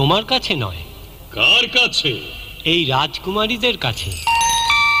তোমার কাছে নয়। কার কাছে? এই রাজকুমারীদের কাছে।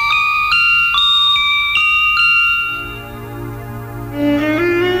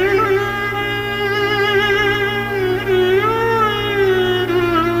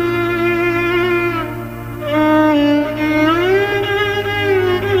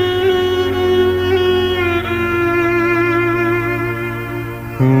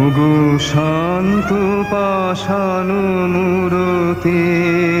 ওগো শান্ত পাষাণ মূরতি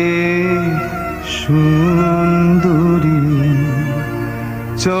সুন্দরী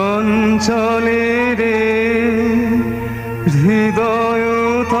চঞ্চলে রে হৃদয়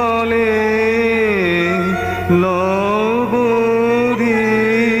তলে লবরী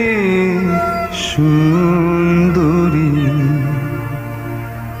সুন্দরী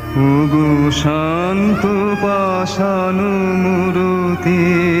ওগো শান্ত পাষাণ মূরতি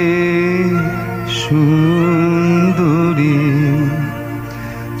সুন্দরী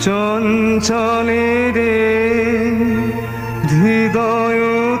চঞ্চলে রে হৃদয়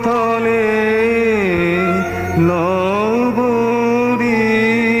তলে লবরী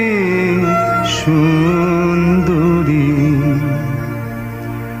সুন্দরী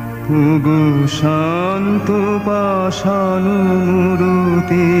ওগো শান্ত পাষাণ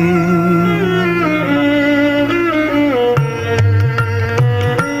মূরতি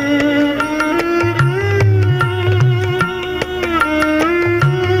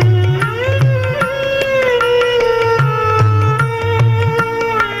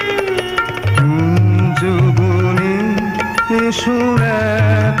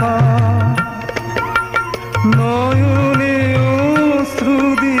সুরেখা নয়নে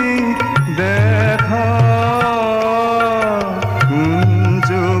অশ্রুদি দেখা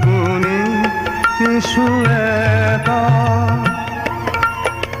কুঞ্জবনে সুরেখা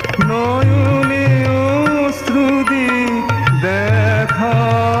নয়নে অশ্রুদি দেখা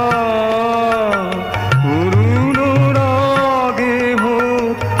অরুণ রাগে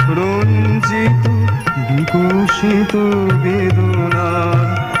হোক রঞ্জিত বিকশিত বেদনার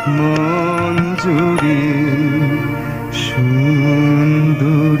মঞ্জুরি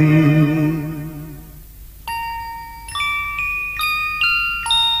সুন্দরী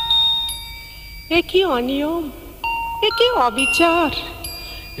এ কি অনিয়ম, এ কি অবিচার!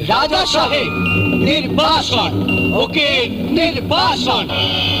 রাজা সাহেব নির্বাসন, ওকে নির্বাসন।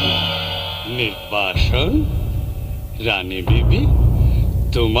 নির্বাসন? রানী বিবি,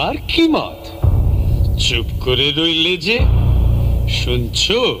 তোমার কি মত? চুপ করে রইলে যে?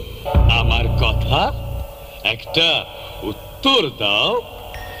 শুনছো আমার কথা? একটা উত্তর দাও।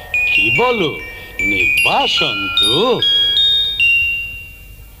 কি বলো? নির্বাসন তো?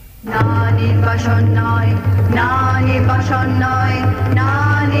 না নির্বাসন নয়, না নির্বাসন নয়, না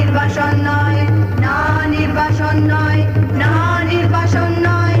নির্বাসন নয়, না নির্বাসন নয়, না নির্বাসন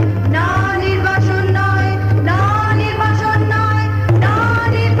নয়, না নির্বাসন নয়, না নির্বাসন নয়, না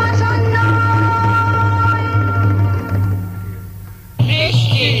নির্বাসন নয়।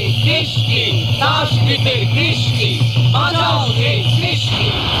 কৃষ্টি কৃষ্টি সংস্কৃতের কৃষ্টি, বাজাও রে কৃষ্টি।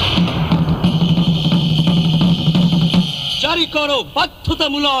 জারি করো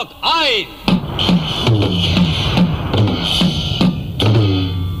বাধ্যতামূলক আইন।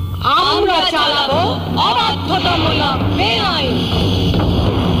 আমরা চালাবো অবাধ্যতামূলক বেআইন।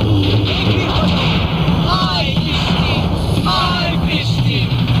 আয় বৃষ্টি, আয় বৃষ্টি,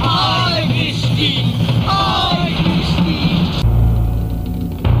 আয় বৃষ্টি, আয় বৃষ্টি।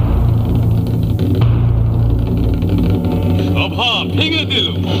 সভা ভেঙে দিল।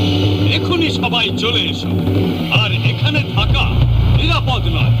 এখনই সবাই চলে এসো। আর এখানে থাকা নিরাপদ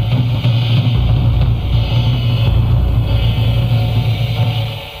নয়।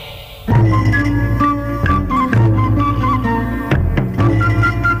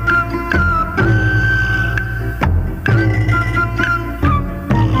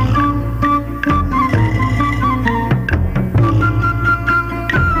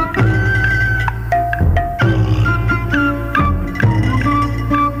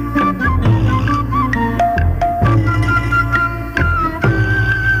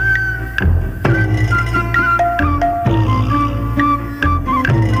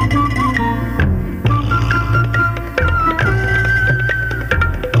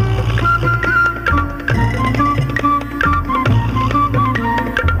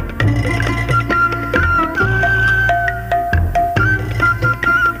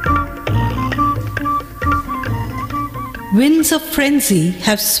 Winds of frenzy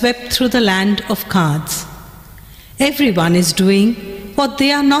have swept through the land of cards. Everyone is doing what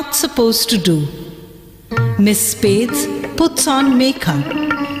they are not supposed to do. Miss Spades puts on makeup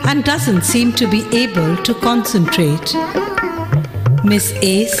and doesn't seem to be able to concentrate. Miss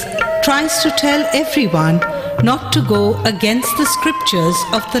Ace tries to tell everyone not to go against the scriptures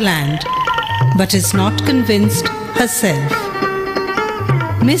of the land, but is not convinced herself.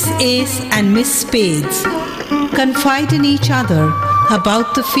 Miss Ace and Miss Spades confide in each other about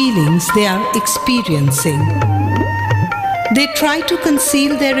the feelings they are experiencing. They try to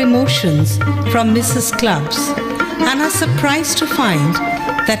conceal their emotions from Mrs. Clubs and are surprised to find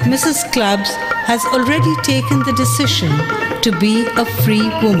that Mrs. Clubbs has already taken the decision to be a free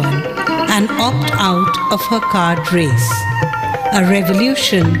woman and opt out of her card race. A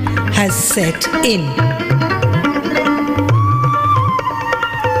revolution has set in.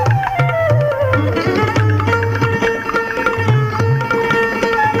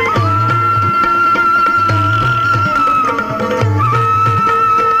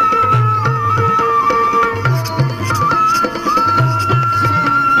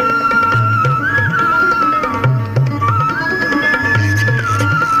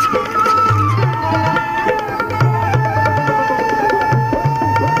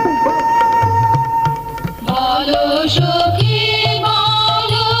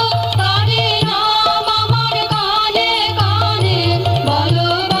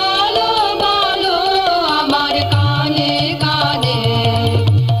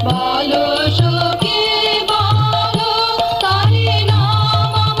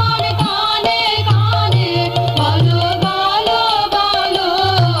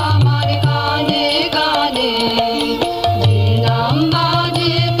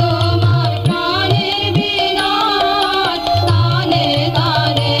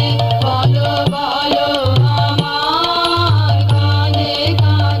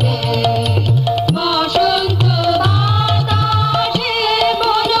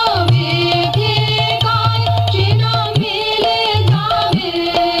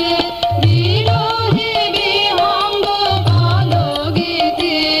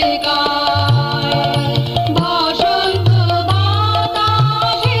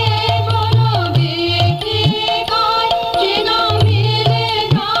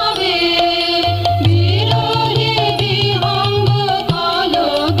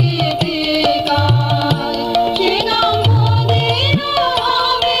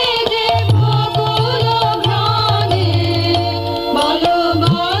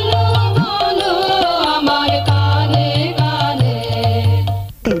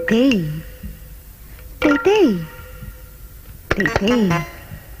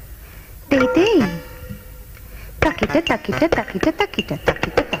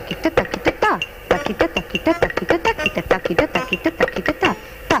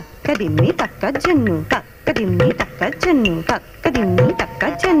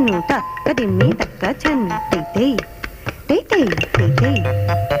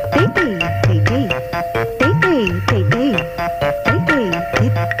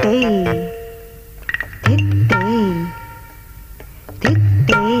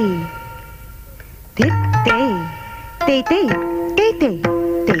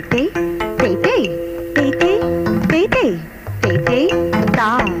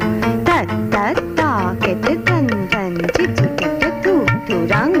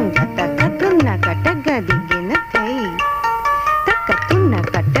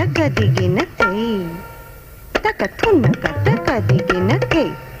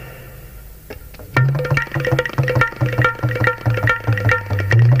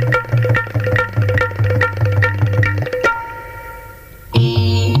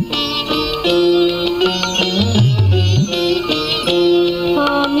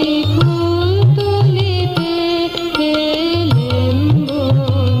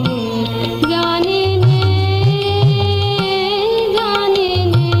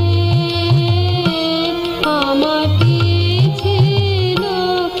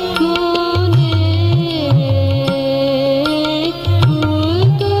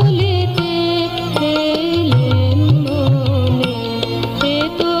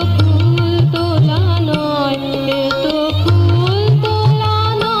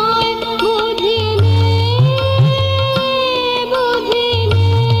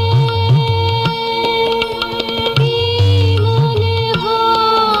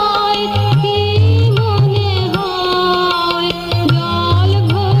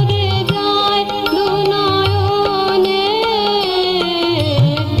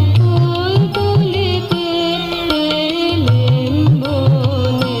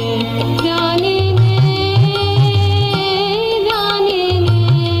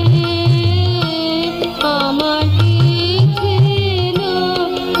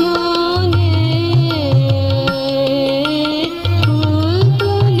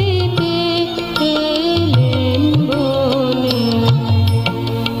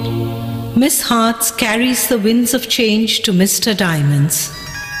 Carries the winds of change to Mr. Diamond's.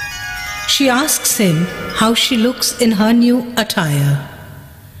 She asks him how she looks in her new attire.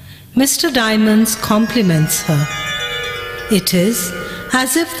 Mr. Diamond's compliments her. It is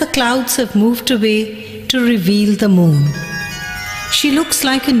as if the clouds have moved away to reveal the moon. She looks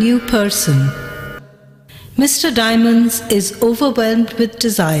like a new person. Mr. Diamonds is overwhelmed with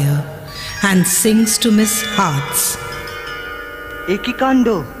desire and sings to Miss Hearts. একই কাণ্ড,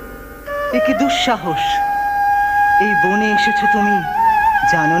 একই দুঃসাহস। এই বনে এসেছো তুমি,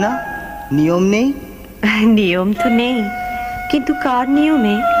 জানো না নিয়ম নেই? নিয়ম তো নেই, কিন্তু কার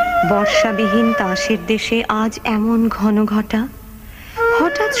নিয়মে বর্ষাবিহীন তাসের দেশে আজ এমন ঘন ঘটা?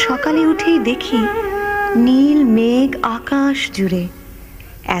 হঠাৎ সকালে উঠেই দেখি নীল মেঘ আকাশ জুড়ে।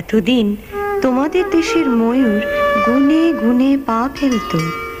 এতদিন তোমাদের দেশের ময়ূর গুনে গুনে পা ফেলত,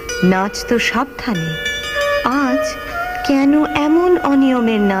 নাচতো সাবধানে। আজ কেন এমন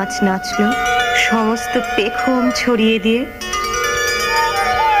অনিয়মের নাচ নাচলো সমস্ত পেখম ছড়িয়ে দিয়ে?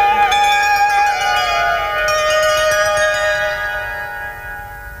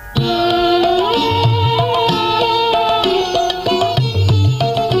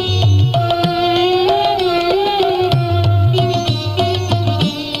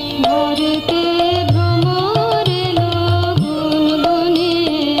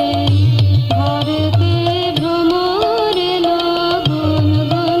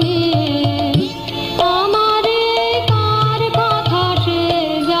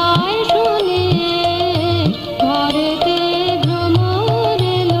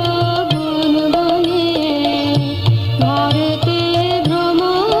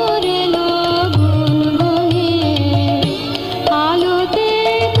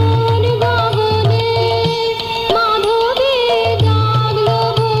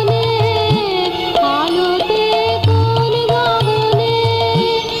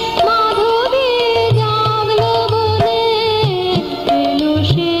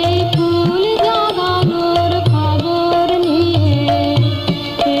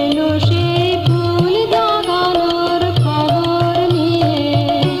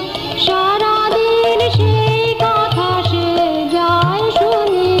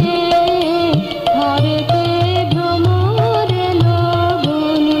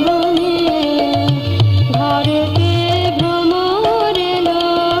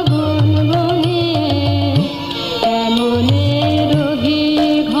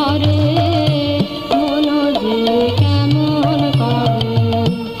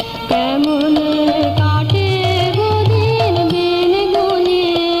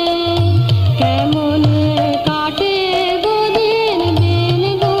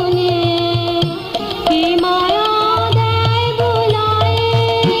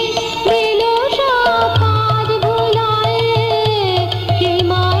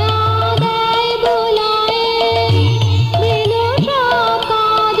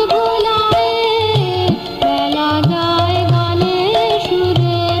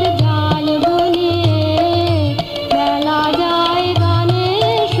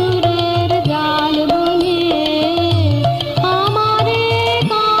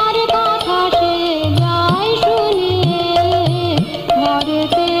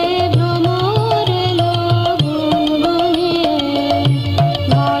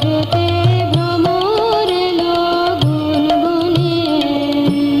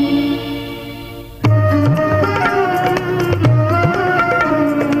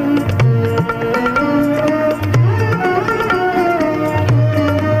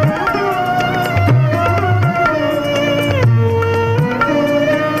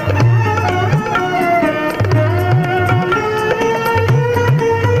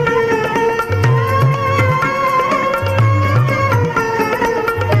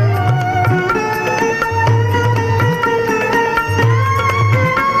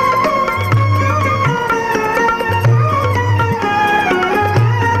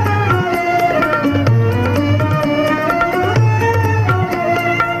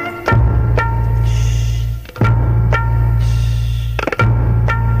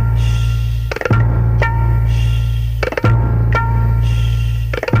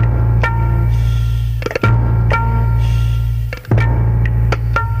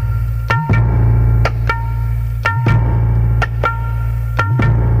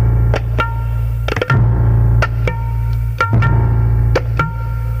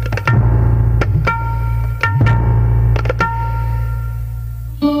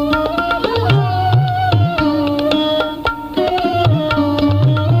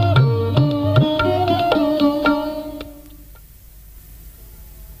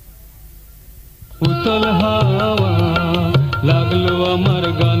 উতল হাওয়া লাগলো আমার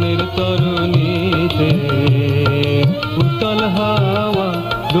গানের তরুণীতে, উতল হাওয়া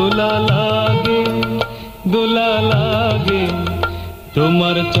দোলা লাগে দোলা লাগে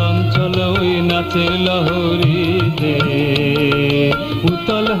তোমার চঞ্চল ওই নাচের লহরীতে,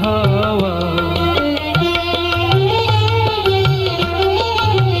 উতল হাওয়া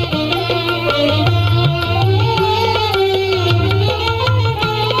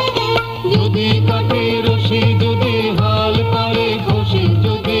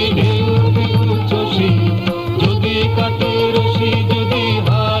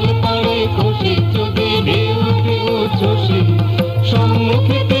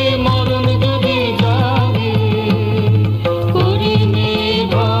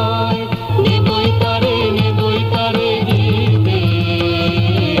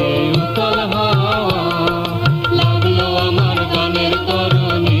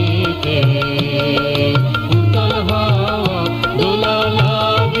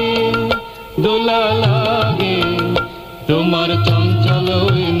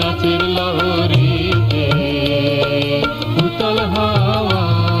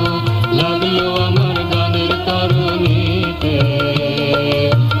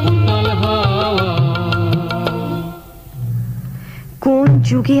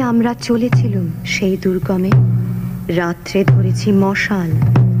যুগে আমরা চলেছিলুম সেই দুর্গমে, রাত্রে ধরেছি মশাল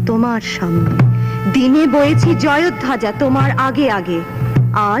তোমার সামনে, দিনে বয়েছি জয়ধ্বজা তোমার আগে আগে।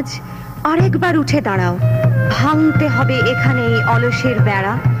 আজ আরেকবার উঠে দাঁড়াও, ভাঙতে হবে এখানে এই অলসের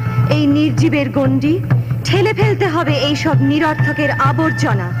বেড়া, এই নির্জীবের গণ্ডি, ঠেলে ফেলতে হবে এই সব নিরর্থকের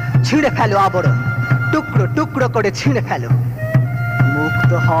আবর্জনা। ছিঁড়ে ফেলো আবরণ, টুকরো টুকরো করে ছিঁড়ে ফেলো।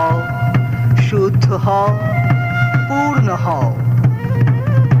 মুক্ত হও, শুদ্ধ হও, পূর্ণ হও।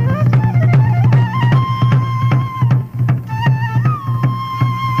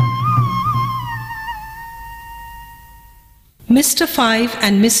 Mr. 5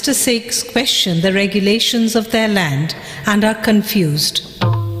 and Mr. 6 question the regulations of their land and are confused.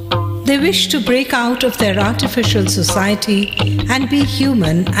 They wish to break out of their artificial society and be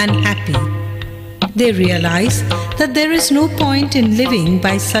human and happy. They realize that there is no point in living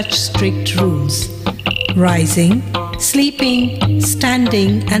by such strict rules. Rising, sleeping,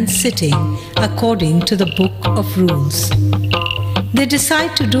 standing and sitting according to the book of rules. They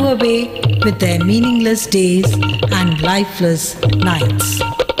decide to do away with their meaningless days and lifeless nights.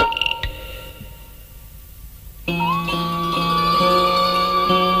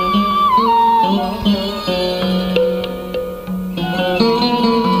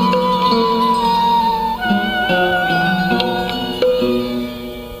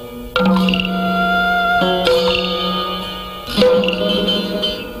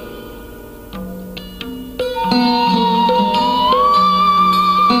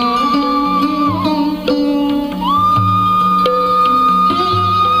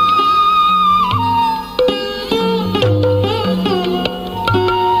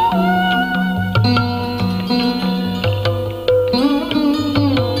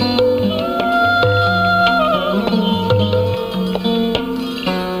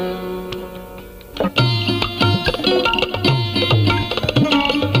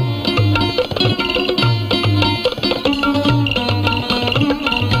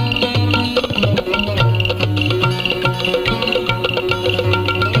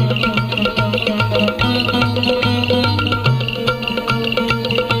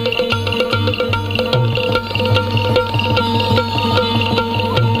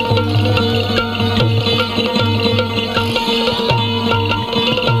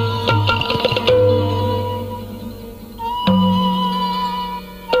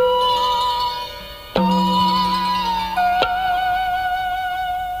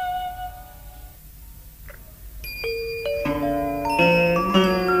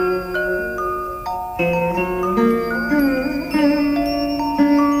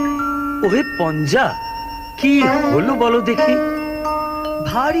 পঞ্জা, কি হলো বলো দেখি?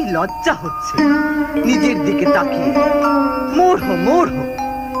 ভারী লজ্জা হচ্ছে নিজের দিকে তাকিয়ে। মূঢ় মূঢ়,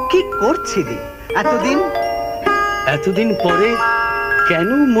 কি করছিলি এতদিন পরে কেন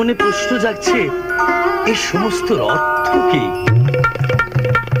মনে প্রশ্ন জাগছে, এই সমস্ত অর্থ কি?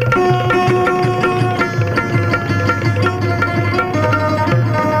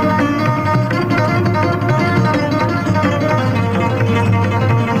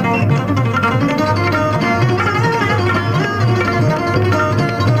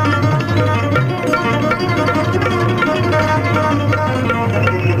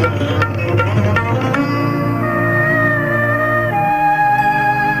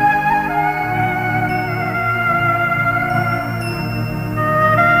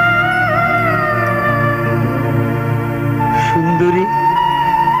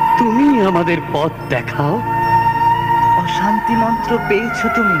 আমাদের পথ দেখাও। অশান্তি মন্ত্র পেয়েছো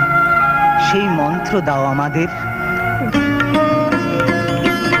তুমি, সেই মন্ত্র দাও আমাদের।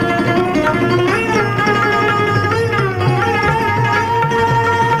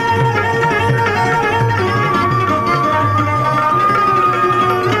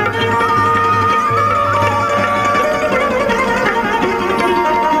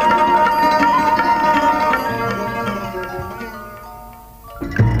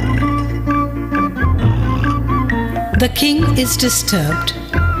 The king is disturbed.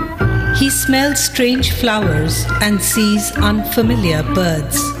 He smells strange flowers and sees unfamiliar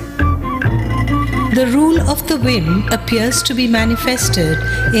birds. The rule of the wind appears to be manifested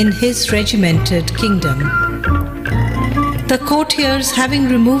in his regimented kingdom. The courtiers, having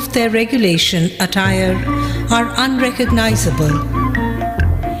removed their regulation attire, are unrecognizable.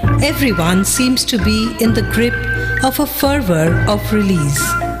 Everyone seems to be in the grip of a fervor of release.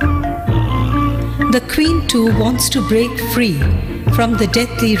 The queen too wants to break free from the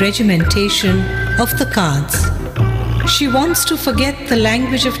deathly regimentation of the cards. She wants to forget the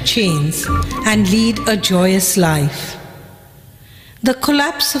language of chains and lead a joyous life. The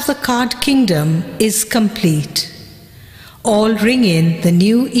collapse of the card kingdom is complete. all ring in the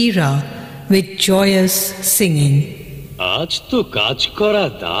new era with joyous singing. আজ তো কাজ করা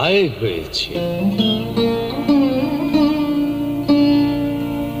দায় হয়েছে।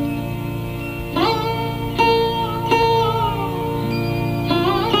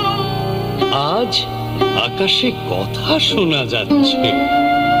 আজ আকাশে কথা শোনা যাচ্ছে,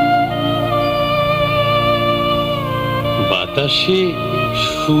 বাতাসে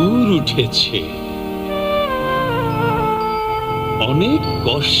সুর উঠেছে। অনেক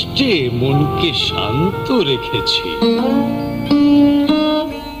কষ্টে মনকে শান্ত রেখেছি।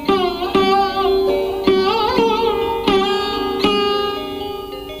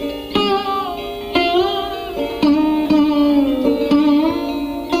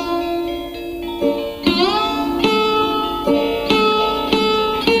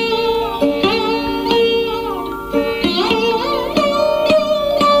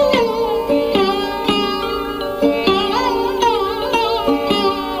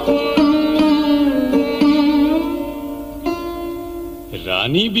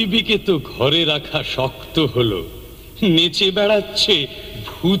 রানী বিবিকে তো ঘরে রাখা শক্ত হলো, নেচে বেড়াচ্ছে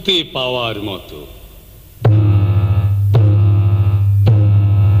ভূতে পাওয়ার মতো।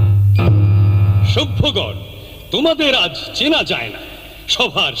 সভ্যগণ, তোমাদের আজ চেনা যায় না,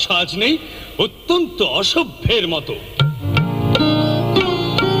 সভার সাজ নেই, অত্যন্ত অসভ্যের মতো।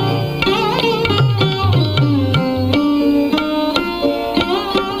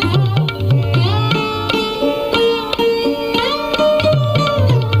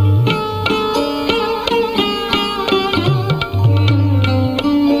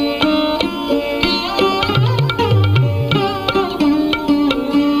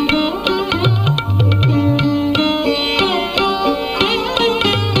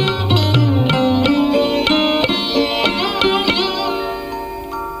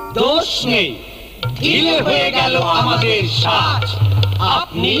 ঢিলে হয়ে গেল আমাদের সাজ,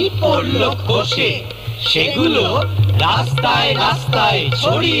 আপনি পড়ল খসে, সেগুলো রাস্তায় রাস্তায়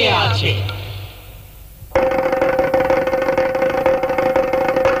ছড়িয়ে আছে।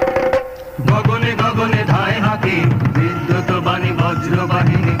 গগনে গগনে ধায় হাকি, বিদ্যুৎ বাণী বজ্র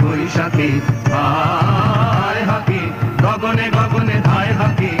বাহিনী বৈশাখী ধায় হাকি। গগনে গগনে ধায়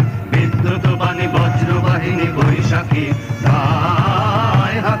হাকি, বিদ্যুৎ বাণী বজ্র বাহিনী বৈশাখী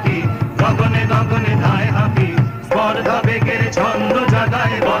ধায় হাকি। গগনে গগনে ধায় হাকি, স্পর্ধা বেগের ছন্দ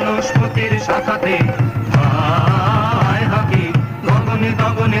জাগায় বনস্পতির শাখাতে ধায় হাকি। গগনে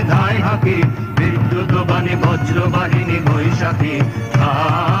গগনে ধায় হাকি, বিদ্যুৎ বাণী বজ্র বাহিনী বৈশাখী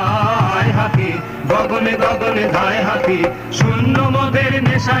ধায় হাকি। গগনে গগনে ধায় হাকি, শূন্য মদের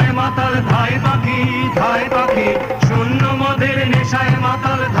নেশায় মাতাল ধায় পাখি ধায় পাখি। শূন্য মদের নেশায়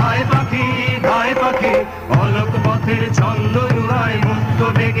মাতাল ধায় পাখি ধায় পাখি। অলোক পথের ছন্দ উড়ায় মুক্ত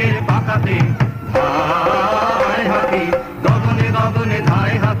বেগের পাখাতে ধায় হাকি। গগনে গগনে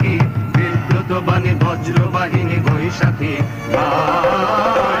ধায় হাকি, বিদ্যুৎ বাণী বজ্র বাহিনী বৈশাখী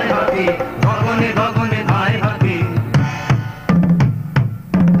ধায় হাকি। গগনে গগনে ধায় হাকি।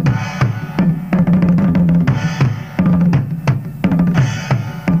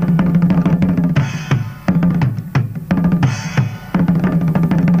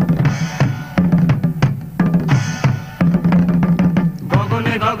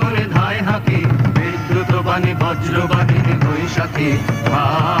 বজ্র বাহিনী বৈশাখী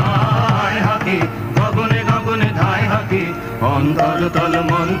ধায় হাকি। গগনে গগনে ধায় হাকি, অন্তর তল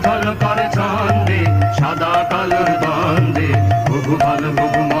মন্থল করে ছন্দে সাদা কালোর দ্বন্দ্বে। বহু ভালো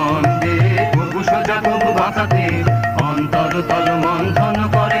বহু মন্দে, বহু সোজা বহু বাঁকাতে। অন্তর তল মন্থন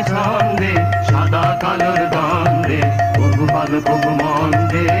করে ছন্দে সাদা কালোর দ্বন্দ্বে। বহু ভালো বহু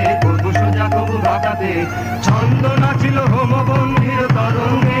মন্দে, বহু সোজা বহু বাঁকাতে। ছন্দ নাচিল হোমবন্ধির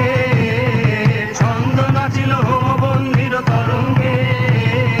তরঙ্গে, ছন্দ নাচিল হোমবন্ধির তরঙ্গে।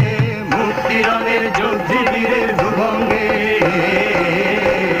 মুক্তিরণের যোদ্ধি বীরের ভুভঙ্গে।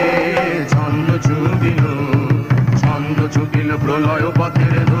 ছন্দ ছুটিল প্রলয়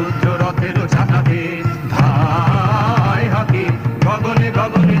পথের রুদ্র রথের চাকাতে ধায় হাকি। গগনে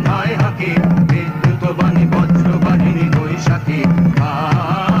গগনে ধায় হাকি, বিদ্যুৎ বাণী বজ্র বাহিনী বৈশাখী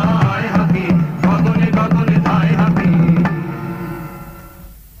ধায় হাকি। গগনে গগনে ধায় হাকি।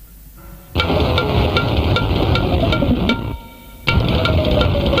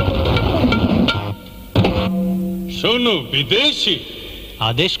 শোনো বিদেশি,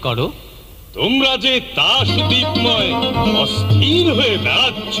 আদেশ করো। তোমরা যে তাস দ্বীপময় অস্থির হয়ে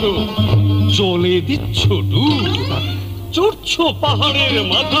বেড়াচ্ছ, চলে দিচ্ছ ডুব, চড়ছ পাহাড়ের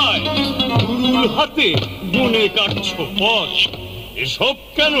মাথায়, গুরুর হাতে বনে কাটছ পথ, এসব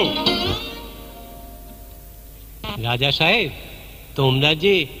কেন? রাজা সাহেব, তোমরা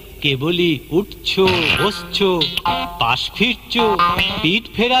যে কেবলই উঠছো বসছো, পাশ ফিরছো, পিঠ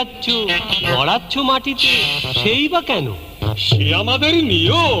ফেরাচ্ছো, গড়াচ্ছ মাটিতে, সেই বা কেন? সে আমাদের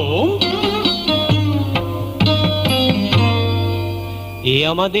নিয়ম। এ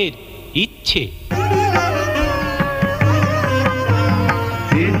আমাদের ইচ্ছে।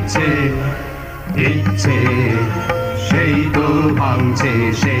 ইচ্ছে ইচ্ছে সেই তো ভাঙছে,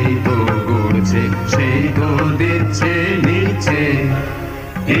 সেই তো গড়ছে, সেই তো দিচ্ছে নিচ্ছে।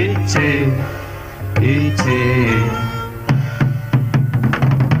 ইচ্ছে ইচ্ছে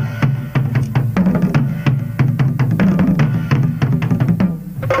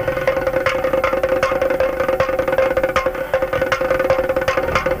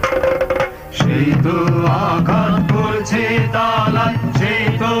সেই তো আঘাত করছে তালায়, সেই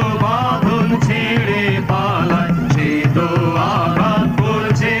তো বাঁধন ছেড়ে পালায়। সেই তো আঘাত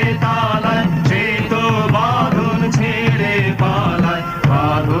করছে তালায়, সেই তো বাঁধন ছেড়ে পালায়।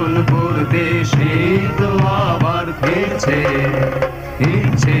 বাঁধন করতে সেই তো আবার ফিরছে।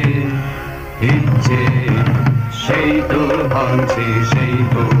 ইচ্ছে ইচ্ছে সেই তো ভাঙছে, সেই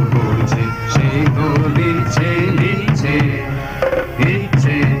তো করছে, সেই তো দিচ্ছে নিচ্ছে।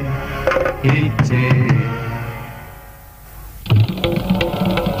 ইচ্ছে ইচ্ছে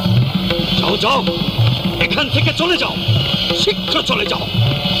যাও যাও, এখান থেকে চলে যাও, শীঘ্র চলে যাও।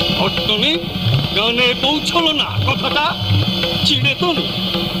 অট্টনে গানে পৌঁছলো না কথাটা, চিড়ে তনু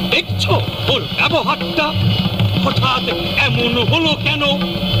দেখছো ওর ব্যবহারটা, হঠাৎ এমন হলো কেন?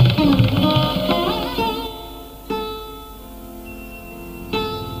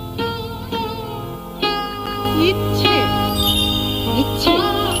 ইচ্ছে ইচ্ছে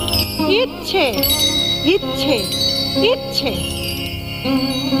ইচ্ছে ইচ্ছে ইচ্ছে।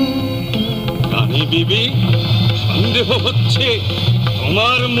 রানী বিবি, সন্দেহ হচ্ছে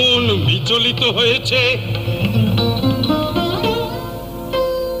তোমার মন বিচলিত হয়েছে।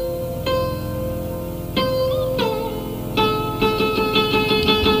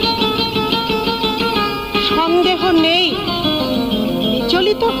 সন্দেহ নেই,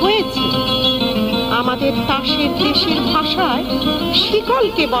 বিচলিত হয়েছে। আমাদের তাসের দেশের ভাষায়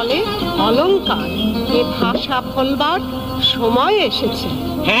শিকলকে বলে অলংকার। এ ভাষা ভোলবার সময় এসেছে।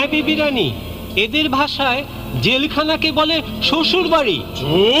 হ্যাঁ বিবি রানী, এদের ভাষায় জেলখানাকে বলে শ্বশুর বাড়ি।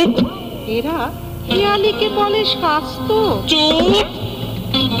 চুপ! এরা হেয়ালিকে বলে শাস্ত্র। চুপ!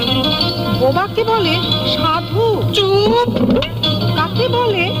 বোবাকে বলে সাধু। চুপ! কাকে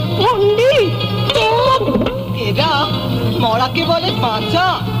বলে পণ্ডিত। চুপ! এরা মরাকে বলে বাঁচা।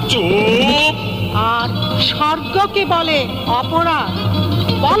 চুপ! আর স্বর্গকে বলে অপরাধ।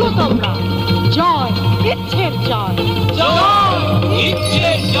 বলো তোমরা, জয় ইচ্ছের জয়। জয়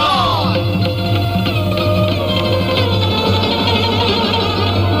ইচ্ছের জয়।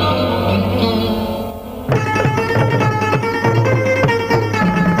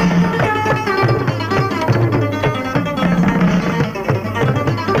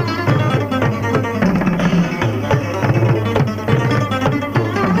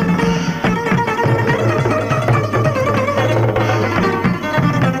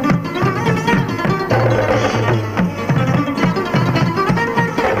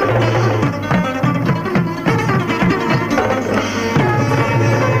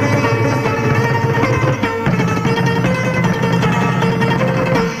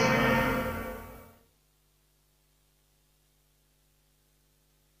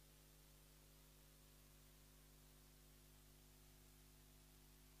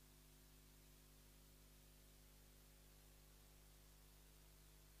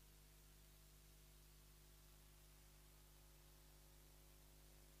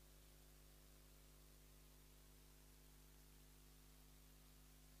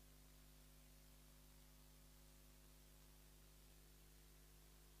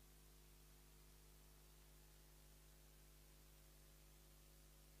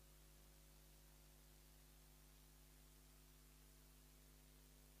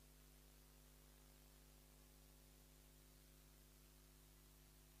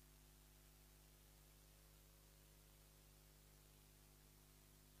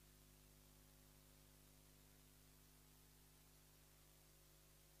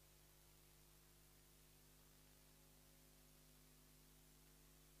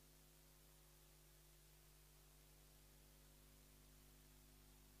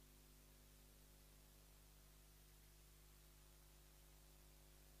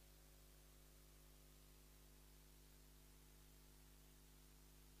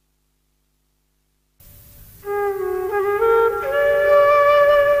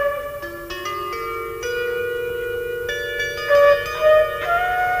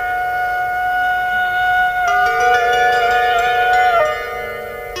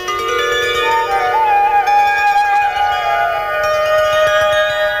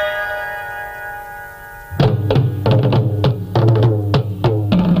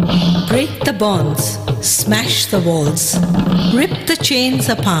 the bonds, smash the walls, rip the chains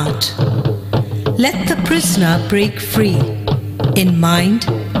apart. Let the prisoner break free, in mind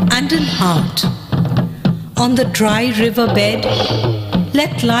and in heart. On the dry riverbed,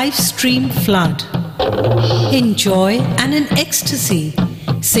 let life's stream flood. In joy and in ecstasy,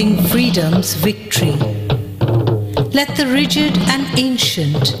 sing freedom's victory. Let the rigid and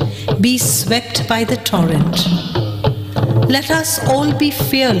ancient be swept by the torrent. Let us all be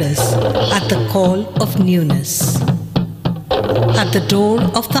fearless at the call of newness. At the door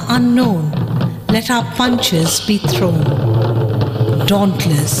of the unknown, let our punches be thrown,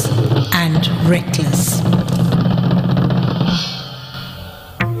 dauntless and reckless.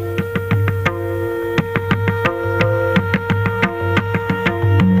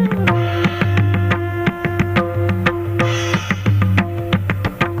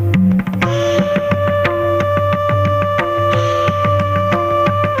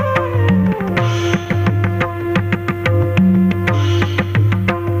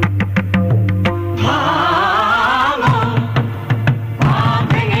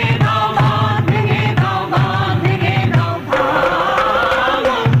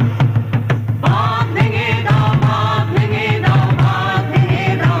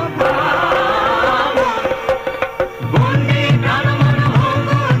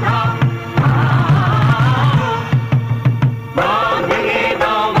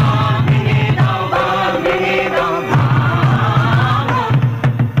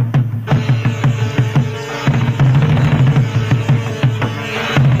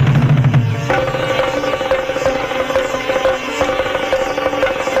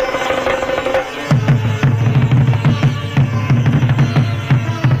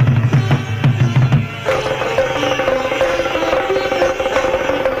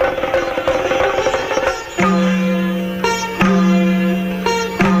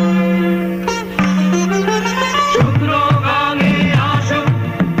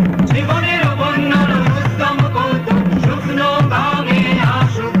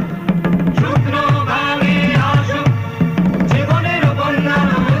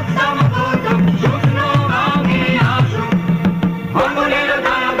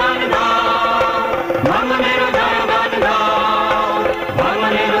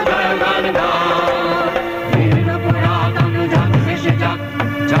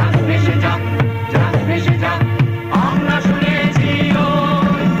 Jack